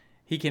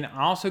 He can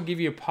also give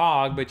you a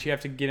Pog, but you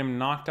have to get him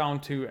knocked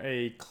onto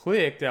a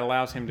click that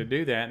allows him to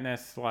do that, and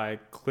that's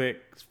like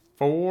click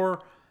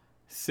 4,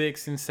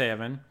 6, and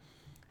 7.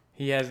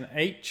 He has an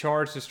 8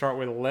 charge to start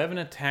with, 11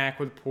 attack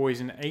with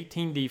poison,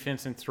 18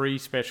 defense, and 3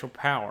 special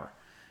power.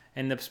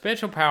 And the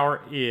special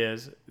power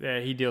is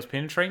that he deals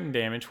penetrating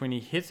damage when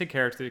he hits a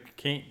character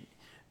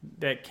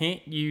that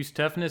can't use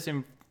toughness,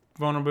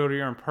 invulnerability,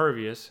 or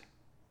impervious.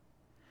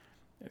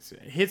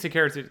 Hits a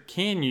character that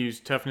can use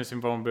toughness,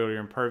 invulnerability,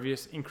 or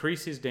impervious,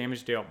 increases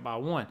damage dealt by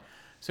 1.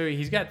 So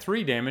he's got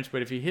 3 damage,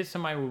 but if he hits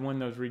somebody with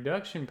one of those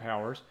reduction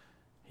powers,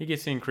 he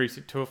gets to increase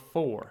it to a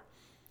 4.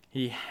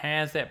 He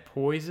has that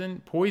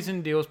poison.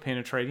 Poison deals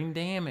penetrating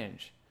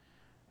damage.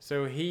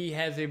 So he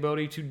has the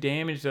ability to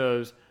damage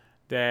those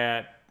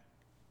that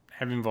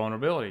have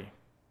invulnerability,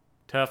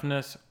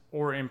 toughness,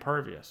 or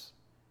impervious.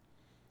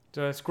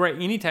 So that's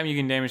great. Anytime you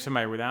can damage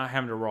somebody without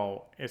having to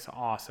roll, it's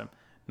awesome.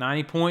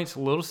 90 points, a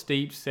little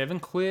steep. 7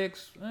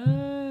 clicks.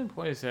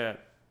 What is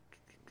that?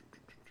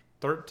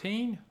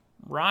 13?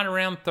 Right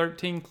around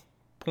 13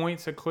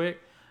 points a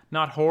click.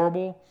 Not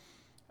horrible.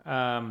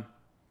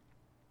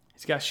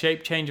 It's got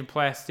shape change and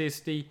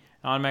plasticity.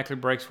 Automatically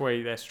breaks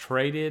away. That's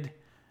traded.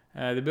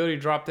 The ability to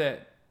drop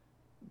that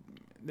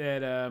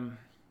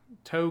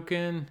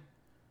token,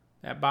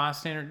 that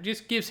bystander,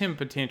 just gives him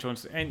potential.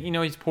 And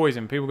he's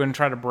poison. People are going to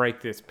try to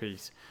break this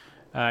piece.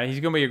 He's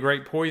going to be a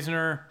great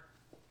poisoner.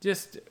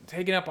 Just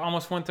taking up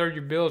almost 1/3 of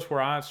your builds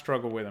where I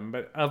struggle with him.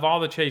 But of all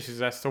the chases,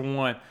 that's the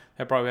one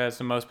that probably has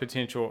the most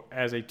potential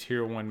as a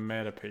tier 1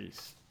 meta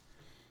piece.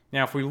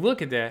 Now, if we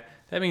look at that,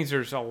 that means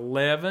there's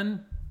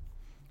 11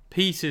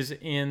 pieces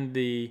in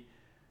the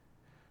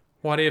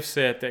What If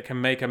set that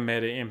can make a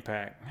meta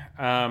impact.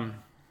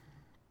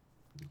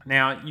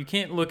 Now, you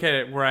can't look at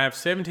it where I have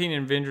 17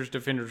 in Avengers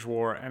Defenders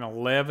War and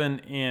 11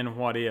 in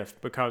What If,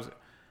 because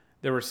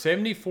there were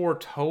 74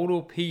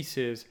 total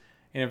pieces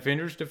in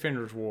Avengers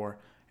Defenders War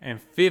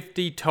and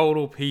 50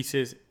 total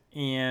pieces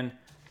in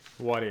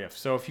What If.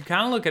 So if you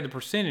kind of look at the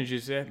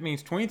percentages, that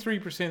means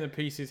 23% of the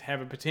pieces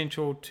have a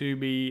potential to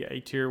be a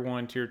tier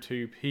 1, tier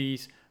 2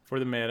 piece for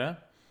the meta,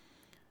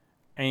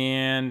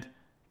 and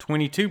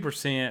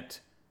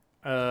 22%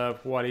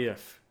 of What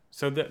If.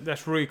 So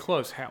that's really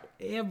close.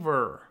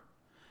 However,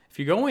 if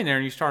you go in there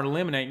and you start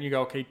eliminating, you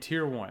go, okay,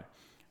 tier 1.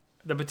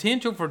 The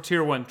potential for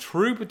tier 1,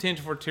 true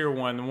potential for tier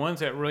 1, the ones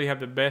that really have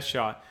the best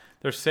shot,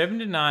 there's 7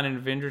 to 9 in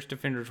Avengers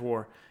Defenders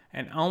War,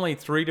 and only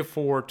 3 to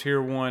 4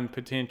 tier 1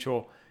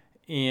 potential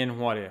in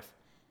What If.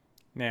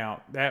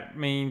 Now, that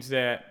means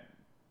that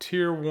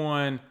tier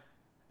 1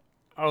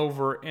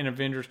 over in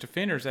Avengers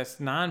Defenders, that's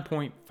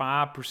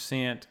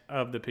 9.5%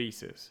 of the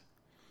pieces.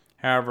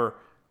 However,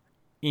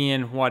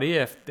 in What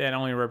If, that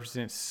only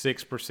represents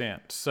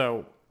 6%.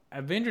 So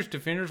Avengers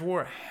Defenders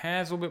War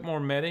has a little bit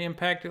more meta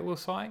impact, it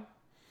looks like,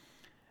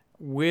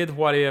 with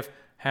What If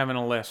having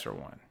a lesser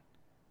one.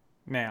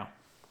 Now,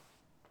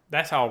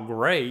 that's all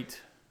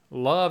great.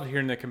 Love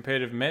hearing the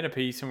competitive meta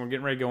piece, and we're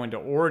getting ready to go into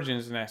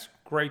Origins, and that's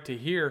great to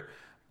hear.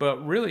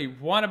 But really,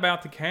 what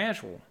about the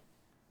casual?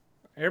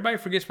 Everybody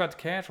forgets about the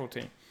casual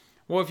team.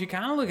 Well, if you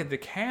kind of look at the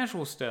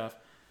casual stuff,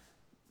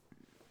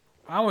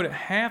 I would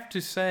have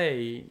to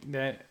say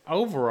that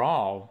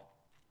overall,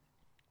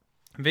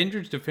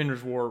 Avengers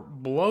Defenders War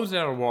blows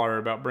out of water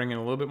about bringing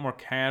a little bit more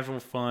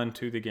casual fun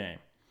to the game.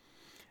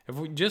 If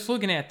we just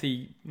looking at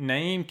the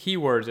name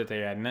keywords that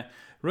they add,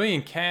 really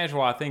in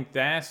casual, I think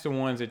that's the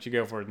ones that you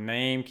go for.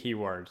 Name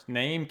keywords,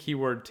 name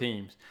keyword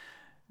teams.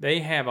 They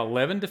have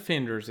 11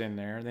 Defenders in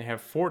there. They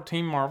have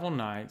 14 Marvel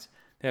Knights.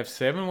 They have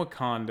 7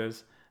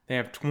 Wakandas. They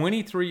have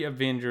 23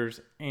 Avengers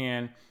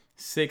and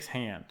 6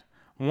 Hand.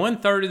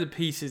 1/3 of the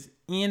pieces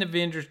in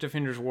Avengers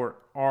Defenders War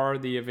are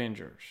the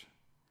Avengers.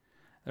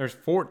 There's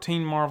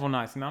 14 Marvel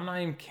Knights, and I'm not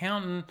even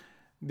counting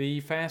the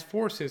Fast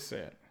Forces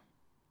set.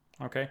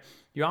 Okay.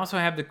 You also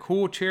have the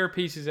cool chair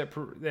pieces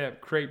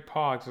that create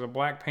pogs, the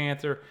Black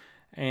Panther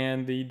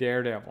and the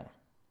Daredevil.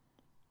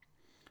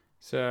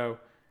 So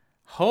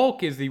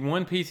Hulk is the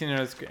one piece in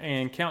there,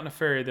 and Count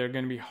Nefaria, they're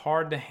going to be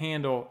hard to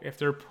handle if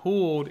they're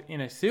pulled in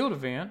a sealed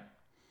event.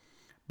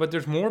 But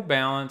there's more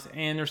balance,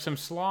 and there's some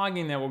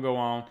slogging that will go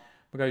on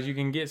because you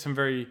can get some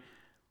very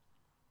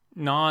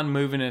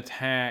non-moving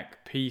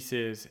attack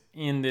pieces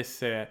in this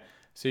set.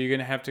 So you're going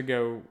to have to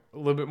go a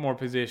little bit more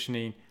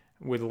positioning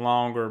with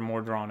longer,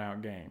 more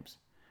drawn-out games.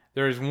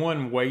 There is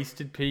one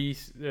wasted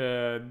piece,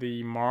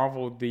 the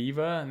Marvel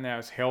Diva, and that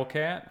was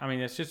Hellcat. I mean,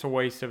 it's just a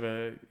waste of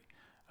a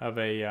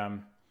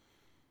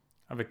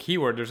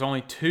keyword. There's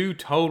only 2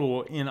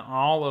 total in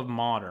all of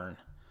Modern.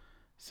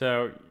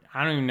 So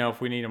I don't even know if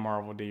we need a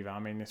Marvel Diva. I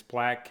mean, this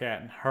Black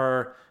Cat and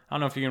her. I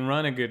don't know if you can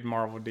run a good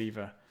Marvel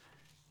Diva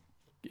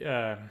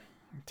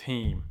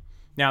team.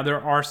 Now,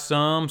 there are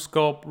some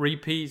Sculpt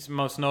repeats.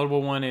 Most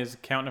notable one is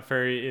Count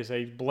Nefaria is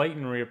a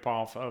blatant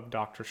ripoff of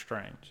Doctor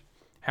Strange.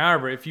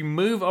 However, if you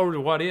move over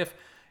to What If,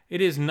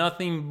 it is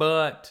nothing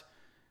but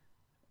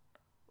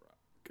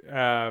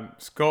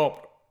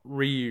Sculpt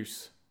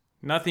reuse.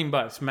 Nothing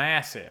but. It's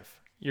massive.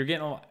 You're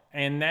getting,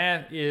 and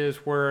that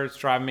is where it's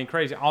driving me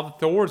crazy. All the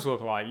Thors look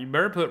alike. You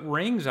better put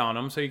rings on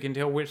them so you can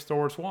tell which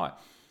Thor's what.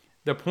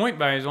 The point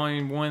value is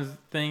only one of the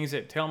things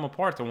that tell them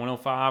apart, the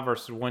 105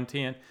 versus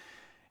 110.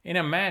 In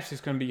a match,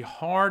 it's going to be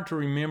hard to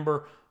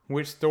remember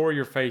which Thor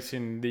you're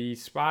facing. The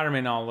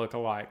Spider-Man all look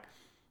alike.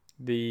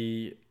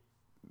 The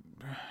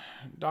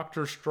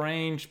Doctor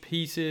Strange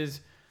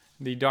pieces,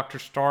 the Doctor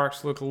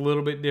Starks look a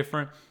little bit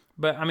different.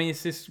 But, I mean,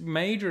 it's this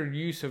major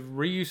reuse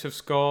of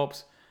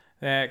sculpts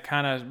that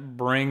kind of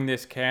bring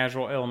this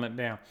casual element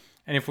down.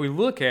 And if we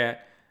look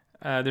at,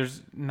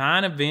 there's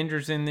 9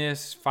 Avengers in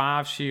this,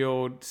 5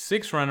 S.H.I.E.L.D.,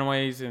 6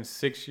 Runaways, and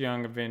 6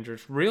 Young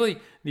Avengers. Really,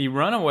 the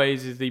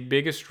Runaways is the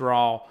biggest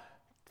draw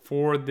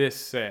for this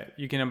set.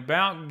 You can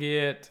about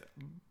get,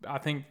 I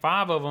think,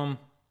 5 of them,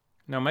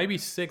 no, maybe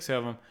 6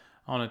 of them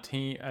on a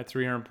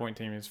 300-point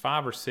team. It's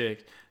 5 or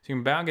 6. So you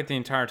can about get the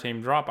entire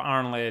team, drop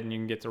Iron Lad, and you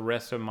can get the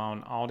rest of them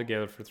on all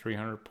together for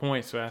 300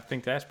 points. So I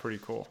think that's pretty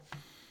cool.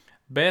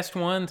 Best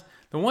ones,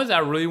 the ones I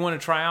really want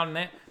to try out in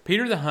that,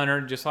 Peter the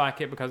Hunter, just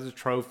like it because of the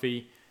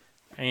trophy,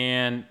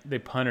 and the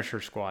Punisher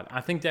squad.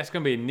 I think that's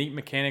going to be a neat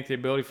mechanic, the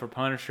ability for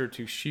Punisher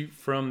to shoot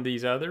from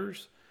these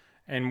others.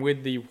 And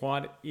with the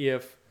what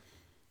if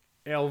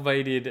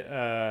elevated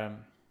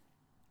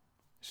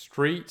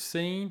street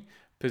scene,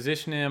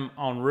 position him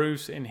on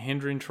roofs and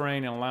hindering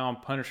terrain and allowing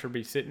Punisher to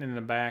be sitting in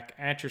the back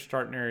at your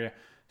starting area,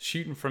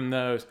 shooting from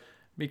those.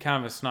 Be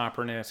kind of a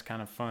sniper-ness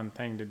kind of fun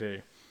thing to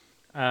do.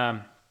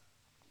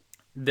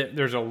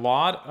 There's a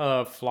lot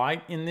of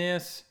flight in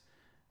this.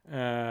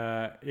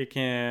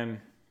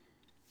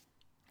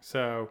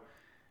 So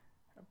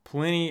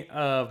plenty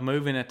of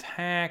move and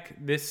attack.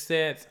 This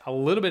set's a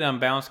little bit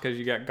unbalanced because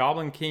you got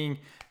Goblin King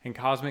and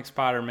Cosmic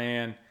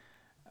Spider-Man,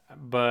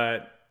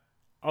 but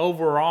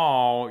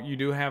overall you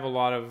do have a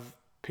lot of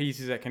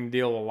pieces that can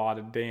deal a lot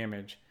of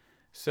damage.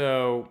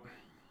 So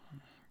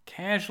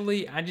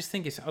casually, I just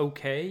think it's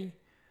okay.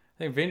 I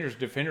think Avengers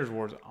Defenders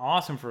War is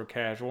awesome for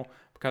casual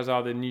because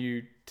all the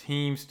new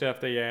team stuff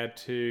they add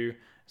to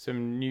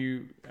some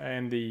new,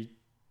 and the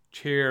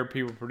chair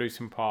people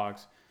producing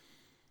pogs.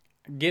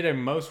 Get a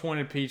most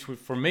wanted piece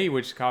for me,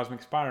 which is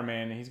Cosmic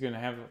Spider-Man. He's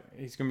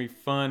gonna be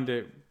fun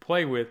to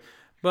play with,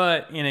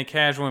 but in a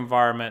casual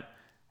environment,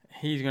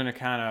 he's gonna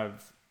kind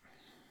of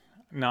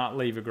not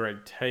leave a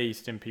great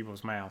taste in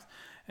people's mouths.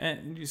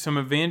 And some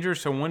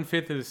Avengers, so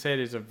 1/5 of the set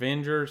is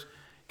Avengers.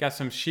 Got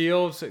some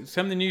shields.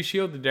 Some of the new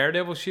shield, the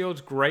Daredevil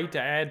shield's great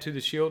to add to the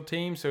shield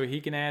team, so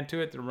he can add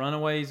to it. The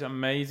Runaways,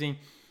 amazing.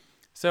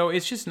 So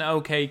it's just an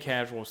okay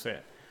casual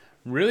set.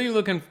 Really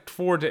looking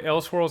forward to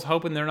Elseworlds,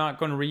 hoping they're not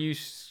going to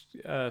reuse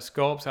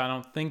sculpts. I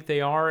don't think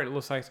they are. It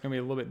looks like it's going to be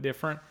a little bit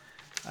different.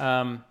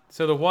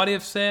 So the What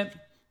If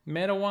set,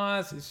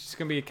 meta-wise, it's just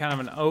going to be kind of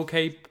an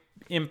okay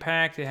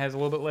impact. It has a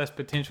little bit less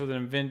potential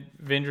than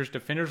Avengers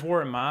Defenders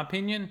War, in my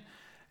opinion.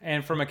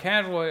 And from a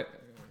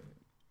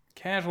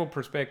casual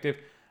perspective,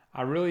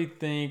 I really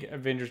think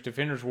Avengers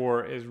Defenders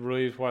War is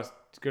what's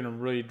going to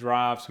really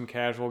drive some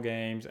casual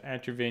games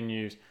at your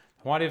venues.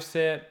 The What If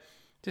set,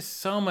 just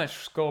so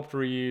much sculpt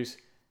reuse.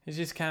 It's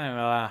just kind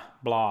of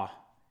blah.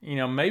 You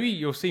know, maybe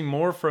you'll see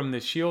more from the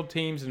S.H.I.E.L.D.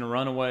 teams and the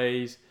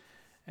Runaways,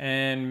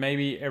 and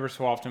maybe ever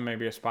so often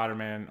maybe a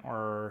Spider-Man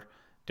or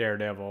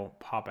Daredevil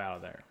pop out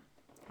of there.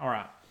 All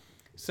right.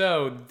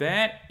 So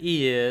that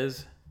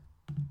is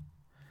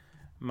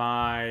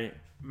my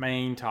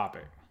main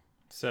topic.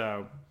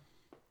 So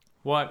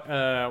what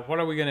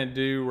are we going to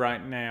do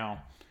right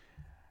now?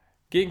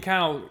 Getting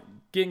kind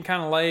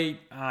of late.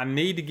 I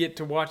need to get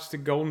to watch the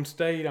Golden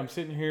State. I'm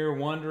sitting here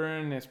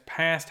wondering. It's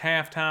past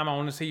halftime. I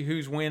want to see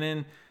who's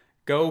winning.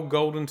 Go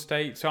Golden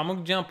State. So I'm going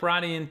to jump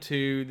right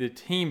into the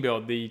team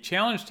build. The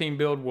challenge team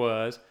build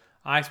was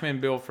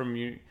Iceman build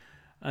from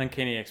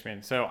Uncanny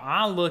X-Men. So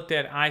I looked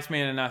at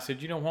Iceman and I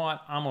said, you know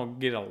what? I'm going to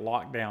get a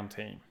lockdown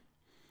team.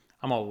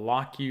 I'm going to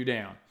lock you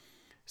down.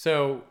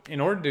 So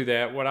in order to do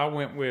that, what I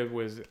went with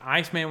was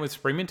Iceman with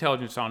Supreme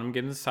Intelligence on him,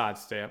 getting the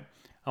sidestep.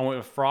 I went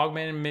with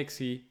Frogman and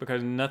Mixie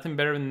because nothing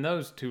better than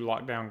those 2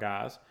 lockdown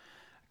guys.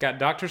 Got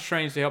Doctor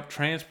Strange to help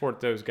transport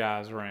those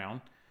guys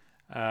around.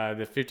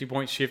 The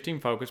 50-point shifting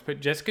focus.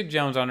 Put Jessica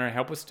Jones on there to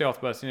help with stealth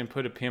busting and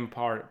put a pin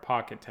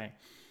pocket tank.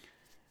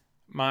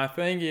 My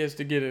thing is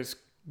to get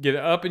it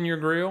up in your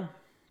grill.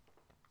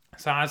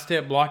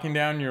 Sidestep, blocking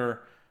down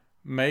your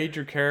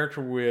major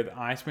character with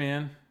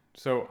Iceman.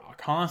 So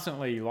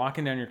constantly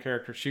locking down your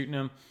character, shooting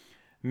them.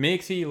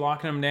 Mixie,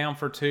 locking them down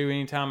for 2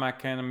 anytime I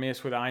kind of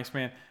miss with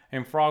Iceman.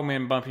 And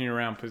Frogman bumping you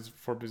around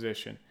for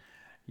position.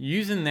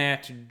 Using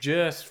that to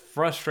just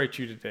frustrate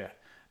you to death.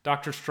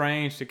 Doctor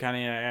Strange to kind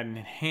of add an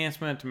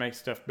enhancement to make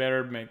stuff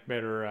better,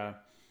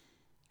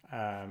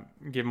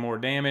 give more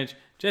damage.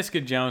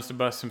 Jessica Jones to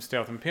bust some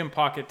stealth. And Pin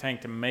Pocket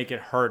Tank to make it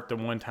hurt the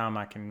one time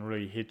I can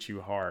really hit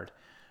you hard.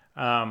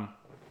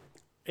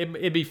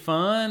 It'd be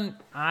fun.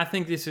 I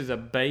think this is a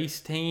base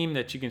team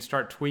that you can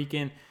start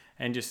tweaking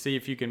and just see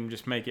if you can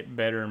just make it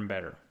better and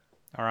better.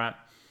 All right.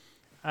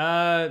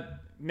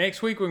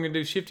 Next week, we're going to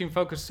do Shifting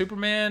Focus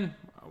Superman,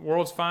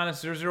 World's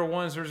Finest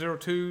 001,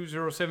 002,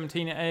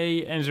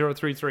 017A, and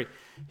 033.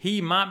 He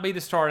might be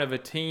the start of a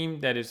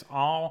team that is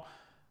all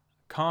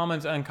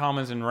commons,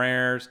 uncommons, and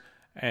rares,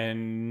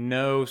 and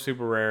no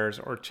super rares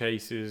or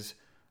chases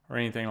or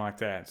anything like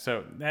that.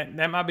 So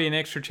that might be an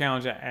extra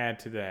challenge to add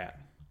to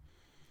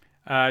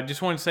that.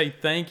 Just want to say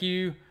thank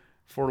you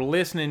for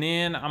listening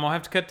in. I'm going to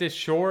have to cut this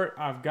short.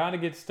 I've got to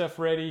get stuff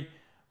ready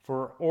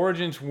for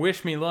Origins.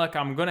 Wish me luck.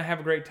 I'm going to have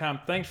a great time.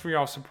 Thanks for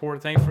y'all's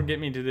support. Thanks for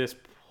getting me to this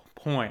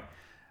point.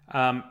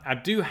 I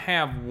do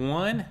have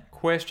one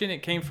question.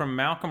 It came from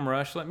Malcolm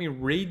Rush. Let me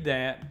read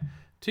that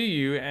to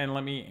you and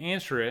let me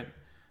answer it.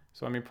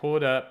 So let me pull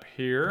it up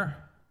here.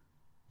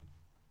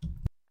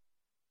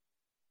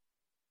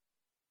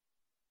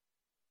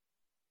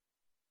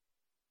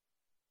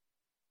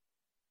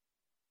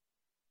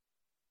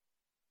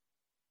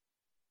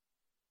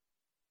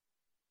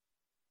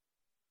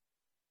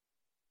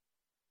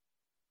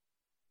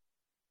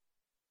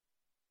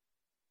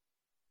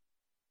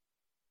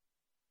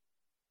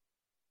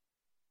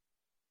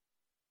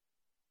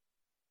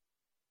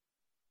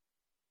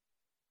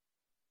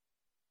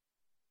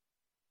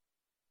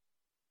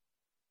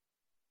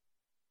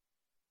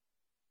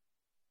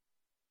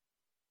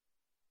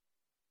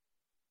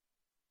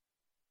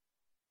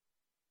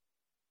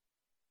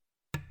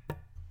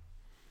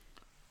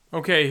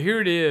 Okay, here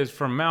it is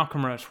from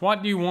Malcolm Rush.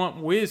 What do you want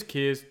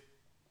WizKids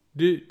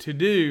to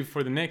do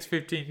for the next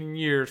 15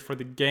 years for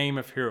the game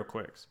of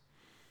HeroClix?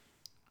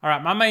 All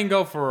right, my main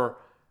goal for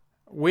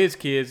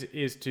WizKids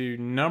is to,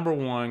 number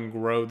one,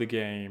 grow the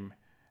game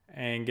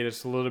and get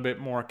us a little bit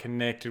more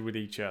connected with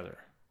each other.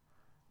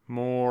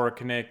 More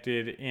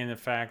connected in the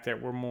fact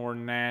that we're more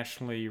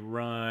nationally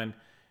run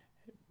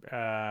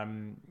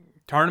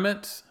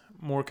tournaments,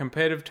 more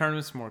competitive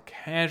tournaments, more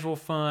casual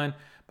fun.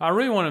 But I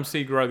really want them to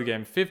see grow the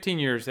game. 15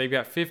 years. They've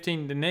got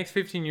the next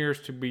 15 years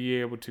to be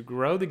able to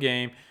grow the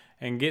game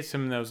and get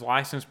some of those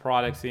licensed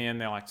products in.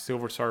 They're like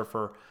Silver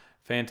Surfer,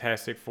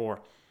 Fantastic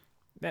Four.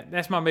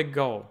 That's my big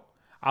goal.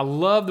 I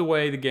love the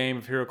way the game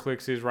of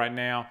HeroClix is right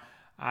now.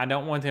 I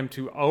don't want them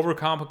to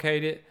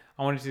overcomplicate it.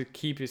 I want it to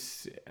keep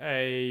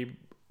it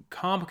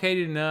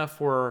complicated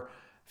enough where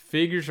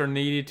figures are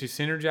needed to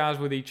synergize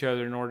with each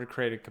other in order to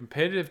create a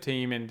competitive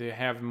team and to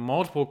have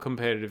multiple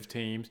competitive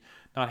teams,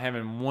 not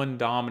having one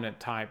dominant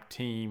type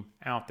team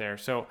out there.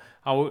 So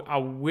I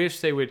wish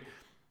they would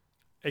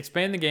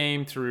expand the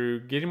game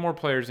through getting more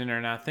players in there,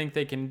 and I think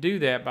they can do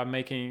that by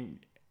making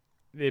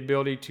the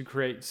ability to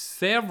create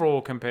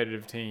several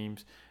competitive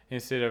teams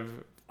instead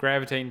of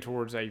gravitating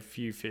towards a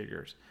few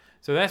figures.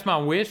 So that's my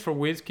wish for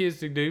WizKids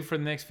to do for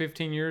the next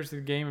 15 years of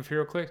the game of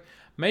HeroClix.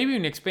 Maybe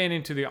even expand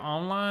into the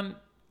online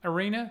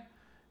arena.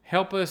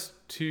 Help us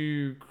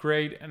to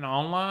create an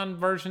online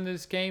version of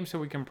this game so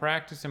we can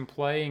practice and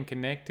play and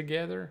connect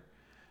together.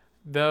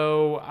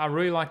 Though I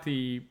really like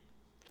the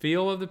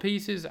feel of the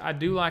pieces, I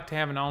do like to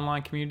have an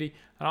online community.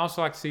 I'd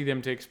also like to see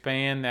them to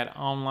expand that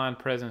online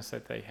presence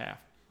that they have.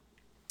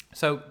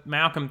 So,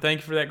 Malcolm,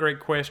 thank you for that great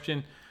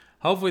question.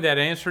 Hopefully that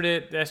answered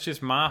it. That's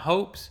just my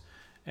hopes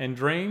and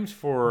dreams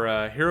for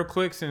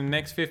HeroClix in the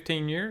next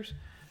 15 years.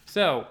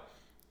 So,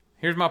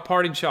 here's my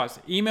parting shots.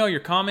 Email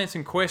your comments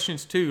and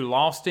questions to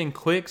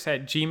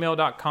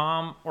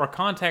lostinclicks@gmail.com or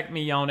contact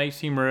me on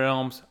HC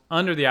Realms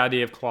under the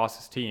ID of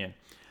Colossus TN.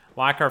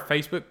 Like our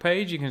Facebook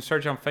page. You can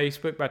search on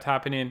Facebook by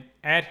typing in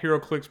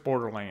 @HeroClix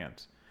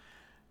Borderlands.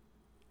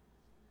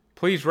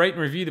 Please rate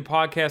and review the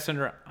podcast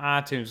under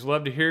iTunes.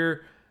 Love to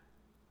hear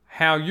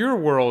how your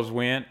worlds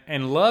went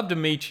and love to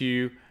meet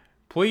you.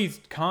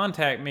 Please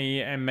contact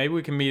me and maybe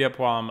we can meet up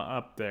while I'm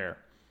up there.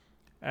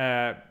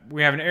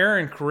 We have an error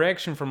and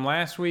correction from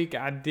last week.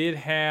 I did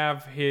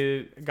have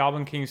his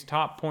Goblin King's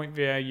top point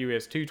value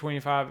as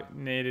 225,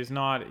 and it is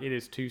not. It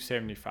is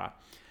 275.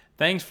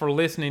 Thanks for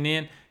listening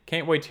in.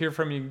 Can't wait to hear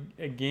from you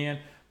again.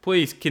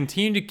 Please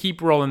continue to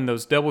keep rolling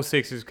those double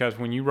sixes because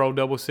when you roll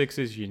double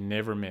sixes, you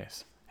never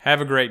miss.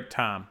 Have a great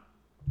time.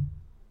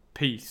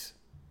 Peace.